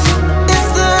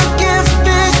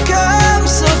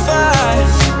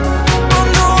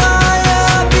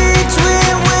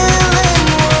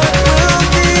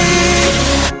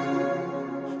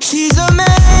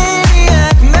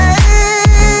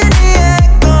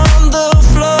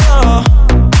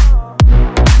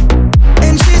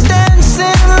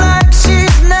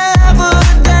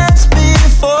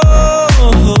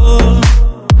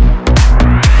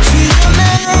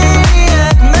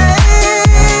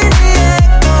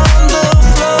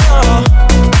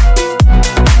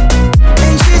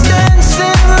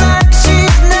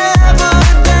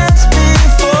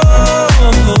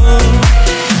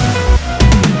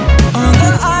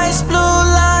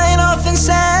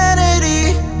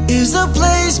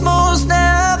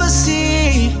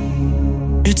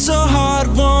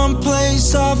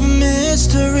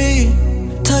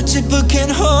touch it but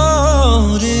can't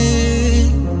hold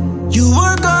it. You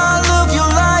work all of your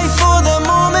life for the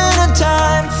moment in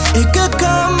time. It could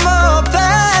come up,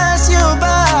 pass you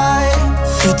by.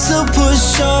 It's a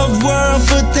push-up world,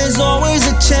 but there's always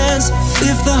a chance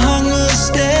if the hunger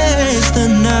stays the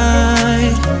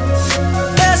night.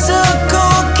 There's a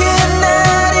cold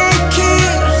kinetic key,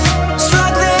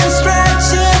 struggling,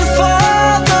 stretching for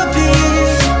the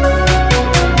beat.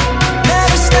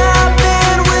 Never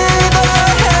stopping with her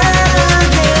head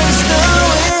against the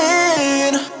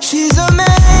wind. She's a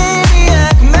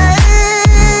maniac,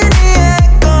 maniac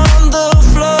on the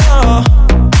floor.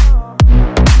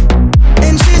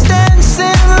 And she's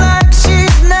dancing like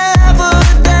she's never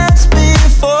danced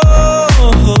before.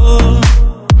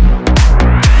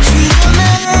 She's a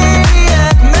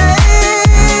maniac,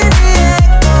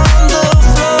 maniac on the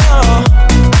floor.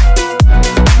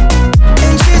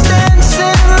 And she's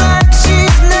dancing like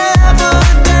she's never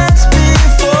danced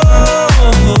before.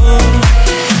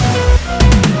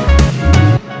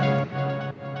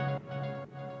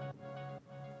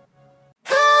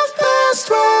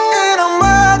 And I'm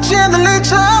watching the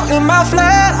lights out in my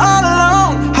flat all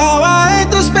alone. How I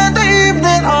hate to spend the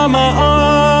evening on my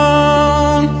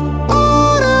own.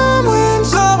 Autumn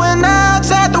winds blowing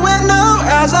outside the window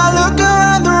as I look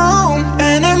around the room,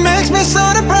 and it makes me so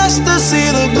depressed to see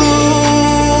the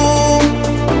gloom.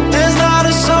 There's not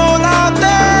a soul out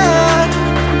there,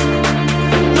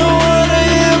 no one to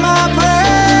hear my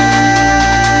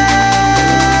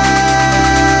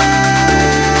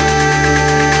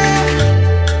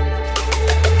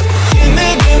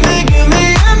Give me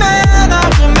a man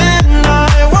after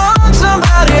midnight. Want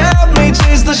somebody help me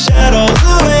chase the shadows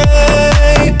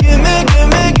away. Give me a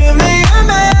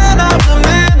man after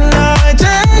midnight.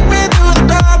 Take me through the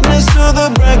darkness to the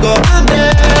break of the day.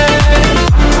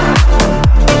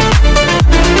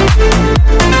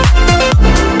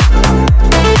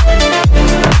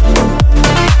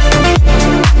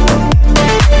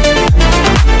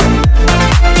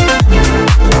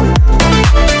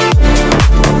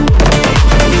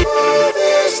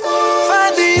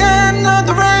 Find the end of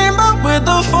the rainbow with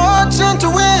the fortune to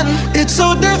win. It's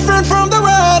so different from the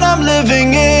world I'm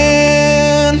living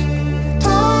in.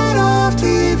 Tired of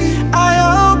TV, I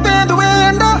open the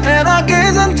window and I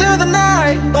gaze into the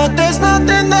night, but there's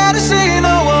nothing that I see,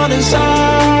 no one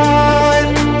inside.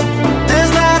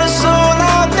 There's not a soul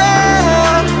out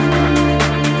there,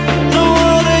 no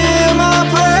one to hear my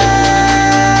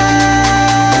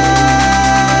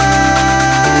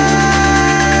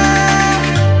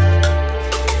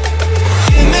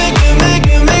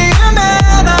Give me a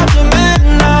man after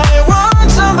midnight. Want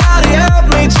somebody help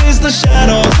me chase the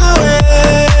shadows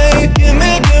away. Give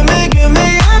me a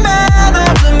man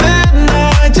after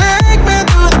midnight. Take me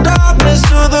through the darkness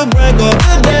to the break of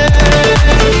the day.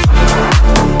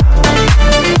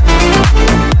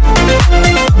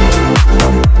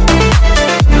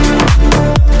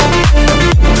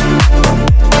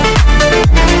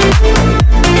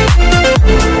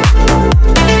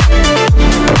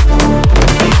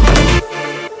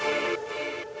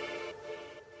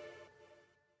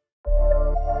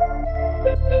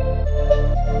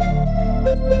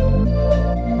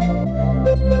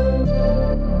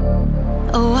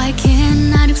 Oh, I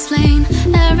cannot explain.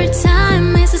 Every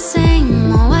time it's the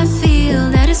same. Oh, I feel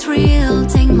that it's real.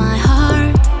 Take my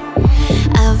heart.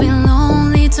 I've been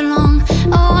lonely too long.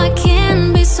 Oh, I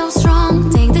can be so strong.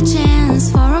 Take the chance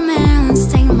for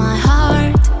romance. Take my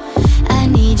heart. I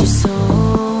need you so.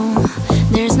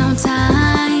 There's no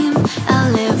time.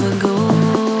 I'll ever go.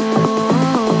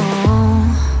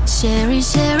 Cherry,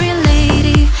 cherry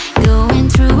lady, going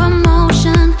through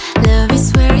emotion. Love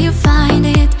is where you find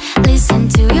it. Listen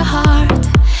to your heart.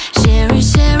 Cherry,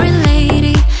 cherry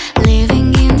lady,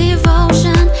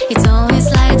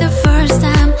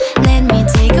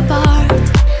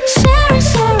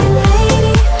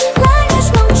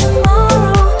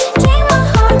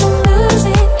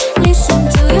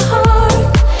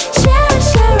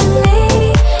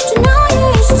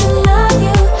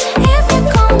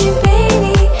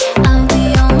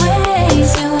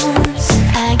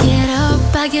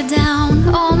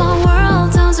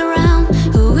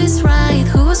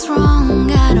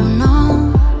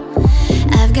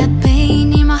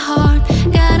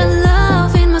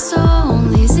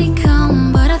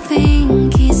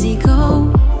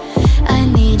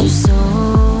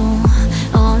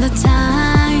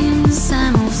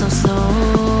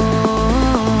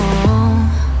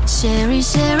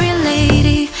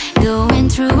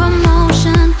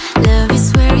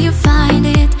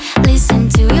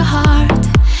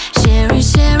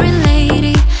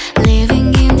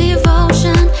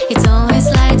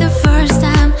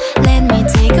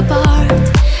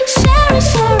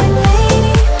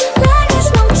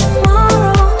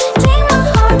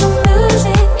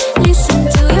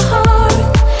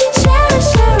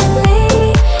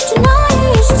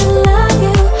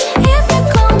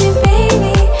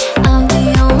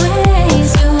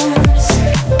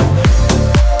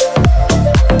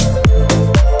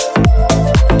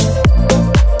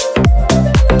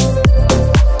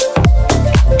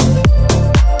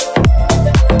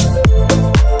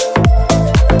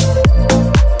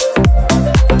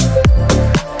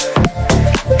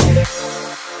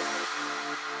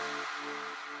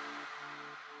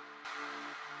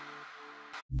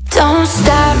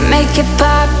 make it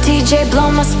pop. DJ,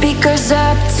 blow my speakers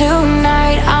up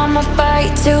tonight. I'ma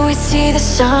fight till we see the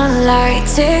sunlight.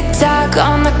 Tick tock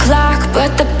on the clock,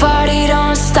 but the party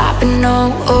don't stop. And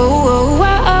no, oh, oh,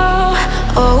 oh, oh,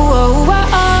 oh, oh, oh,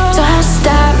 oh. Don't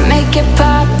stop, make it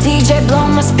pop. DJ, blow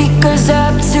my speakers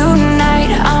up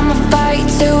tonight. I'ma fight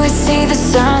till we see the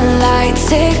sunlight.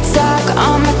 Tick tock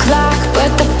on the clock,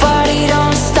 but the party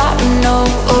don't stop. And no,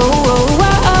 oh, oh,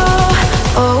 oh, oh,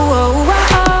 oh, oh, oh,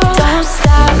 oh. Don't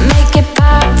stop, make it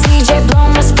pop. DJ, blow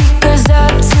my speakers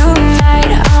up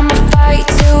tonight. I'ma fight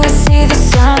till we see the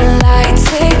sunlight.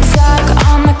 Tick tock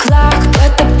on the clock,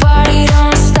 but the party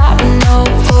don't stop. No,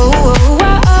 oh, oh,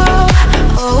 oh,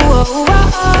 oh, oh,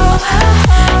 oh, oh.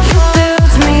 You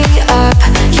build me up,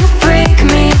 you break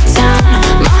me down.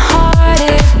 My heart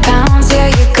it pounds, yeah,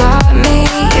 you got me.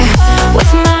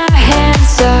 With my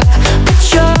hands up, put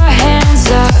your hands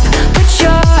up, put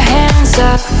your hands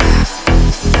up.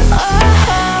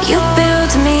 You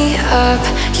build me up,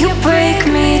 you break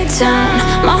me down.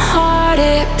 My heart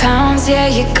it pounds, yeah,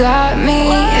 you got me.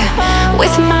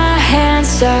 With my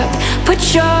hands up,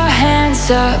 put your hands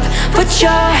up, put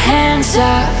your hands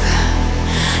up.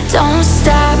 Don't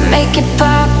stop, make it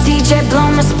pop. DJ, blow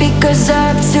my speakers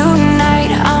up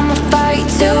tonight. I'ma fight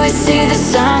till we see the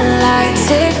sunlight.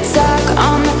 Tick tock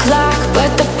on the clock,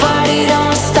 but the party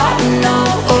don't stop. No,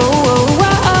 oh, oh,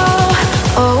 oh,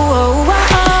 oh, oh, oh,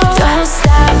 oh. Don't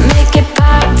stop, make it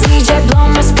pop. DJ, blow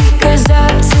my speakers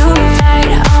up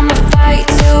tonight. I'ma fight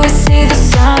till we see the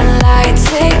sunlight.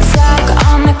 Tick tock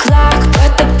on the clock,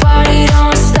 but the party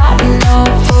don't stop. No,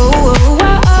 oh, oh,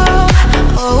 oh,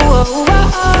 oh, oh,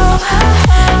 oh, oh.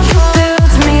 You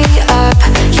build me up,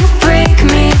 you break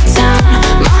me down.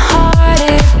 My heart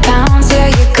it pounds, yeah,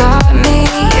 you got me.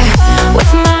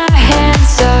 With my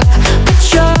hands up, put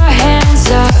your hands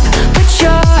up, put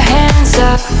your hands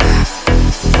up.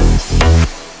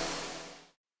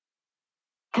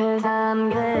 Cause I'm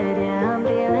good, yeah, I'm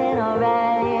feeling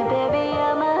alright. Baby,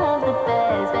 I'ma have the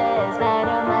best, best night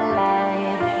of my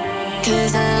life.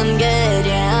 Cause I'm good,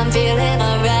 yeah, I'm feeling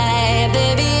alright.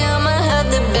 Baby, I'ma have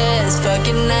the best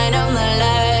fucking night of my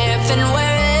life. And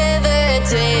wherever it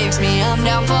takes me, I'm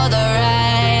down for the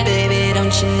ride. Baby,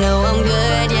 don't you know I'm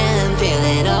good, yeah, I'm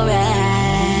feeling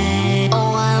alright.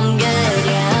 Oh, I'm good,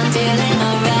 yeah, I'm feeling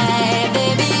alright.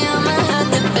 Baby, I'ma have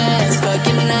the best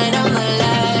fucking night of my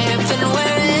life. And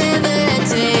wherever it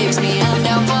takes me, I'm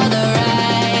down for the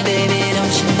ride. Baby,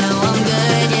 don't you know I'm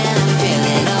good, yeah, I'm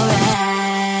feeling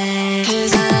alright.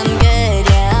 Cause I'm good,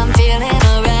 yeah, I'm feeling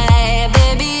alright.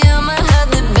 Baby, I'ma have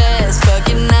the best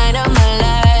fucking night of my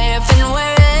life. And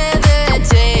wherever it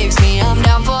takes me, I'm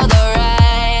down for the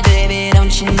ride. Baby,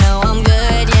 don't you know I'm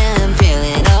good, yeah, I'm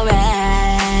feeling alright.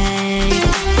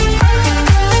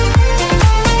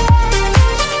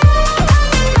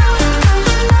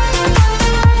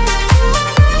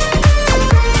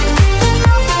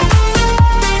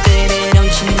 Baby,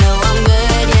 don't you know I'm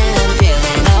good, yeah, I'm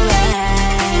feeling alright.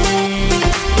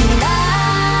 And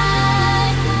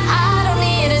I don't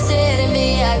need to sit in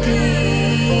VIP.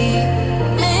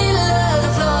 Middle of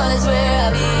the floor, that's where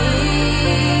I'll be.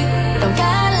 Don't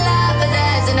got a lot, but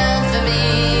that's enough for me.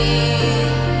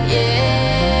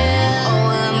 Yeah. Oh,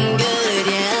 I'm good,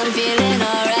 yeah, I'm feeling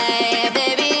alright.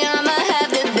 Baby, I'ma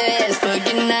have the best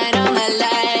fucking night of my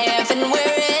life. And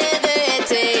wherever it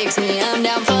takes me, I'm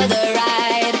down for the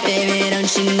ride. Baby,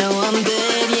 don't you know I'm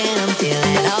good, yeah, I'm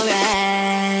feeling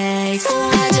alright. So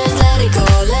I just let it go,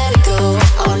 let it go.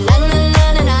 Oh, na na na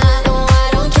na na. No, I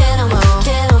don't care no more,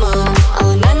 care no more.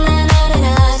 Oh, na na na na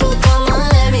na. So come on,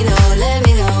 let me know, let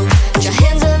me know. Put your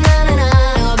hands up, na na na.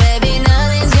 Oh, baby,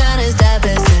 nothing's gonna stop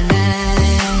us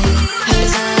tonight.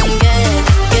 Cause I'm good,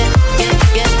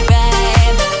 good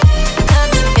vibe. I'm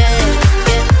the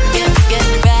good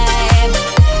vibe.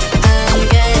 I'm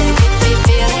good, be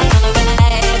feeling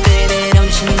alright. Baby,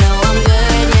 don't you know I'm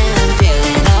good, yeah, I'm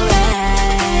feeling alright.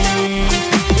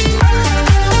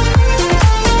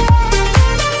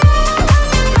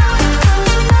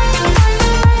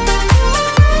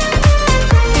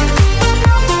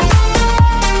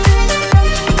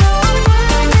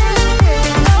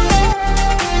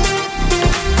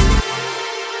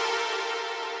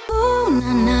 Ooh,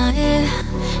 na na, yeah.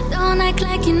 Don't act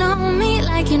like you know me,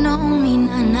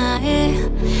 na na, yeah.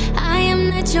 I am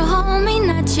not your homie,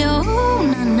 not your ooh,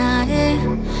 na na, yeah.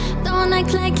 Don't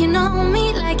act like you know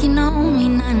me,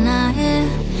 na na, yeah.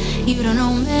 You don't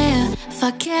know me,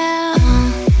 fuck yeah.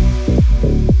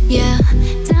 Yeah,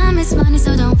 time is money,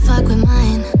 so don't fuck with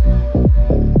mine.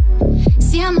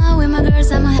 See, I'm out with my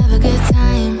girls, I'ma have a good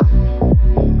time.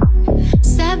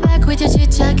 Step back with your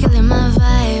chit chat, killing my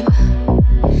vibe.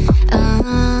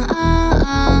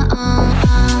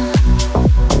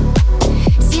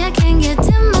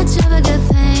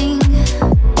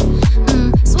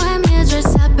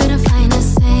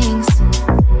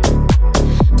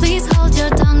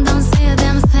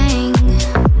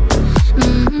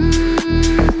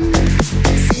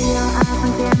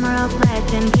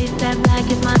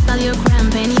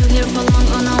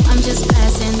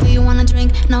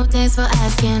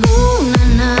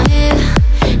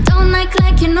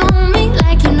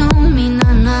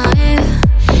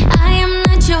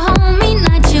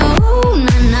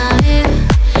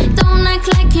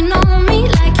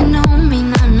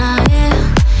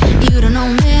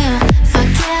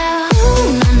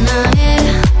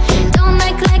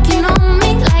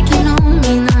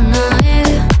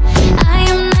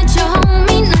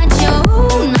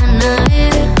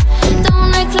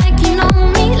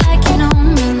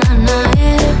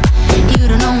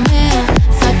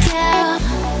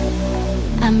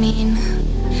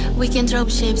 We can drop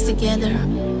shapes together,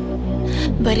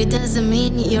 but it doesn't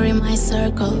mean you're in my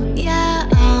circle. Yeah,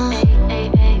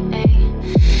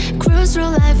 cruise through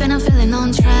life and I'm feeling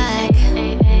on track.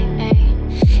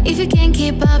 If you can't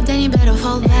keep up, then you better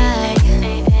fall back.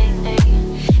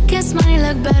 Guess money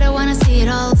look better when I see it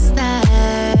all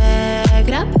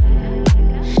stacked up.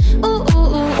 Ooh,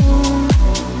 ooh, ooh, ooh.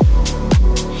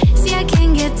 See, I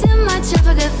can't get too much of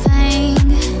a good thing.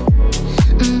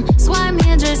 So I'm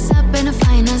here dressed up in the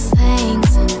finest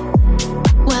things.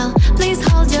 Well, please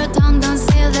hold your tongue, don't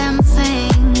say them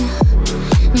thing.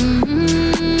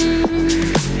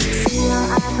 See your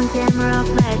iPhone camera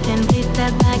flashing. Beat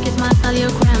that back, it might feel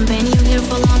you're cramping. You here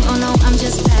for long, oh no, I'm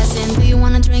just passing. Do you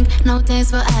wanna drink? No,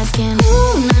 thanks for asking.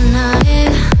 Ooh, nah, nah,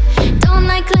 yeah. Don't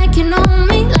act like you know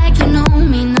me,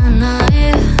 nah, nah,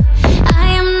 yeah. I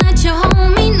am not your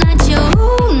homie, not your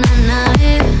ooh, nah, nah,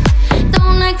 yeah.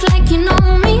 Don't act like you know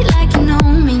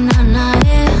me, nah, nah,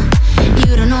 yeah.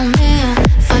 You don't know me,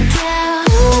 fuck yeah,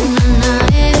 ooh, nah, nah,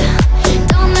 yeah.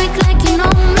 Don't act like you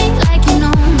know me,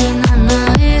 nah, nah,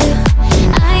 yeah.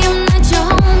 I am not your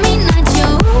homie, not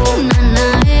your ooh, nah,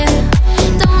 nah, yeah.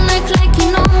 Don't act like you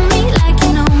know me,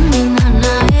 nah,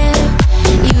 nah, yeah.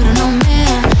 You don't know me,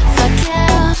 fuck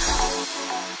yeah.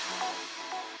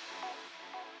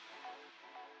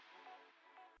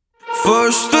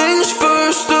 First things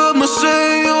first, I'ma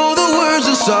say all the words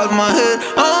inside my head.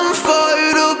 I'm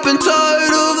fired up and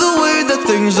tired of the way that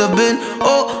things have been.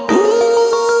 Oh,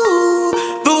 ooh,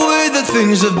 the way that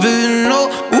things have been. Oh,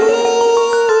 ooh.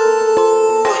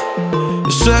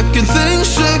 Second thing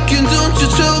second, don't you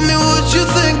tell me what you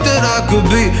think that I could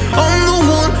be. I'm the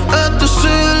one at the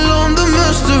sail, I'm the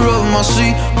master of my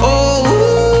sea. Oh,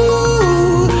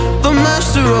 ooh, the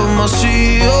master of my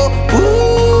sea. Oh, ooh.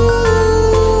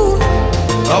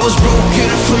 I was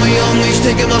broken from a young age,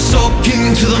 taking my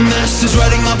soaking to the masses,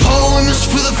 writing my poems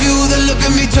for the few that look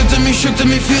at me, took to me, shook to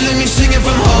me, feeling me, singing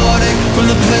from heartache,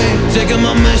 from the pain, taking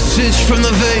my message from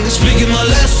the veins, speaking my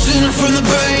lesson from the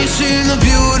brain, seeing the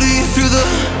beauty through the.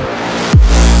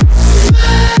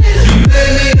 You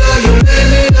made me know, you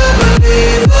made me a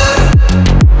believer,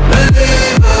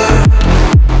 believer.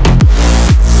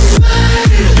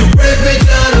 You break me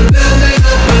down and build me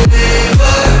a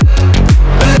believer,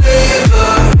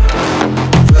 believer.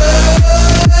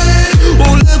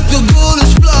 Oh, let the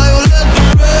bullets fly, oh, let them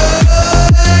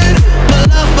rain. My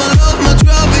life, my love, my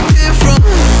drive, it came from.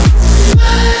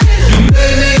 You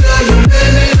made me a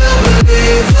believer,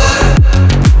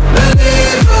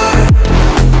 believer.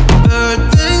 Third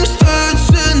things third,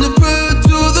 send a prayer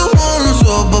to the ones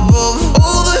up above.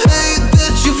 All the hate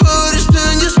that you've heard is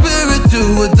turn your spirit to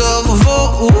a dove.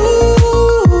 Oh,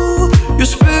 ooh, your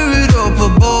spirit up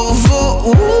above. Oh,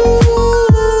 ooh.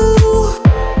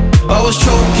 I was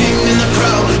choking in the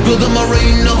crowd, building my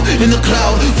rain up in the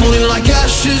cloud, falling like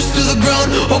ashes to the ground,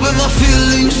 hoping my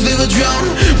feelings they would drown,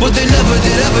 but they never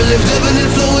did, ever lived, ebbing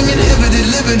and flowing,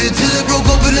 inhibited, limited, till it broke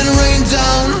open and rained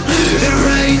down. It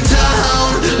rained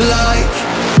down like.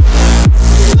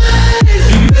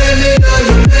 You made me know,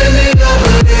 you made me a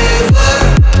believer,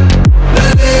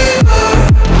 believer.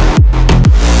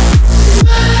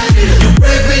 You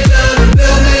break me down and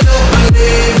build me a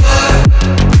believer,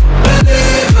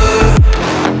 believer.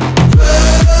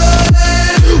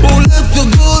 Oh, let the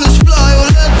bullets fly, oh,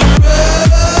 let them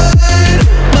rain.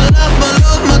 My life, my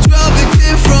love, my drive, it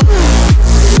came from.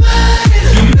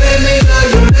 You made me know,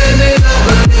 you made me a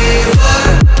believer,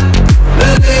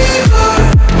 believer.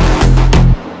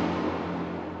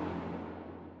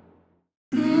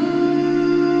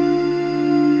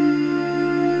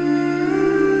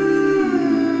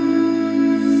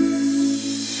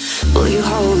 Will you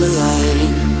hold the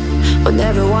line when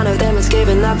every one of them is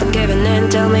giving up and giving in?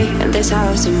 Tell me, in this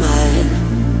house of mine,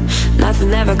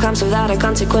 nothing ever comes without a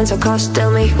consequence or cost.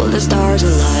 Tell me, will the stars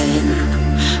align?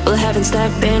 Will heaven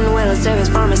step in? Will it save us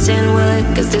from a sin? Will it?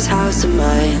 Cause this house of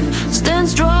mine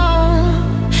stands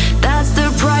strong. That's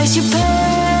the price you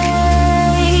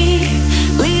pay.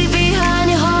 Leave behind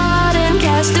your heart and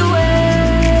cast away.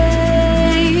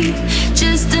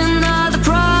 Just another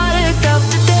product of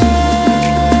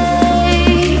today.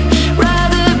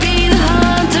 Rather be the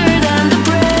hunter than the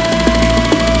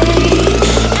prey.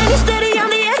 And you're steady on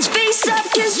the edge, face up,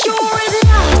 cause you're a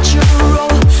natural.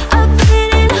 A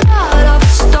beating heart of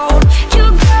stone. You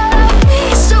gotta be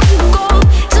so cold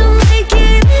to make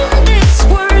it in this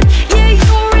world. Yeah,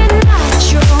 you're a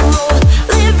natural.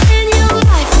 Living your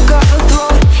life,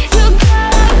 cutthroat. You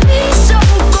gotta be so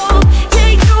cold.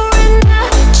 Yeah, you're a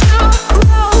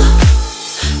natural.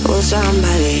 Will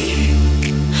somebody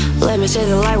let me see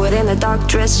the light within the dark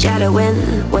dress, shadowing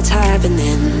what's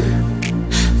happening?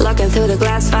 Looking through the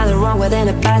glass, finding wrong within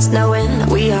the past, knowing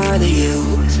we are the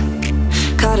youth.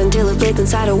 Caught until it bleeds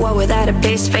inside a war without a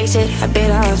base. Face it, a bit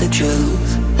of the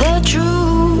truth. The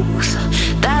truth,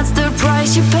 that's the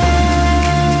price you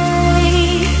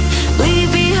pay.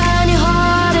 Leave behind your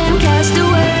heart and cast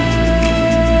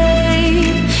away.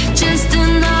 Just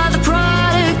another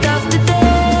product of the day.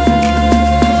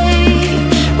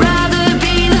 Rather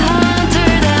be the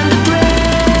hunter than the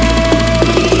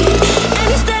prey. And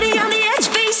you're steady on the edge,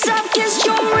 face up, 'cause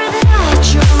you're a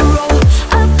natural.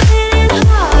 A bleeding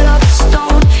heart of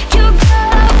stone. You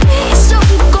gotta be so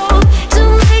cold to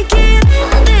make it in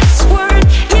this world.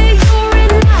 Yeah, you're a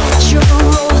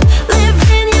natural.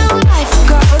 Living your life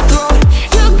cutthroat.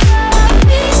 You gotta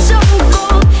be so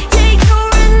cold. Yeah,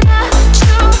 you're a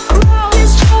natural.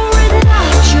 'Cause you're a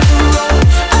natural.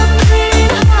 A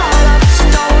bleeding heart of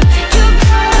stone. You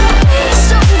gotta be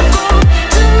so cold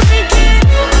to make it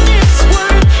in this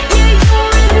world. Yeah,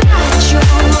 you're a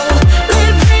natural.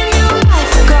 Living your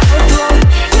life cutthroat.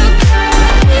 You gotta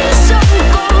be so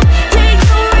cold. Yeah,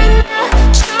 you're a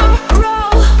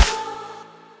natural.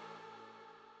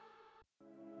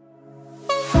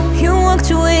 You walked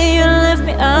away, you left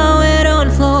me out on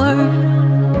the floor.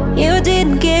 You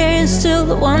didn't care, you're still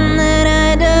the one that I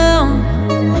do.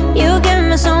 You gave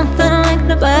me something like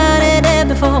nobody did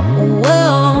before.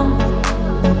 Whoa,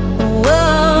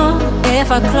 whoa.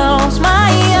 If I close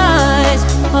my eyes,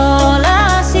 all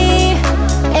I see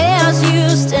is you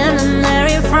standing there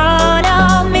in front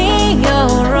of me.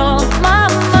 You're on my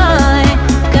mind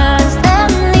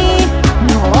constantly.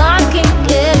 No, I can't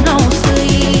get no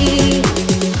sleep.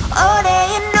 Oh, day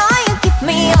you know you keep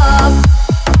me up,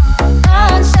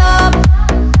 non-stop.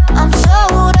 I'm so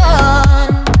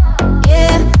done.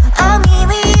 Yeah, I'm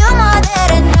giving you more than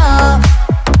enough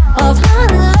of my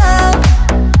love.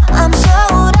 I'm so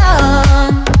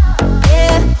done.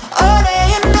 Yeah, oh, day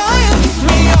you know you keep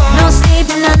me up. No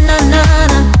sleeping, na na na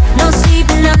na. No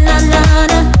sleeping, na na na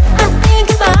na. I think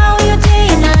about you day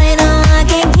and night. No, I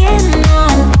can't get no.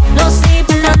 No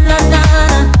sleeping, na na na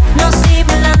na. No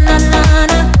sleeping, na na na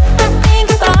na. I think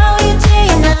about you day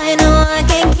and night. No, I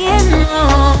can't get no.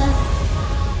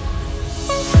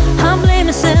 I blame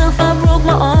myself, I broke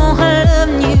my own heart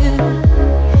loving you.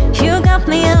 You got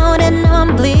me out and now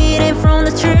I'm bleeding from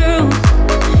the truth.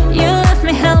 You left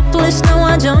me helpless, now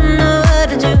I don't know what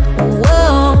to do.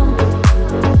 Whoa,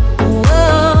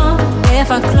 whoa. If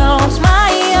I close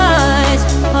my eyes,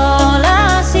 all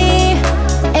I see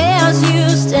is you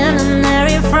standing there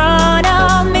in front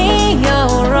of me.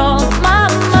 You're on my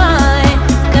mind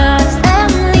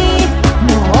constantly.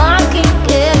 No, I can't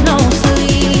get no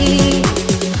sleep.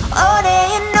 Oh, day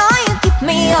you know you keep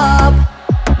me up,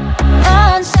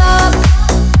 non-stop.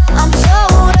 I'm so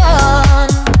done.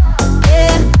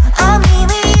 Yeah, I'm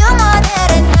giving you more than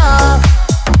enough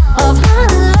of my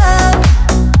love.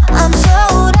 I'm so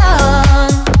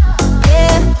done.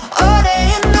 Yeah, oh, day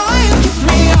you know you keep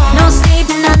me up. No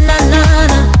sleeping, na na na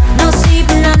na. No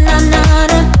sleeping, na na na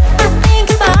na. I think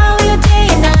about you day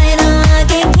and night. No, I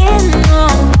can't get no.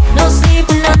 No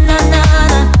sleeping, na na na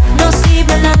na. No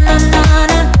sleeping, na na na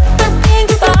na. I think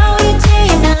about you day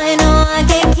and night. No, I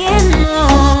can't get no.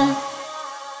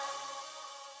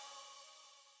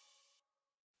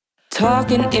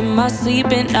 Talking in my sleep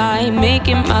at night,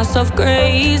 making myself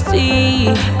crazy.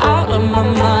 Out of my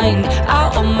mind,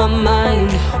 out of my mind.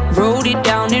 Wrote it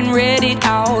down and read it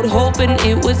out, hoping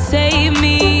it would save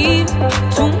me.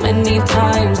 Too many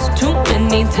times, too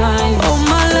many times. Oh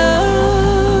my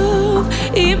love,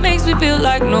 it makes me feel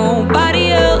like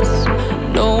nobody else,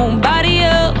 nobody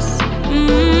else.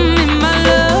 And my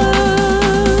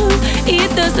love, it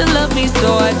doesn't love me,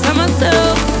 so I tell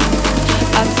myself,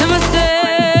 I tell myself.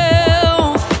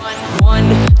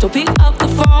 Don't pick up the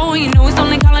phone, you know he's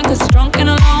only calling 'cause drunk and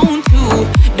alone. 2,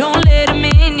 don't let him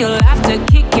in, you'll have to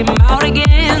kick him out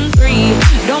again. 3,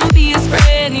 don't be his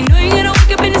friend, you know you're gonna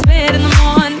wake up in his bed in the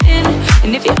morning.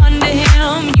 And if you're under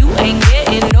him, you ain't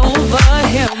getting over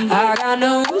him. I got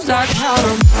no rules, I count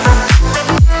 'em.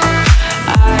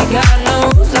 I got no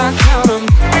rules, I count 'em.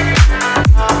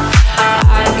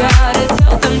 I gotta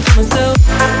tell them to myself.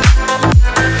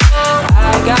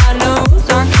 I got no rules,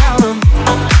 I count 'em.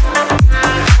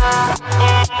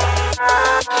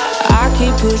 I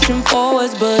keep pushing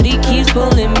forwards, but he keeps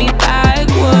pulling me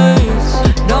backwards.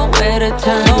 Nowhere to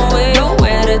turn,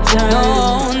 nowhere to turn.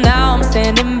 No, now I'm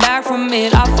standing back from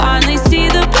it. I finally see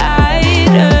the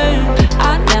pattern.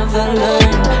 I never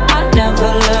learned, I never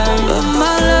learned. But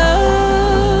my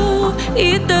love,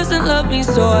 it doesn't love me,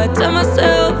 so I tell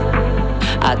myself,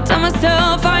 I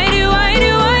do.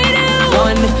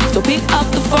 1, don't pick up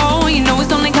the phone, you know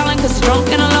he's only calling 'cause drunk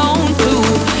and alone. 2,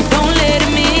 don't let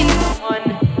him in.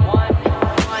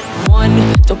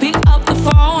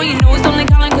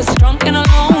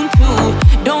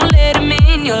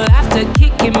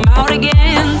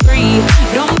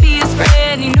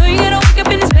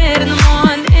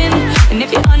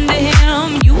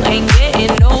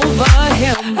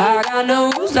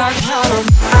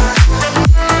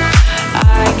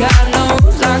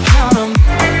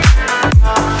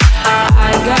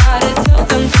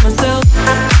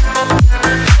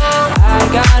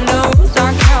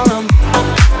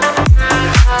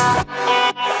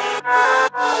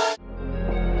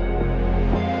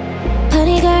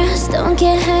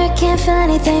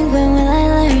 anything, when will I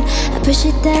learn? I push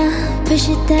it down, push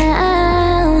it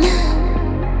down.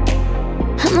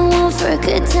 I'm the one for a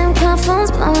good time, call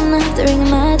phones blowing up, the ring of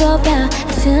my doorbell. I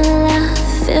feel the love,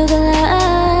 feel the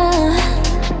love.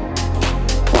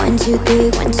 1, 2, 3,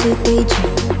 1, 2, 3,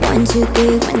 drink. 1, 2,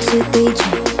 3, 1, 2, 3,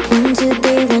 drink. 1, 2,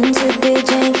 3, 1, 2, 3,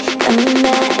 drink. Coming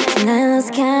back tonight, let's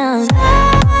count.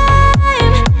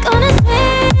 I'm gonna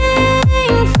swing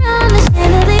from the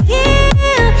chandelier,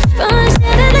 from the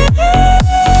chandelier.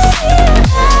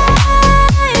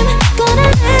 I'm gonna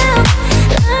live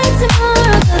like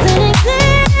tomorrow doesn't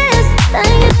exist,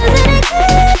 like it doesn't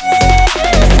exist.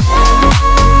 I'm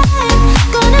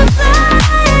gonna fly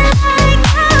like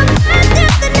I'm under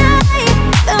the night,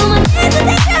 though my days are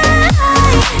taken.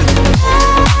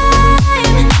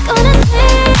 I'm gonna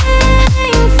swing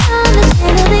from the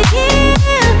chandelier,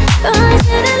 from the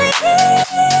chandelier.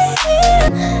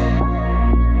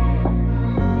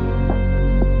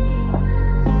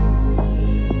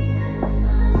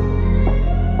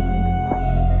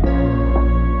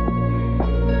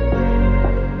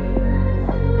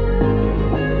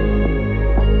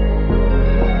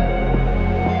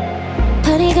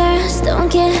 Honey girls, don't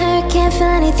get hurt, can't feel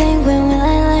anything, when will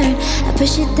I learn? I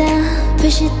push it down,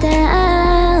 push it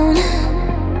down.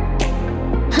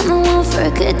 I'm the one for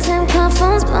a good time, call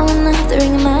phones blowing up, the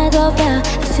ring of my doorbell.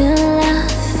 I feel the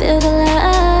love, feel the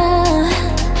love.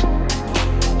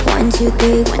 1, 2,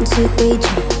 3, 1, 2, 3, drink.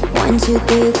 1, 2,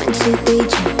 3, 1, 2, 3,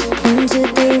 drink. 1, 2,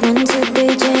 3, 1, 2,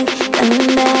 3, drink.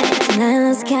 Coming back tonight,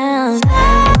 let's count.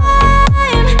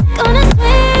 I'm gonna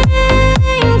swing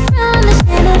from the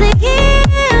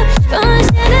chandelier, from the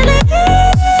chandelier.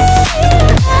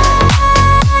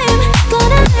 I'm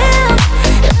gonna live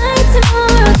like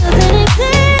tomorrow doesn't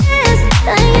exist,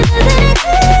 like it doesn't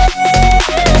exist.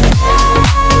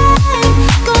 I'm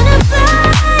gonna fly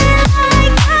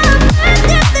like I'm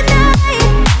under the night,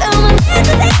 though my days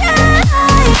are taken.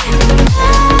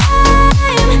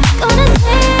 I'm gonna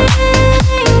swing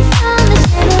from the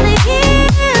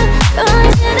chandelier, from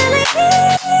the chandelier.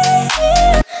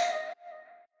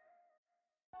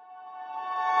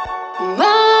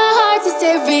 My heart's a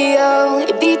stereo,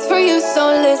 it beats for you, so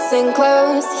listen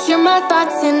close. Hear my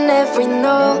thoughts in every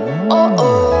note.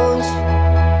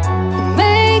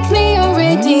 Make me a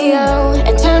radio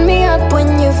and turn me up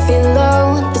when you feel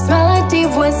low. This melody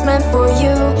was meant for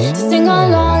you, so sing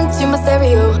along to my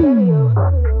stereo.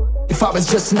 If I was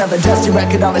just another dusty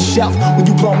record on the shelf, would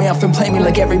you blow me off and play me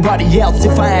like everybody else?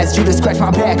 If I asked you to scratch my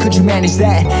back, could you manage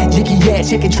that? Yicky, yeah,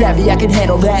 chicken Travie, I can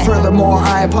handle that. Furthermore,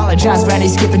 I apologize for any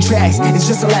skipping tracks. It's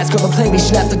just the last girl to play me,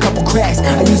 she left a couple cracks.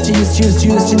 I used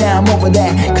to, now I'm over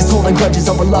that. Cause holding grudges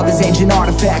over love is ancient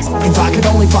artifacts. If I could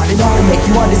only find an art to make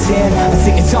you understand, I'd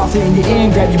sing it softly in your ear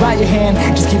and grab you by your hand.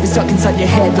 Just keep it stuck inside your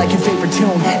head like your favorite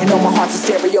tune, and know my heart's a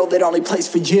stereo that only plays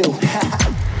for you.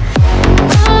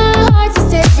 My heart's a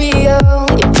stereo,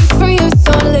 it beats for you,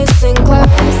 so listen close.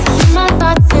 Hear my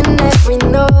thoughts in every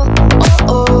note.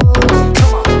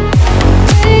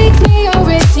 Make me a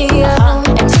radio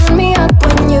and turn me up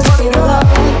when you feel low.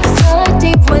 This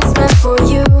melody was meant for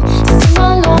you, so sing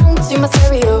along to my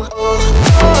stereo.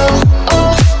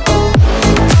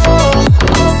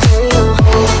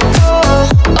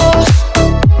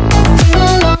 Sing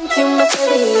along to my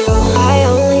stereo. I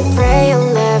only pray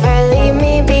you'll never leave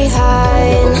me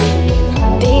behind,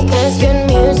 because good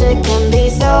music can be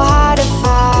so hard to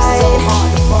find.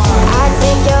 I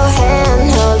take your hand,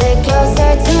 hold it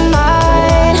closer to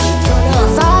mine.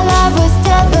 Thought love was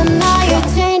dead, but now you're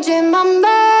changing my mind.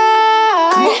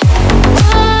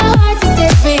 My heart's a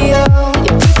stereo,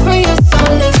 it beats for you, so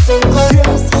listen close.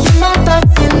 Hear my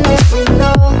thoughts in every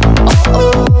note.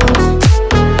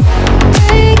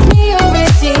 Make me a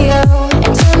radio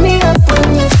and turn me up when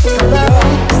you feel low.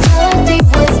 This melody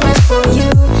was meant for you,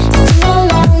 so sing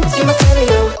along to my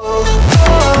stereo.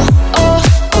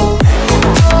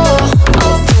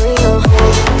 Stereo.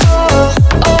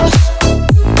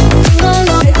 Sing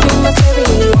along to my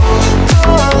stereo.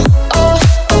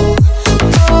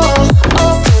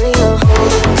 Stereo.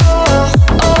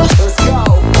 Let's go.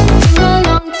 Sing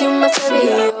along to my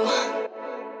stereo.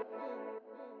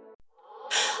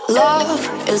 Love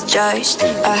is just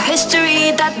a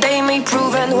history that they may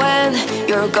prove, and when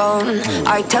you're gone,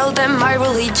 I tell them my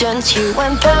religion's you.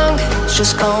 When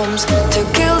just comes to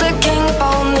kill the king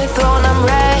upon the throne, I'm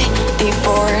ready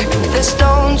for the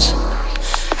stones.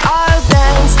 I'll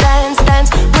dance, dance, dance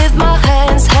with my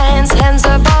hands, hands, hands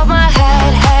above my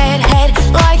head, head, head.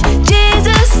 Like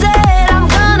Jesus said, I'm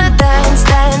gonna dance,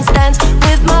 dance, dance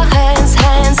with my hands,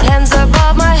 hands, hands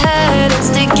above my head, and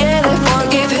stick together,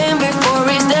 forgive him before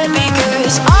he's dead,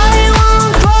 because I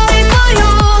won't cry for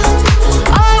you,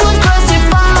 I won't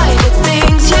crucify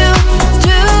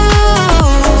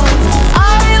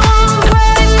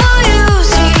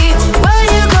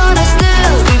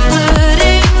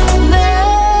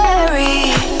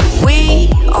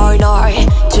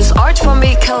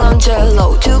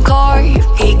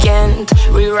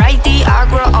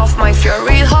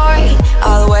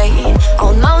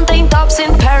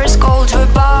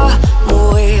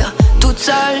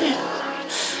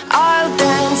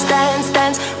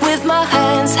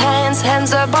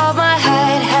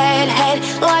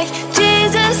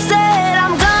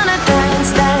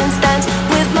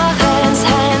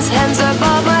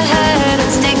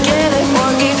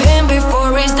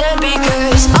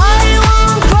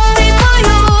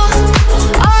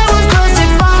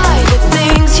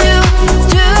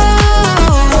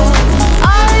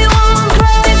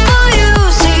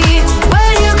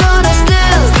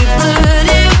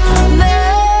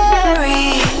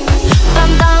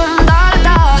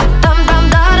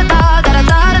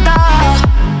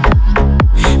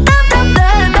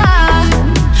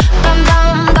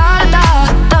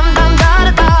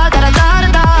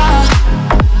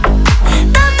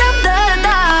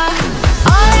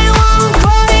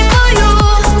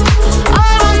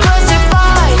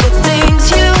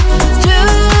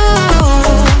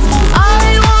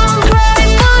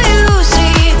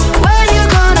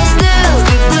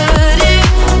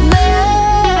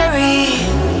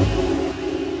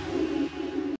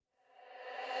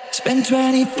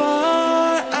 24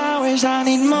 hours, I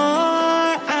need more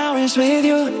hours with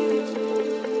you.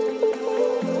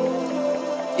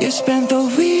 You spent the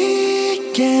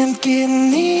weekend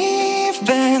getting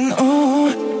even, oh.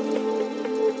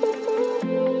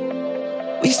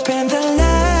 We spent the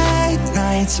late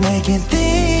nights making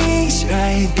things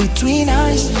right between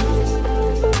us.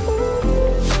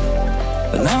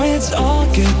 But now it's all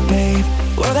good, babe.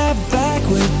 Roll that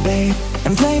backward, babe,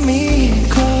 and play me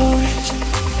close.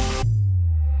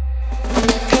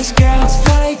 Cause girls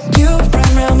like you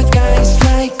run around with guys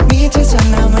like me till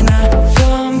sundown. When I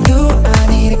come through, I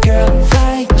need a girl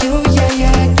like you, yeah,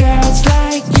 yeah. Girls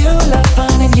like you love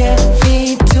fun and yeah,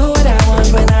 me do what I want.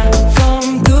 When I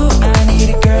come through, I need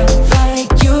a girl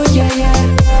like you, yeah, yeah.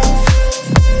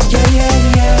 Yeah, yeah,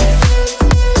 yeah.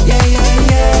 Yeah, yeah,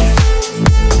 yeah.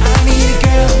 I need a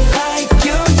girl like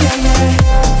you, yeah, yeah.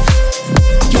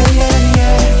 Yeah, yeah,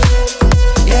 yeah.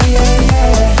 Yeah, yeah,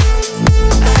 yeah.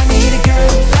 I need a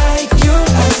girl like you.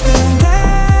 I spent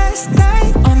last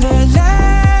night on the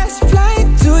last flight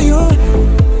to you.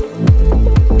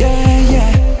 Yeah,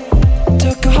 yeah.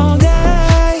 Took a whole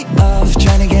day off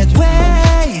trying to get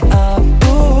way up,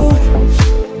 ooh.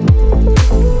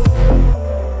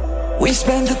 We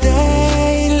spent the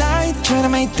daylight trying to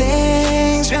make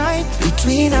things right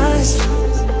between us.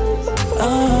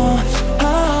 Oh,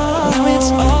 oh. Now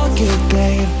it's all good,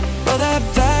 babe. Roll that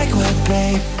backward,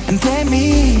 babe, and play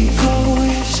me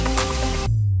close.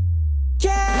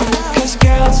 Yeah. Cause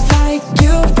girls like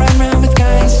you run around with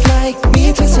guys like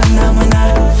me till sundown. When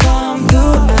I come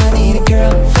through, I need a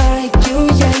girl like you,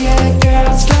 yeah, yeah.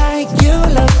 Girls like you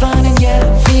love fun and yeah,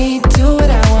 me do what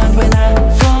I want. When I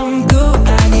come through,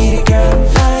 I need a girl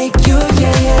like you,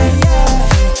 yeah, yeah.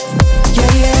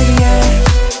 Yeah, yeah, yeah.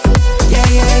 Yeah,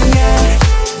 yeah, yeah.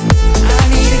 I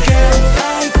need a girl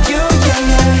like you, yeah,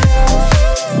 yeah.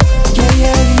 Yeah,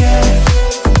 yeah, yeah.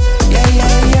 Yeah,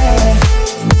 yeah, yeah.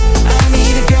 I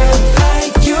need a girl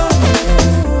like you.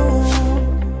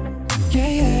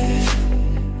 Yeah, yeah.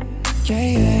 Yeah,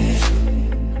 yeah.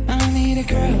 I need a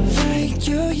girl like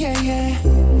you, yeah, yeah.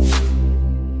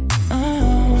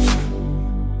 Oh,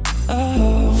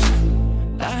 oh.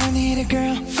 I need a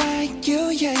girl like you,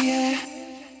 yeah, yeah.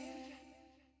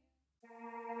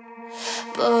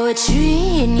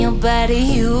 Poetry in your body,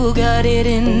 you got it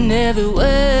in every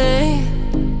way.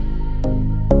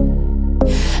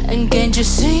 And can't you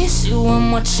see you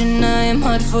I'm watching, I am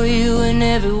hot for you in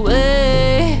every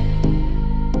way.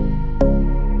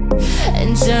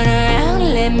 And turn around,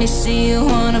 let me see you,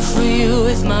 wanna free you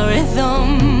with my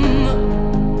rhythm.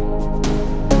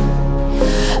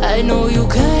 I know you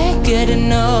can't get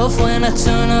enough when I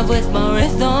turn up with my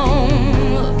rhythm.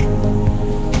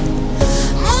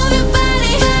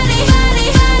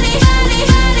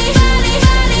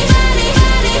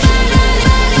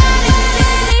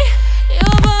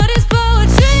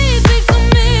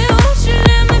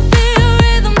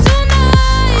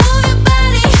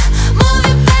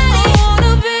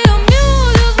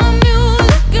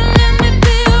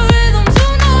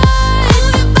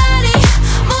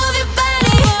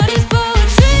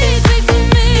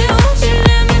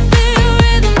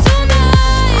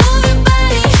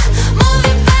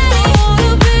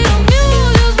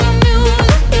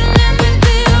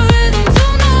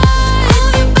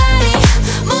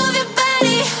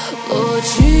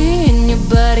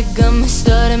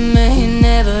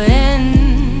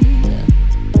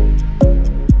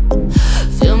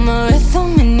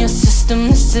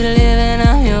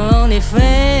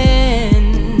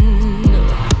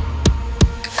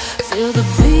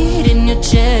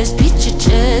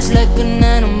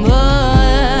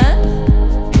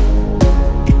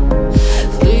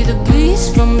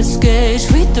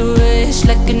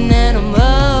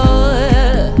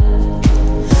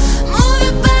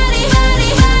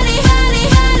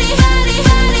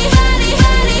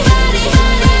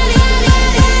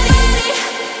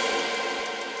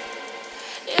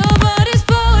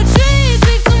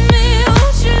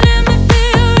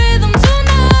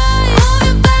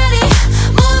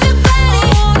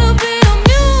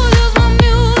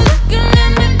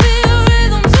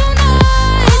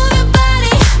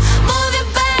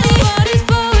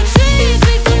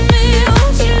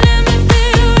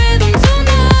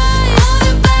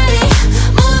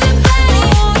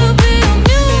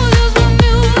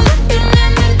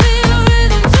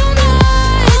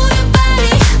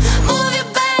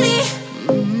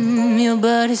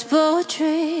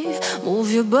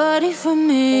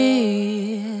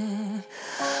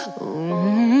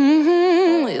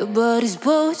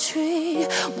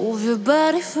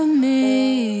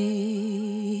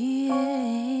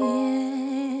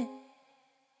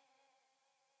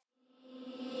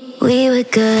 We were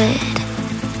good,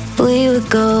 we were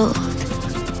gold.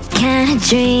 Kind of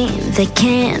dream that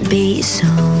can't be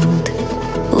sold.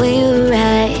 We were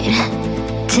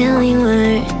right till we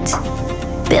weren't.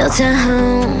 Built a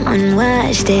home and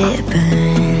watched it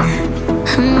burn.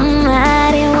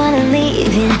 I didn't wanna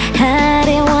leave you, I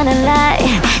didn't wanna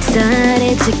lie.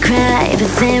 Started to cry,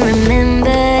 but then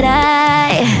remembered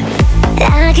I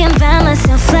can buy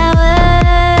myself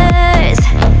flowers,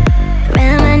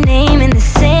 write my name in the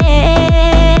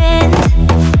sand,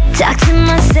 talk to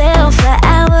myself for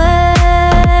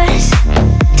hours,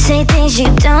 say things you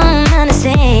don't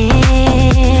understand.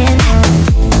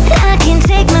 I can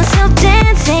take myself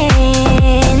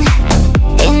dancing,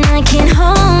 and I can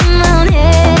hold my own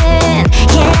hand.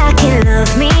 Yeah, I can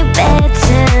love me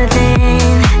better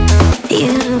than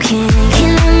you can.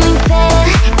 Can love me better,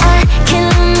 I can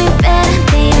love me better,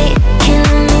 baby. Can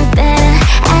love me better,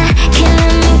 I can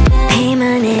love me better. Paint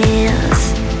my nails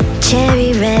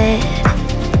cherry red,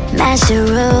 match the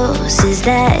roses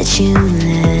that you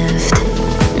left.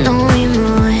 No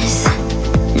remorse,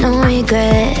 no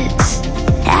regrets,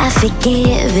 I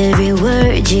forgive every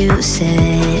word you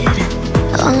said.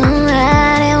 Oh,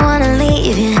 I didn't wanna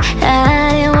leave you,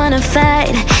 I didn't wanna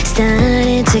fight.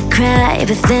 Started to cry,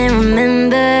 but then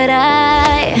remembered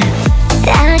I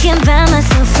can buy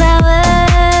myself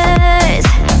flowers,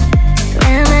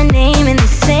 write my name in the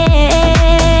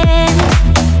sand,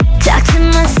 talk to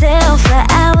myself for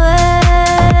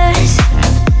hours,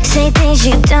 say things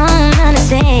you don't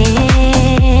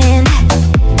understand.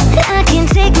 I can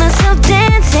take myself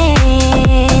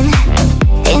dancing,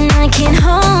 and I can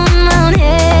hold my own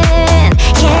hand.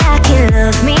 Yeah, I can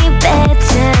love me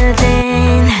better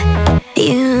than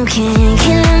you can.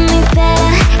 Can love me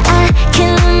better, I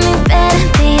can love me better,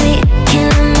 baby. Can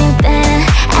love me better,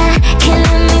 I can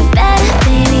love me better,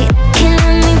 baby. Can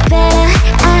love me better,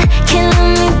 I can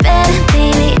love me better,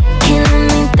 baby. Can love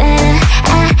me better,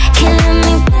 I can love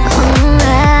me better. Oh,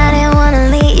 I didn't wanna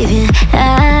leave you, I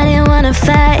didn't wanna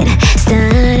fight.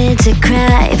 Started to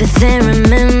cry, but then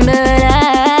remembered I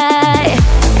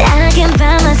can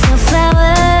buy myself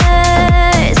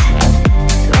flowers,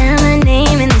 write my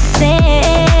name in the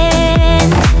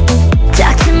sand,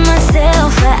 talk to myself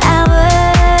for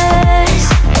hours,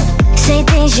 say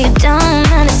things you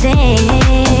don't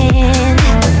understand.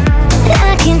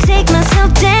 I can take myself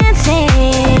dancing,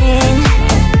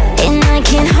 and I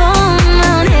can hold my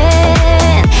own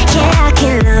hand. Yeah, I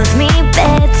can love me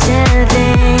better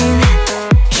than,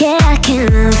 yeah, I can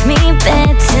love me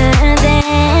better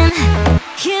than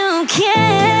you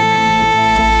can.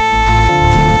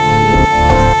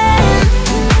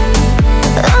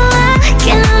 Oh, I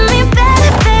can love me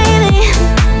better, baby.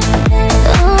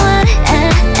 Oh, I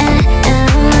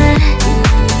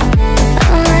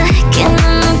can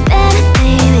love me better,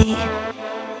 baby.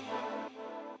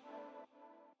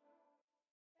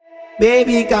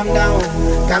 Baby, calm down,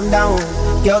 calm down.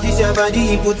 Yo, this your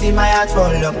body, put in my heart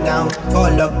for lockdown, oh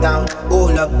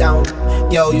lockdown.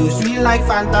 Yo, you sweet like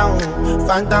phantom,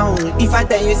 phantom. If I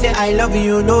tell you say I love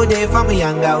you, no day for me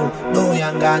young girl, no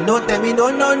young girl. No tell me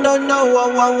no, no, no, no.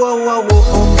 Oh, oh, oh, oh, oh,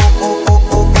 oh, oh,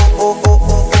 oh, oh, oh, oh,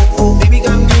 oh, oh. Baby,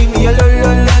 come give me a lo,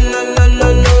 lo, lo, lo, lo, lo,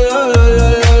 lo,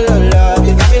 lo, lo.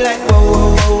 You got me like whoa,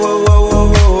 whoa, whoa, whoa, whoa,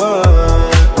 whoa,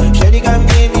 whoa. Shady, come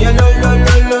give me a lo, lo,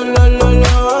 lo, lo, lo, lo, lo,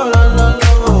 lo.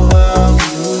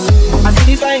 I see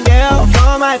this fine girl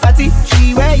from my party,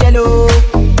 she wear yellow.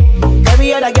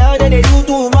 Every other girl that they do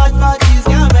too much for this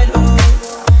girl mellow.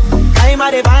 I'm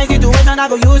at a fine situation, I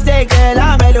go use the girl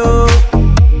I'm mellow.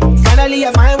 Finally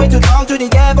I find way to talk to the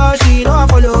girl, but she don't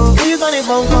follow. Who you gonna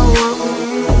phone for?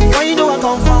 Why you know I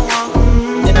come for one?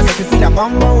 Then I start to feel a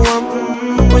bum bum one.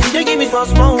 But she just give me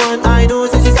small one. I know,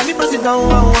 so she got me press it down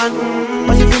one.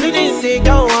 But she feeling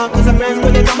insecure one. Cause her friends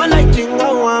when they come and like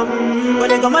chingo one. When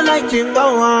they come and like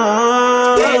chingo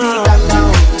one. Baby, calm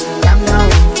down, calm down.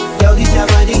 Yo, this your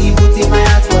body, you put in my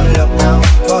heart for lockdown,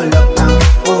 oh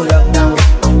lockdown.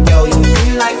 Yo, you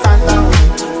feel like phantom,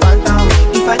 phantom.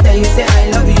 If I tell you say I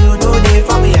love you, no day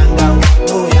for me young girl,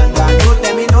 no young girl. Don't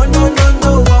tell me no, no, no,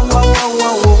 no. Whoa, whoa, whoa,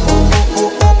 whoa, whoa, whoa,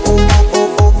 whoa, whoa, whoa,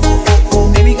 whoa, whoa,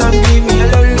 whoa. Baby, come give me a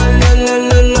lo, lo, lo, lo,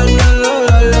 lo, lo, lo,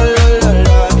 lo, lo,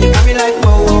 lo. You got me like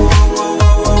whoa, whoa, whoa,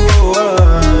 whoa, whoa,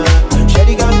 whoa.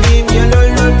 Shady, come give me a lo,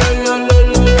 lo, lo, lo, lo,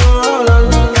 lo,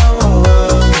 lo, lo.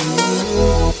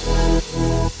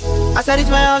 As I reach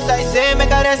my house, I say, make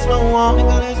a rest, one.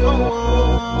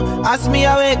 Ask me,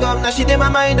 I wake up, now she did my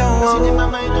mind on.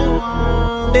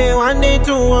 Day one, day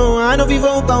two, I know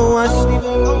people go us.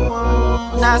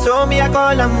 Now so me, I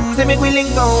call them, say make we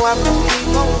link go up.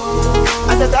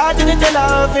 As I start to tell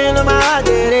her, feel my heart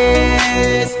it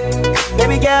is.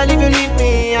 Baby girl, if you leave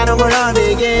me, I don't go love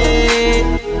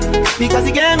again. Because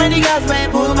you gave me the gas when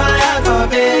pull my heart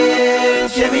up in.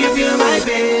 Show me you feel my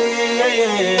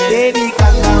pain. Baby,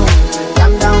 calm down,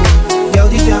 calm down. Yo,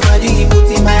 this your body, put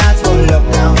in my heart for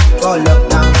lockdown, for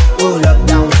lockdown, oh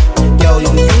lockdown. Yo, you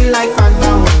feel like fan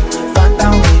down, fan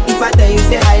down. If I tell you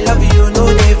say I love you, no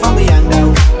day for me and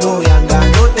down, no younger.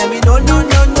 No tell me no, no,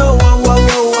 no, no. Whoa,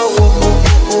 whoa, whoa, whoa,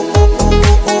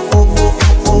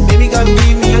 whoa. Baby, come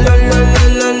give me a la la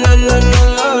la la la la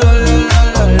la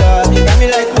la la. You got me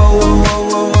like whoa, whoa,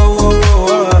 whoa, whoa,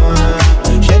 whoa,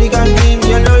 whoa. Shady, come give me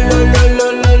a la la la la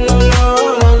la la la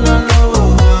la la.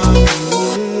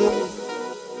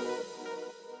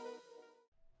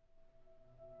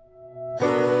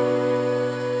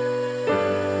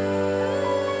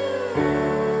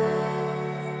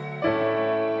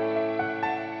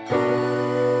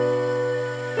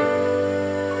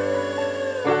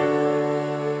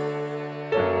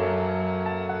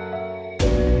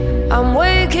 I'm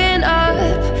waking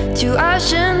up to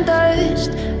ash and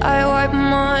dust. I wipe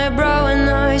my brow and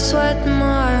I sweat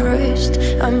my wrist.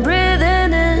 I'm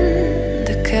breathing in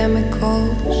the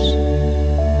chemicals.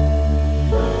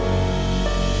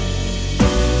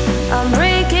 I'm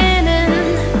breaking in,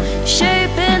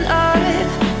 shaping up,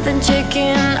 then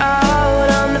checking out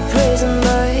on the prison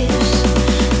bus.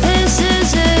 This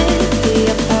is it,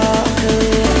 the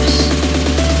apocalypse.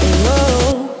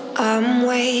 Whoa, I'm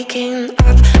waking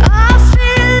up. I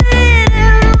feel it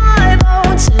in my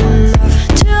bones, enough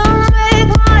to make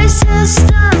my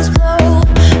systems blow.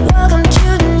 Welcome to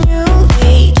the new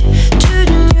age, to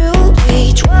the new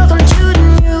age. Welcome to the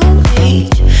new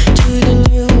age, to the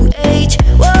new age.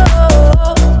 Whoa,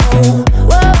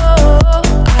 whoa,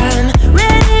 I'm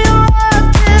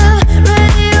radioactive,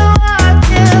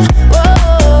 radioactive.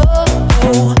 Whoa,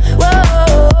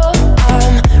 whoa,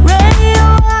 I'm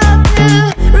radioactive,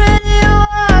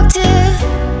 radioactive.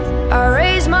 I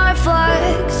raise my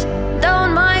flags,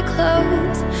 down my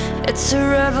clothes. It's a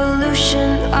revolution,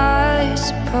 I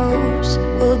suppose.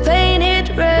 We'll paint it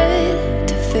red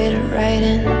to fit it right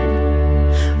in.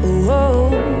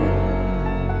 Whoa,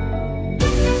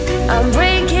 I'm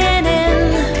breaking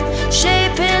in,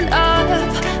 shaping up,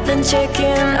 then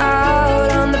checking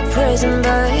out on the prison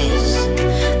bus.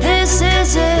 This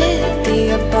is it, the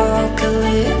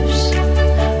apocalypse.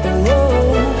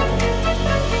 Whoa,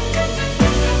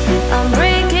 I'm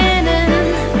breaking in,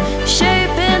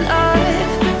 shaping up,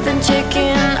 then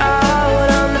checking out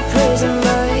on the prison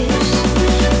bus.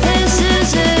 This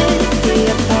is it, the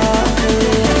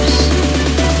apocalypse.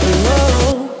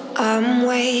 Whoa, I'm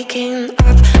waking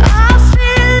up. I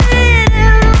feel it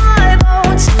in my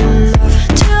bones, enough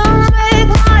to make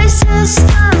my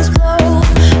systems blow.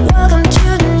 Welcome to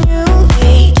the new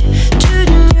age, to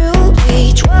the new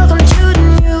age. Welcome to the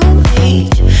new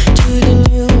age, to the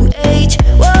new age.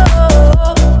 Whoa,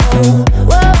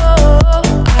 whoa,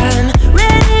 I'm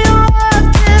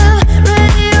radioactive,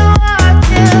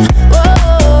 radioactive.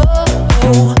 Whoa,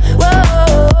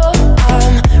 whoa,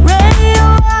 I'm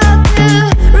radioactive,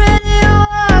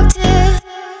 radioactive.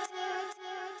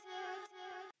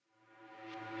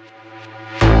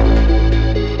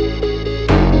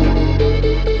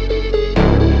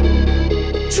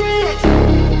 Trip,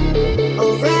 a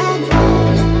red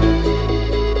one,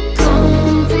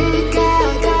 comfy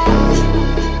gaga.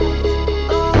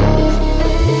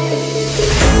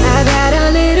 I got a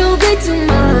little bit too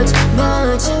much.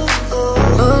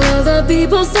 All of the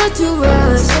people start to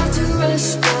rush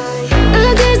by.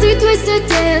 A dizzy twisted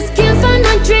dance, can't find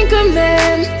my drink or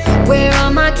man. Where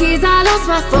are my keys? I lost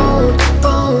my phone.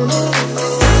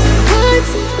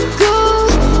 What's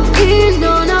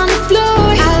going on the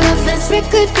floor? I love this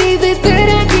record, baby, but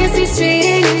I can't see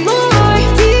straight anymore.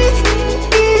 Keep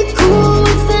it cool,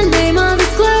 what's the name of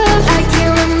this club? I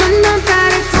can't remember,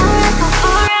 but it's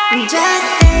alright. Just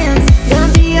dance,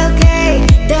 gonna be okay.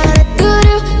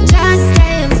 Da-da-doo-doo, just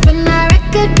dance, spin my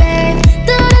record, babe.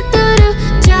 Da-da-doo-doo,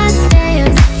 just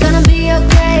dance, gonna be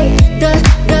okay.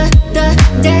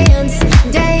 Dance,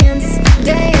 dance,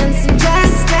 dance,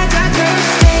 just dance,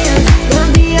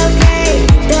 gonna be okay.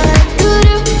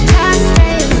 Da-da-doo-doo, just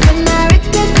dance, spin my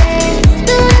record, babe.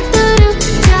 Da-da-doo-doo,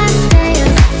 just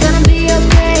dance, gonna be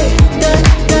okay.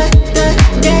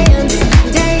 Dance,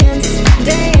 dance,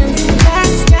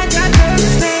 dance,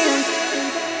 just dance.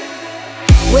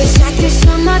 Wish I could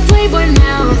show my playboy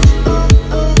mouth.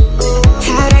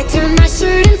 How'd I turn my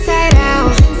shirt inside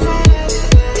out?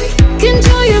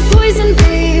 Control your poison,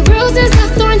 babe. Roses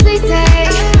have thorns, they say.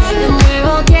 And we're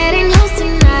all getting close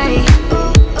tonight.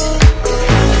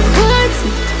 What's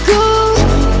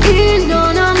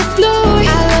going on the floor?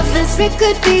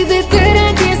 But baby, Britt,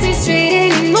 I can't see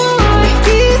straight anymore.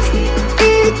 Keep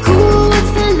it cool,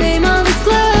 what's the name of this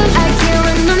club? I can't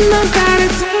remember, gotta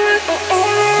turn it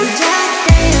on. Just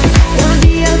dance, gonna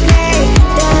be okay.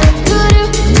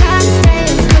 Do-do-do-do, just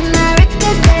dance, when I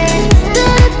record dance.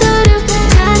 Do-do-do-do,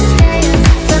 just dance,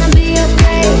 gonna be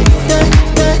okay. Dance,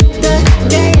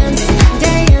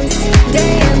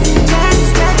 dance, dance,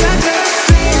 just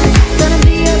dance, gonna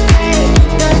be okay.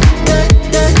 Dance,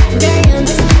 dance, dance,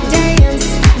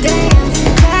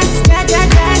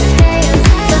 just dance,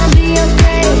 gonna be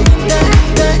okay.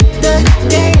 Dance,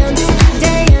 dance,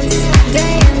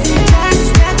 dance, just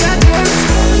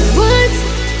what's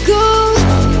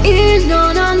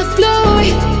going on the floor?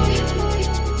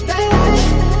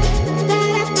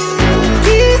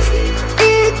 Keep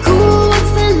it cool,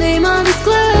 what's the name of this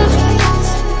club?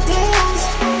 Dance.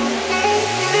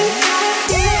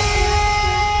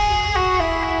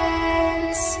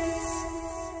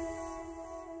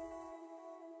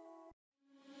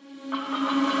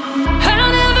 I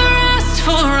never asked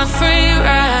for a free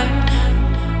ride.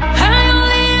 I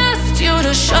only asked you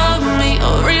to show me a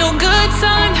real good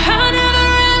time. I never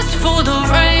asked for the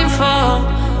rainfall.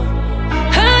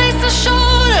 At least the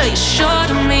shoulder you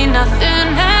showed me nothing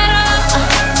at all.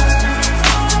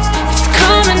 It's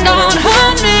coming down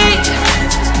on me.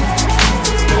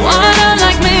 Water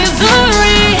like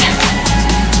misery.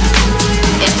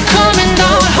 It's coming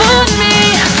down on me.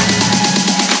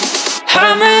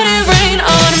 I'm ready, rain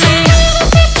on me.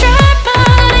 Dry, but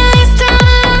at least I'm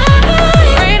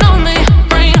alive. Rain on me,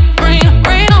 rain, rain,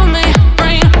 rain on me,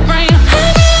 rain, rain.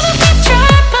 I'll never be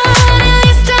dry, but at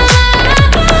least I'm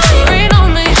alive. Rain on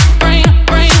me, rain,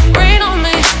 rain, rain on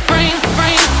me, rain,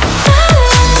 rain.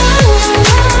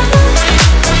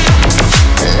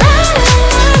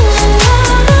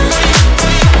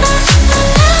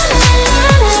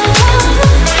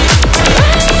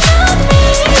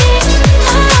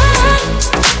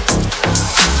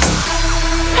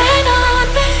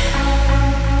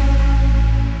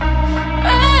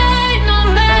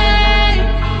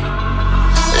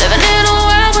 Living in a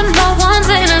world where no one's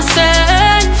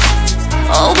innocent.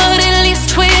 Oh, but at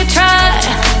least we try.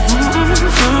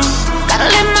 Gotta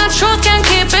live my truth, can't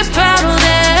keep it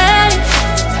powdered,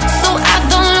 so I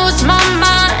don't lose my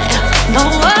mind. No,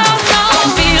 I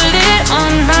don't feel it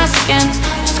on my skin.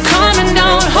 It's coming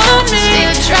down on me.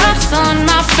 Teardrops on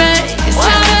my face.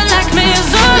 Water like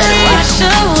misery. Wash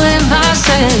away my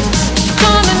sins. It's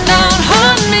coming down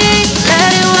on me.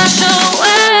 Let it wash away.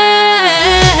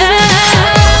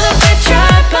 I'd rather be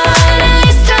dry, but at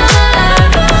least I'm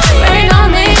alive. Rain on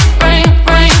me, rain,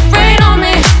 rain, rain on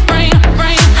me, rain,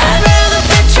 rain. I'd rather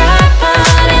be dry, but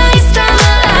at least I'm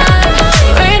alive.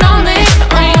 Rain on me,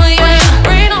 rain, rain,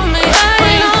 rain on me,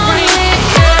 rain, rain.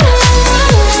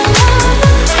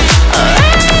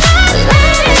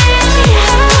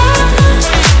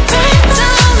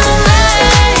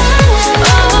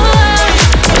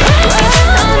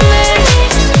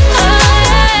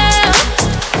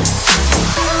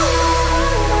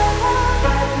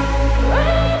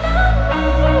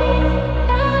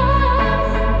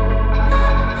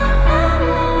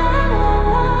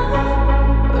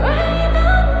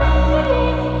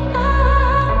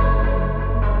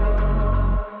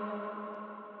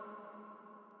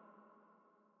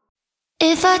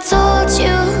 If I told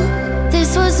you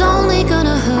this was only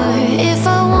gonna hurt, if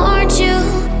I warned you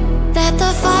that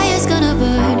the fire's gonna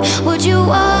burn, would you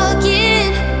walk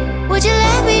in? Would you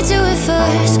let me do it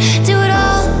first? Do it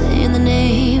all in the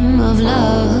name of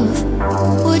love.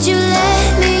 Would you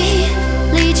let me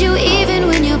lead you even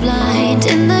when you're blind?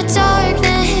 In the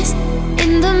darkness,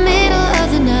 in the middle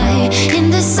of the night,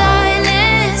 in the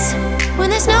silence, when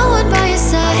there's no one by your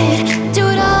side. Do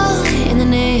it all in the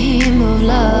name of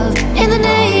love. In the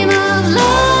name of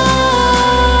love.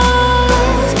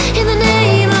 In the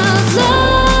name of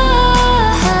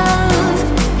love.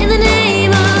 In the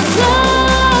name of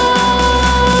love.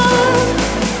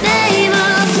 Name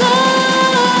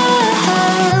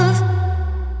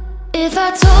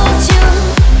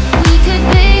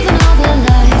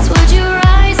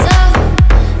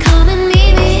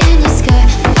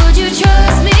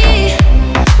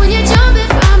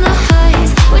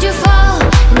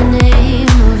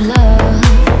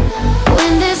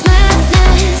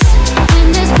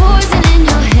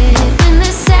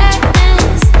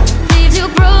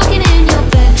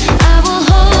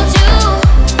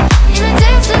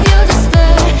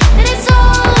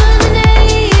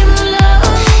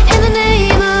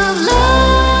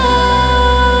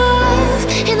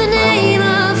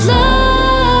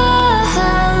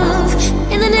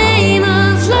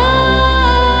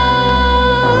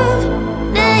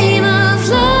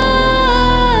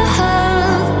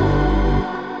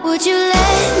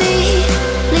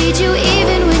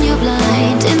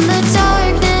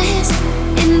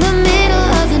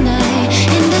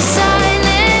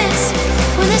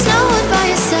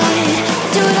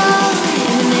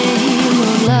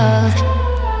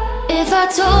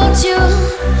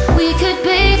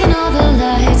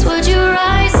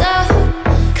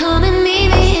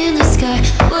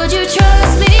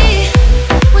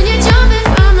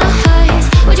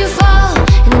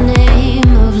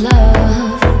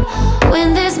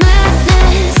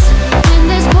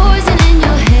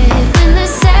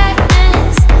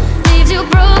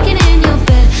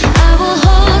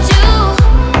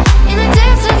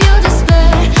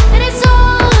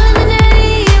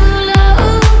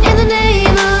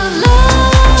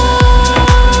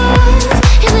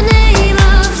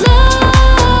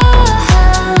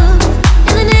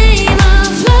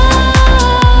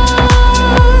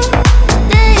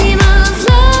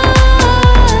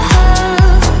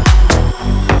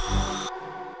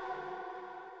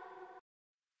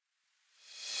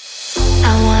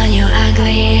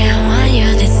quickly. I want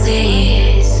your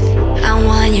disease. I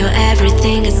want your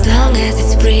everything as long as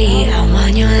it's free. I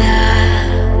want your love.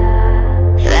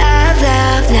 Love,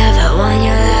 love, love, I want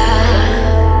your love.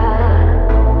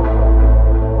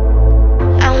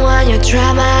 I want your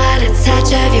drama, the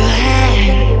touch of your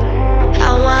hand.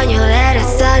 I want your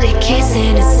letters, all the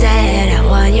kissing instead. I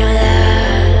want your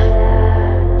love.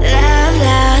 Love,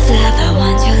 love, love, I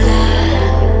want your love.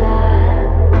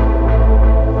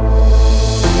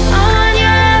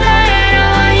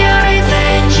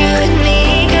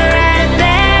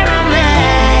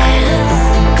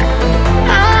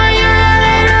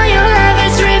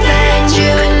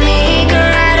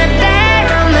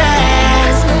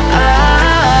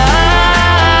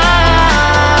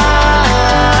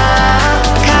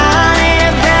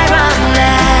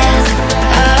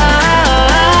 Oh,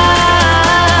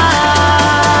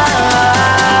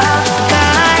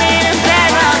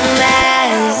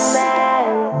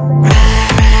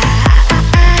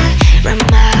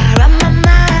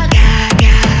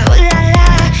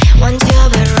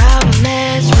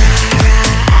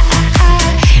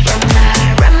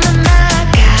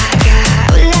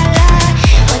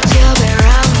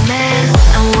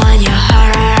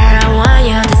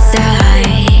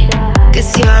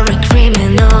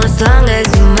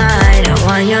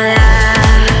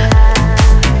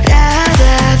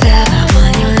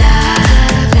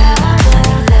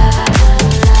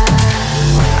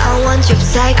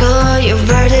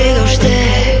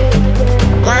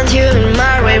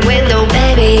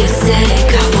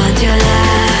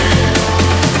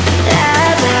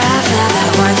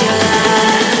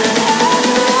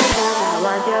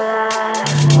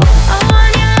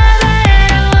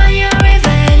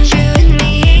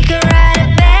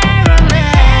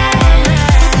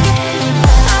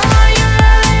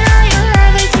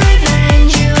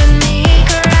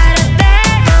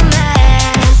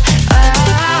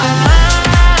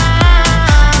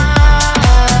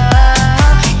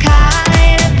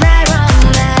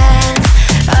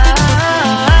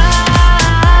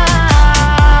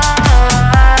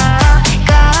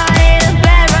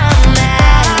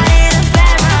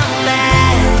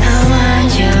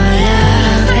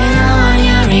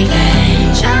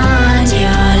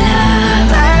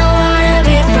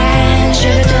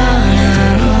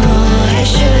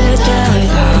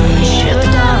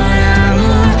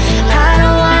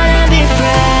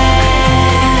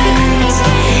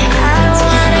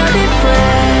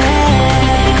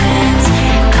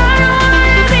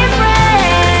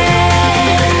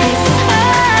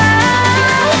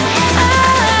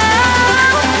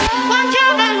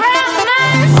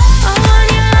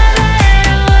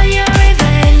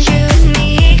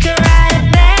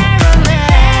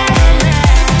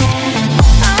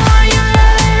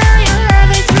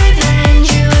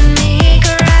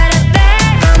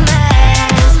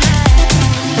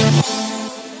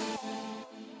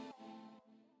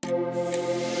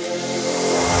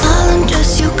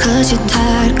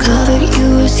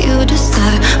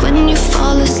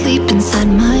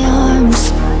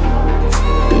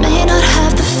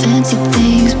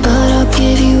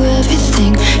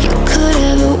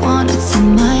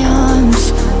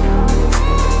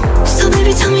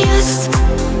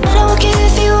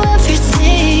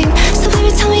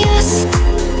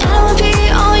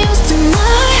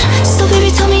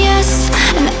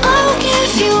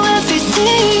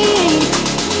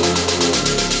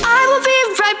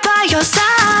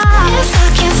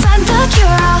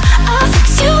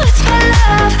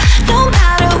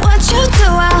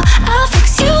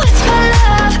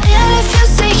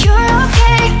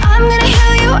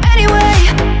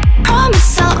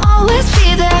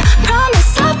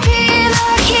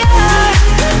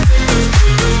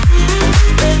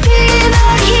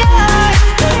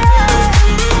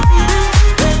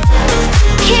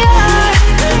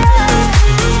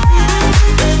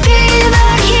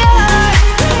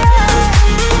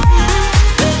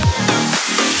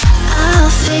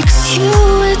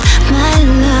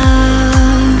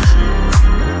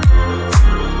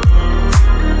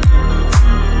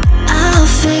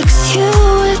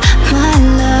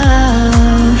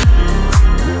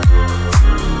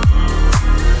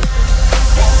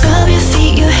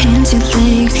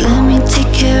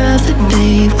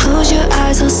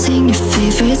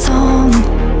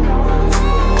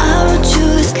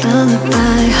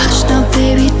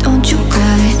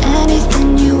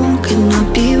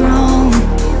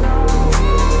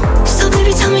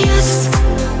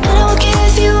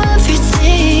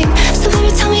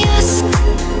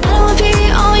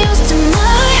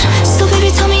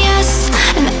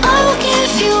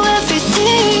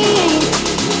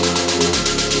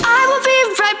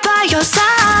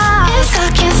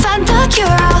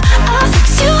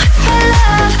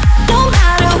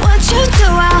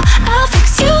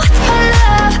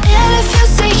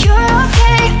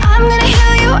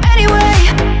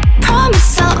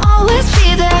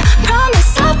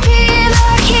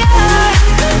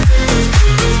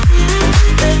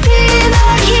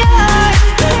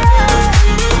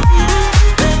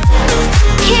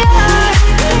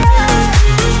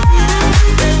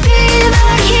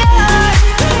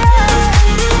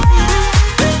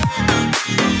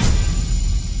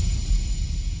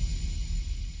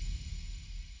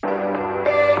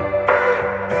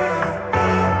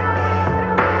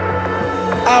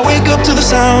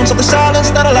 of the silence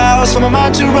that allows for my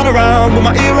mind to run around with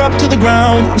my ear up to the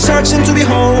ground. I'm searching to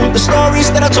behold the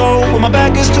stories that I told when my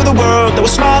back is to the world that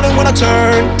was smiling when I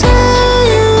turned. Tell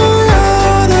you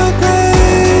you're the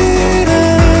greatest,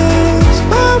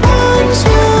 but once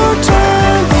you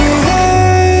turn the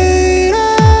haters.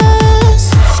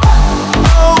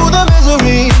 Oh, the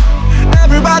misery.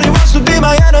 Everybody wants to be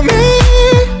my enemy.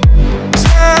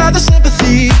 Spare the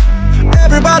sympathy.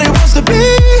 Everybody wants to be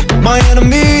my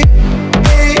enemy.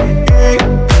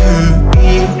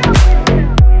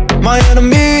 My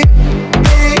enemy.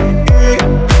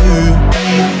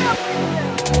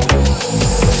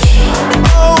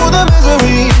 Oh, the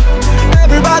misery.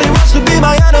 Everybody wants to be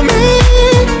my enemy.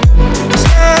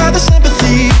 Spare the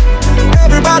sympathy.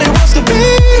 Everybody wants to be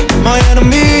my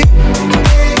enemy.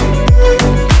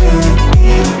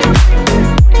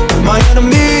 My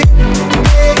enemy.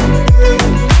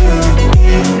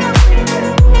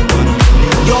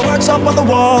 Your words up on the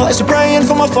wall as you're praying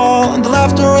for my fall, and the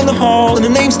laughter in the hall, and the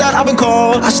names that I've been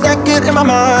called. I stack it in my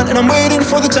mind, and I'm waiting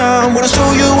for the time when I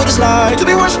show you what it's like to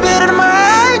be worshipped in my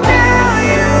mind. Tell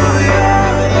you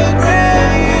you're the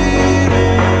greatest,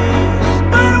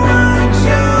 but once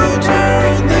you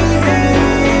turn the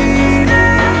haters.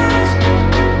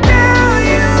 Tell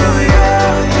you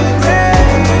you're the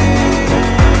greatest,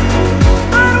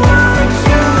 but once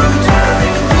you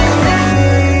turn the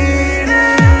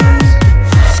haters.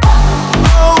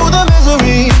 Oh, the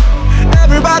misery.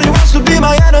 Everybody wants to be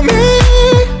my enemy.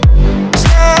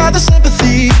 Spare the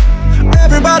sympathy.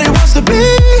 Everybody wants to be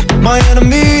my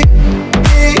enemy.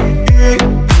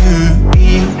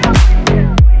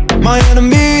 My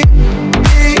enemy.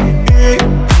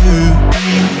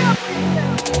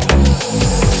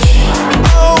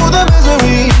 Oh, the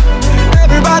misery.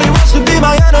 Everybody wants to be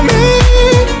my enemy.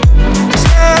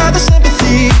 Spare the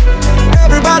sympathy.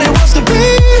 Everybody wants to be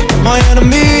my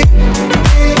enemy.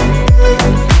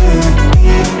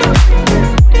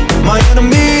 My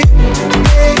enemy.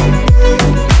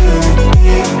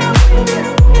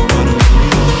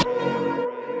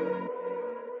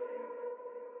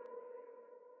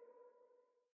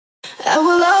 I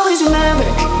will always remember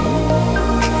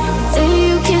the day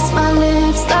you kissed my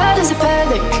lips, light as a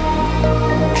feather.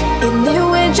 And it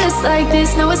went just like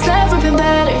this, no it's never been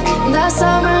better. That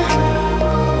summer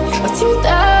of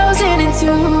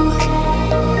 2002,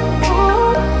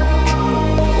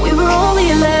 we were only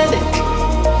 11,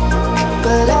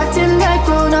 but acting like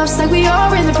grown-ups, like we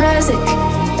are in the present.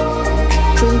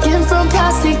 Drinking from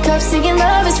plastic cups, singing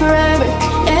love is forever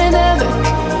and ever.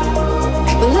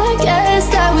 Well, I guess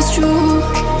that was true.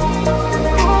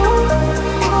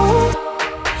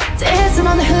 Dancing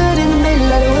on the hood in the middle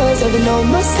of the woods of the no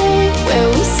mistake, where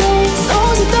we sing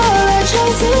songs with all our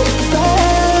childhood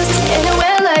friends. And it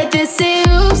went like this,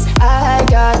 oops, I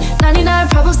got 99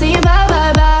 problems saying bye,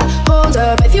 bye, bye. Hold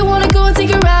up, if you wanna go and take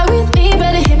a ride with me,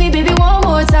 better hit me, baby, one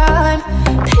more time.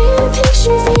 Paint a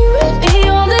picture for you and me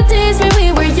on the days when we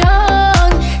were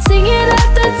young, singing at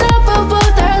the top of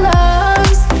both our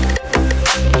lungs.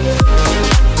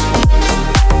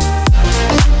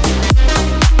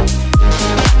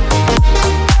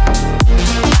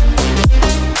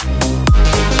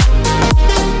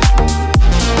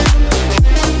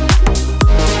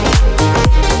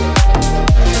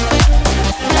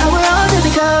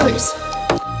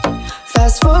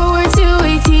 Fast forward to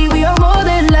 18, we are more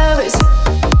than lovers.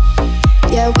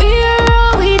 Yeah, we are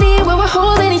all we need when we're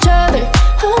holding each other.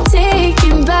 I'm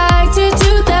taking back to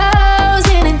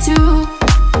 2002.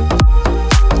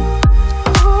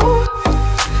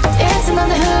 Dancing on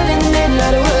the hood in the middle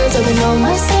of the woods of the no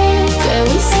mistake, where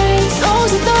we sing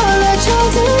songs with all our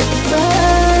childhood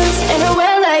friends. And it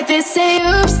went like this, say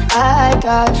oops, I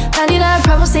got 99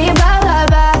 problems saying bye, bye,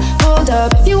 bye. Hold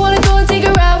up, if you wanna go and take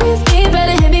a ride with me,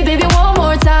 better hit me, baby, one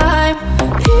more time.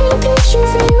 Paint a picture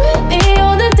for you and me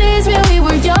on the days when we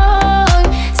were young,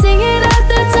 singing at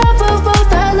the top of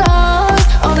both our lungs.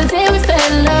 On the day we fell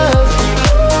in love.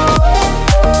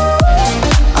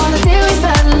 On the day we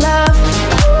fell in love.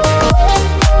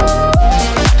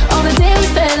 On the day we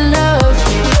fell in love.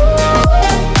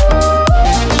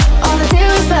 On the day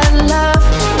we fell in love.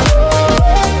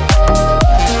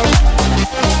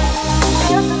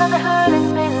 Dancing on the hood in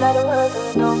the middle of the world,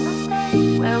 there's no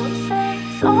mistake, where we say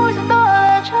songs with all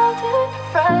our childhood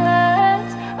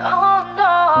friends. Oh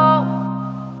no.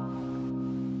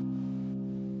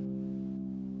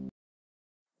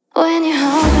 When you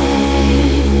hold me,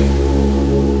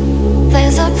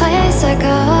 there's a place I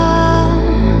go.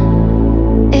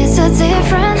 It's a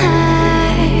different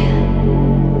high.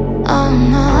 Oh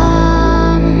no.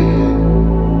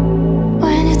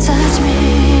 When you touch me,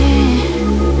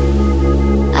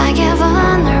 I get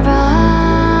vulnerable.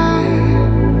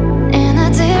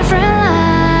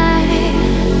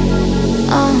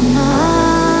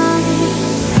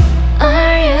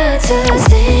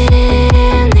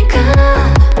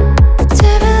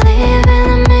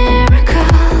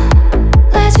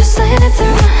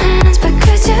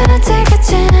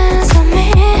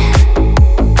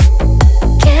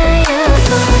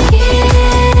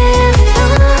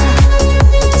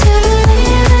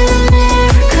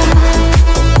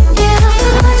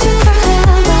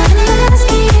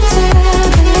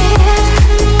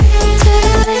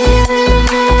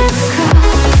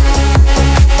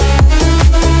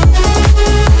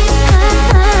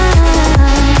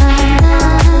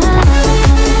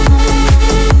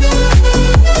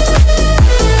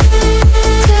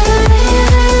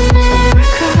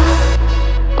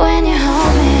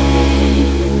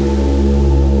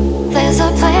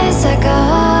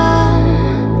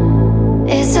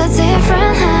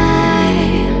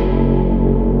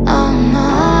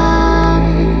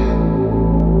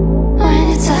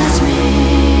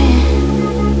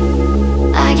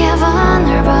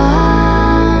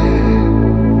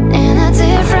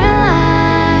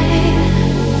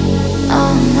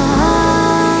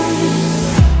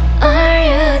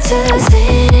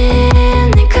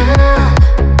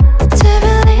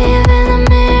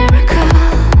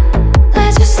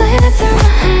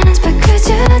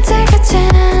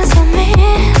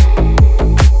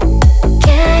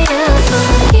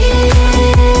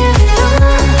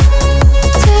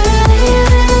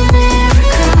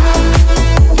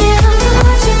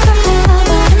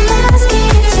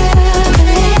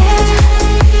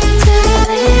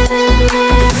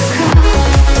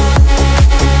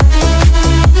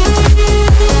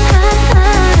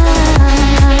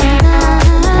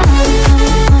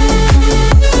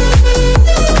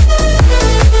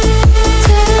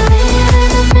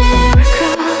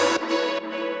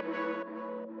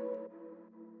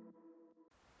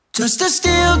 Just a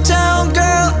steel town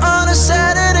girl on a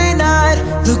Saturday night,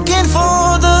 looking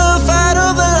for the fight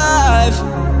of her life.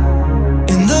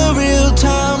 In the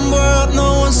real-time world,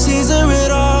 no one sees her at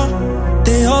all.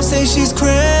 They all say she's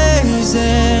crazy,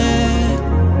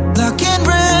 locking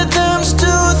rhythms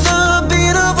to the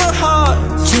beat of her heart,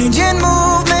 changing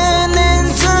movement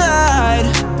into light.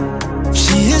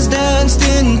 She has danced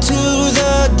into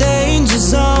the danger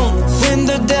zone when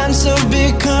the dancer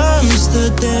becomes the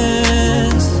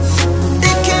dance.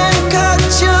 It can cut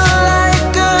you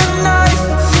like a knife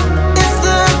if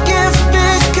the gift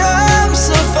becomes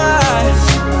a fight.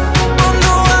 On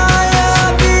the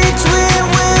wire between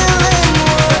will and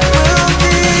what will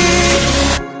be.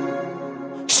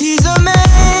 She's a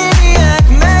maniac,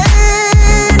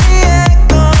 maniac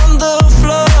on the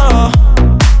floor,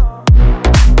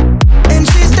 and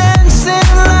she's dancing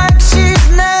like she's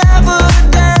never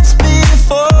danced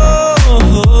before.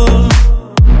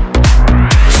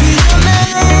 She's a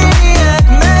maniac,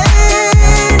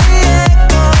 maniac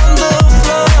on the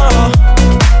floor,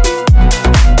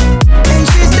 and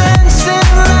she's dancing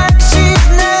like she's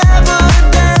never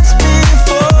danced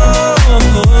before.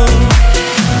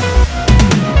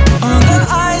 On the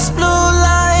ice blue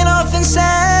line of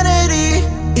insanity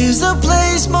is the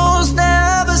place most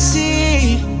never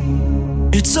see.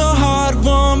 It's a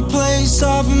hard-won place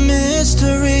of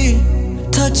mystery.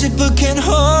 Touch it but can't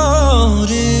hold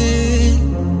it.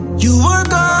 You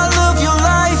work all of your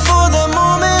life for the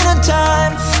moment in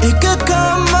time. It could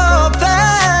come up,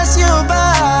 pass you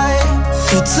by.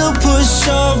 It's a push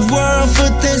of worth,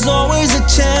 but there's always a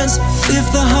chance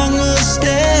if the hunger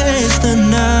stays the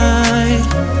night.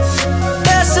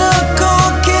 There's a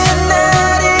cold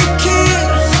kinetic key,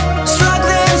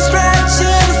 struggling,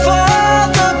 stretching for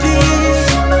the beat.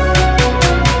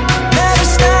 Never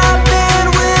stopping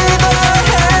with her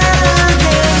head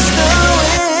against the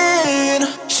wind.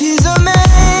 She's a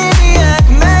maniac,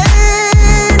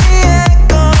 maniac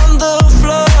on the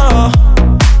floor,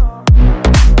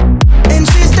 and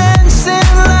she's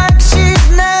dancing like she's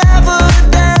never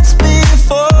danced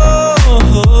before.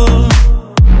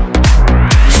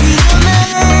 She's a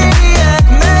maniac,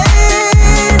 maniac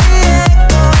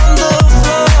on the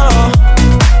floor,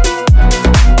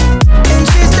 and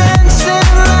she's dancing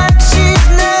like she's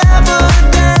never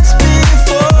danced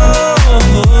before.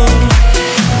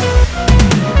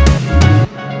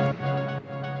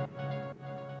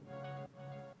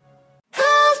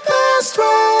 Half past 12,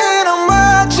 and I'm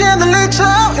watching the lights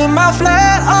out in my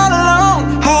flat all alone.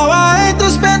 How I hate to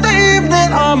spend the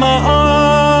evening on my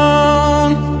own.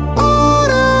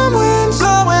 Autumn winds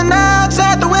blowing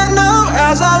outside the window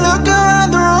as I look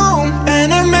around the room,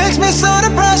 and it makes me so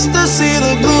depressed to see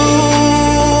the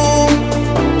gloom.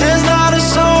 There's not a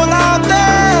soul out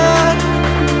there,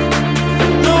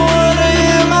 no one to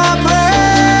hear my prayer.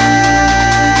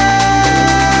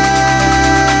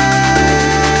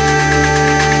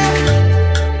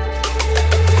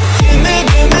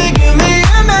 Give me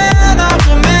a man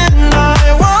after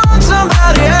midnight. Want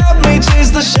somebody help me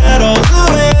chase the shadows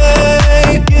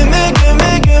away. Give me a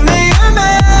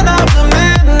man after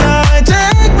midnight.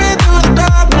 Take me through the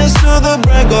darkness to the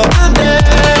break of the day.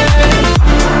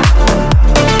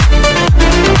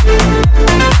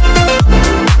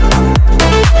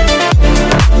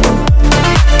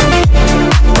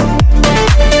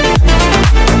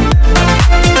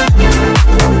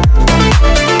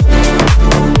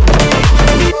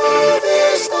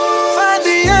 Find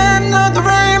the end of the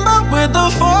rainbow with the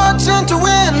fortune to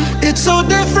win. It's so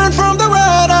different from the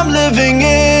world I'm living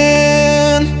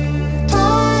in.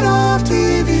 Tired of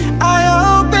TV, I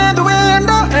open the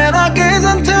window and I gaze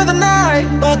into the night,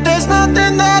 but there's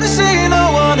nothing that I see,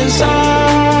 no one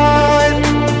inside.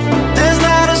 There's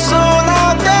not a soul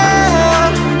out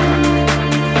there,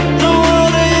 no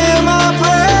one to hear my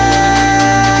prayer.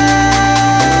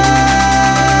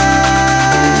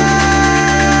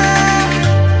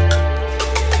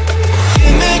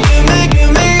 Give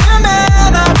me a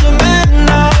man after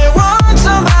midnight. Want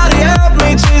somebody help me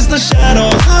chase the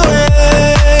shadows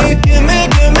away. Give me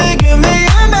a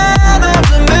man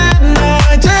after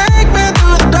midnight. Take me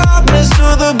through the darkness to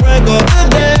the break of the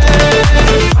day.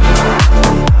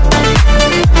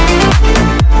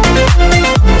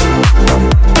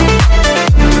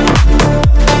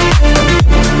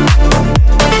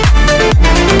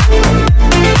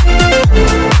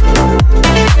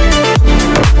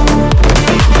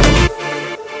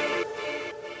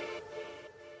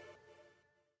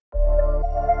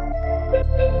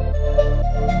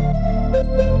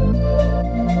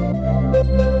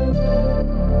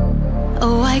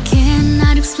 Oh, I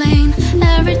cannot explain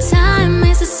every time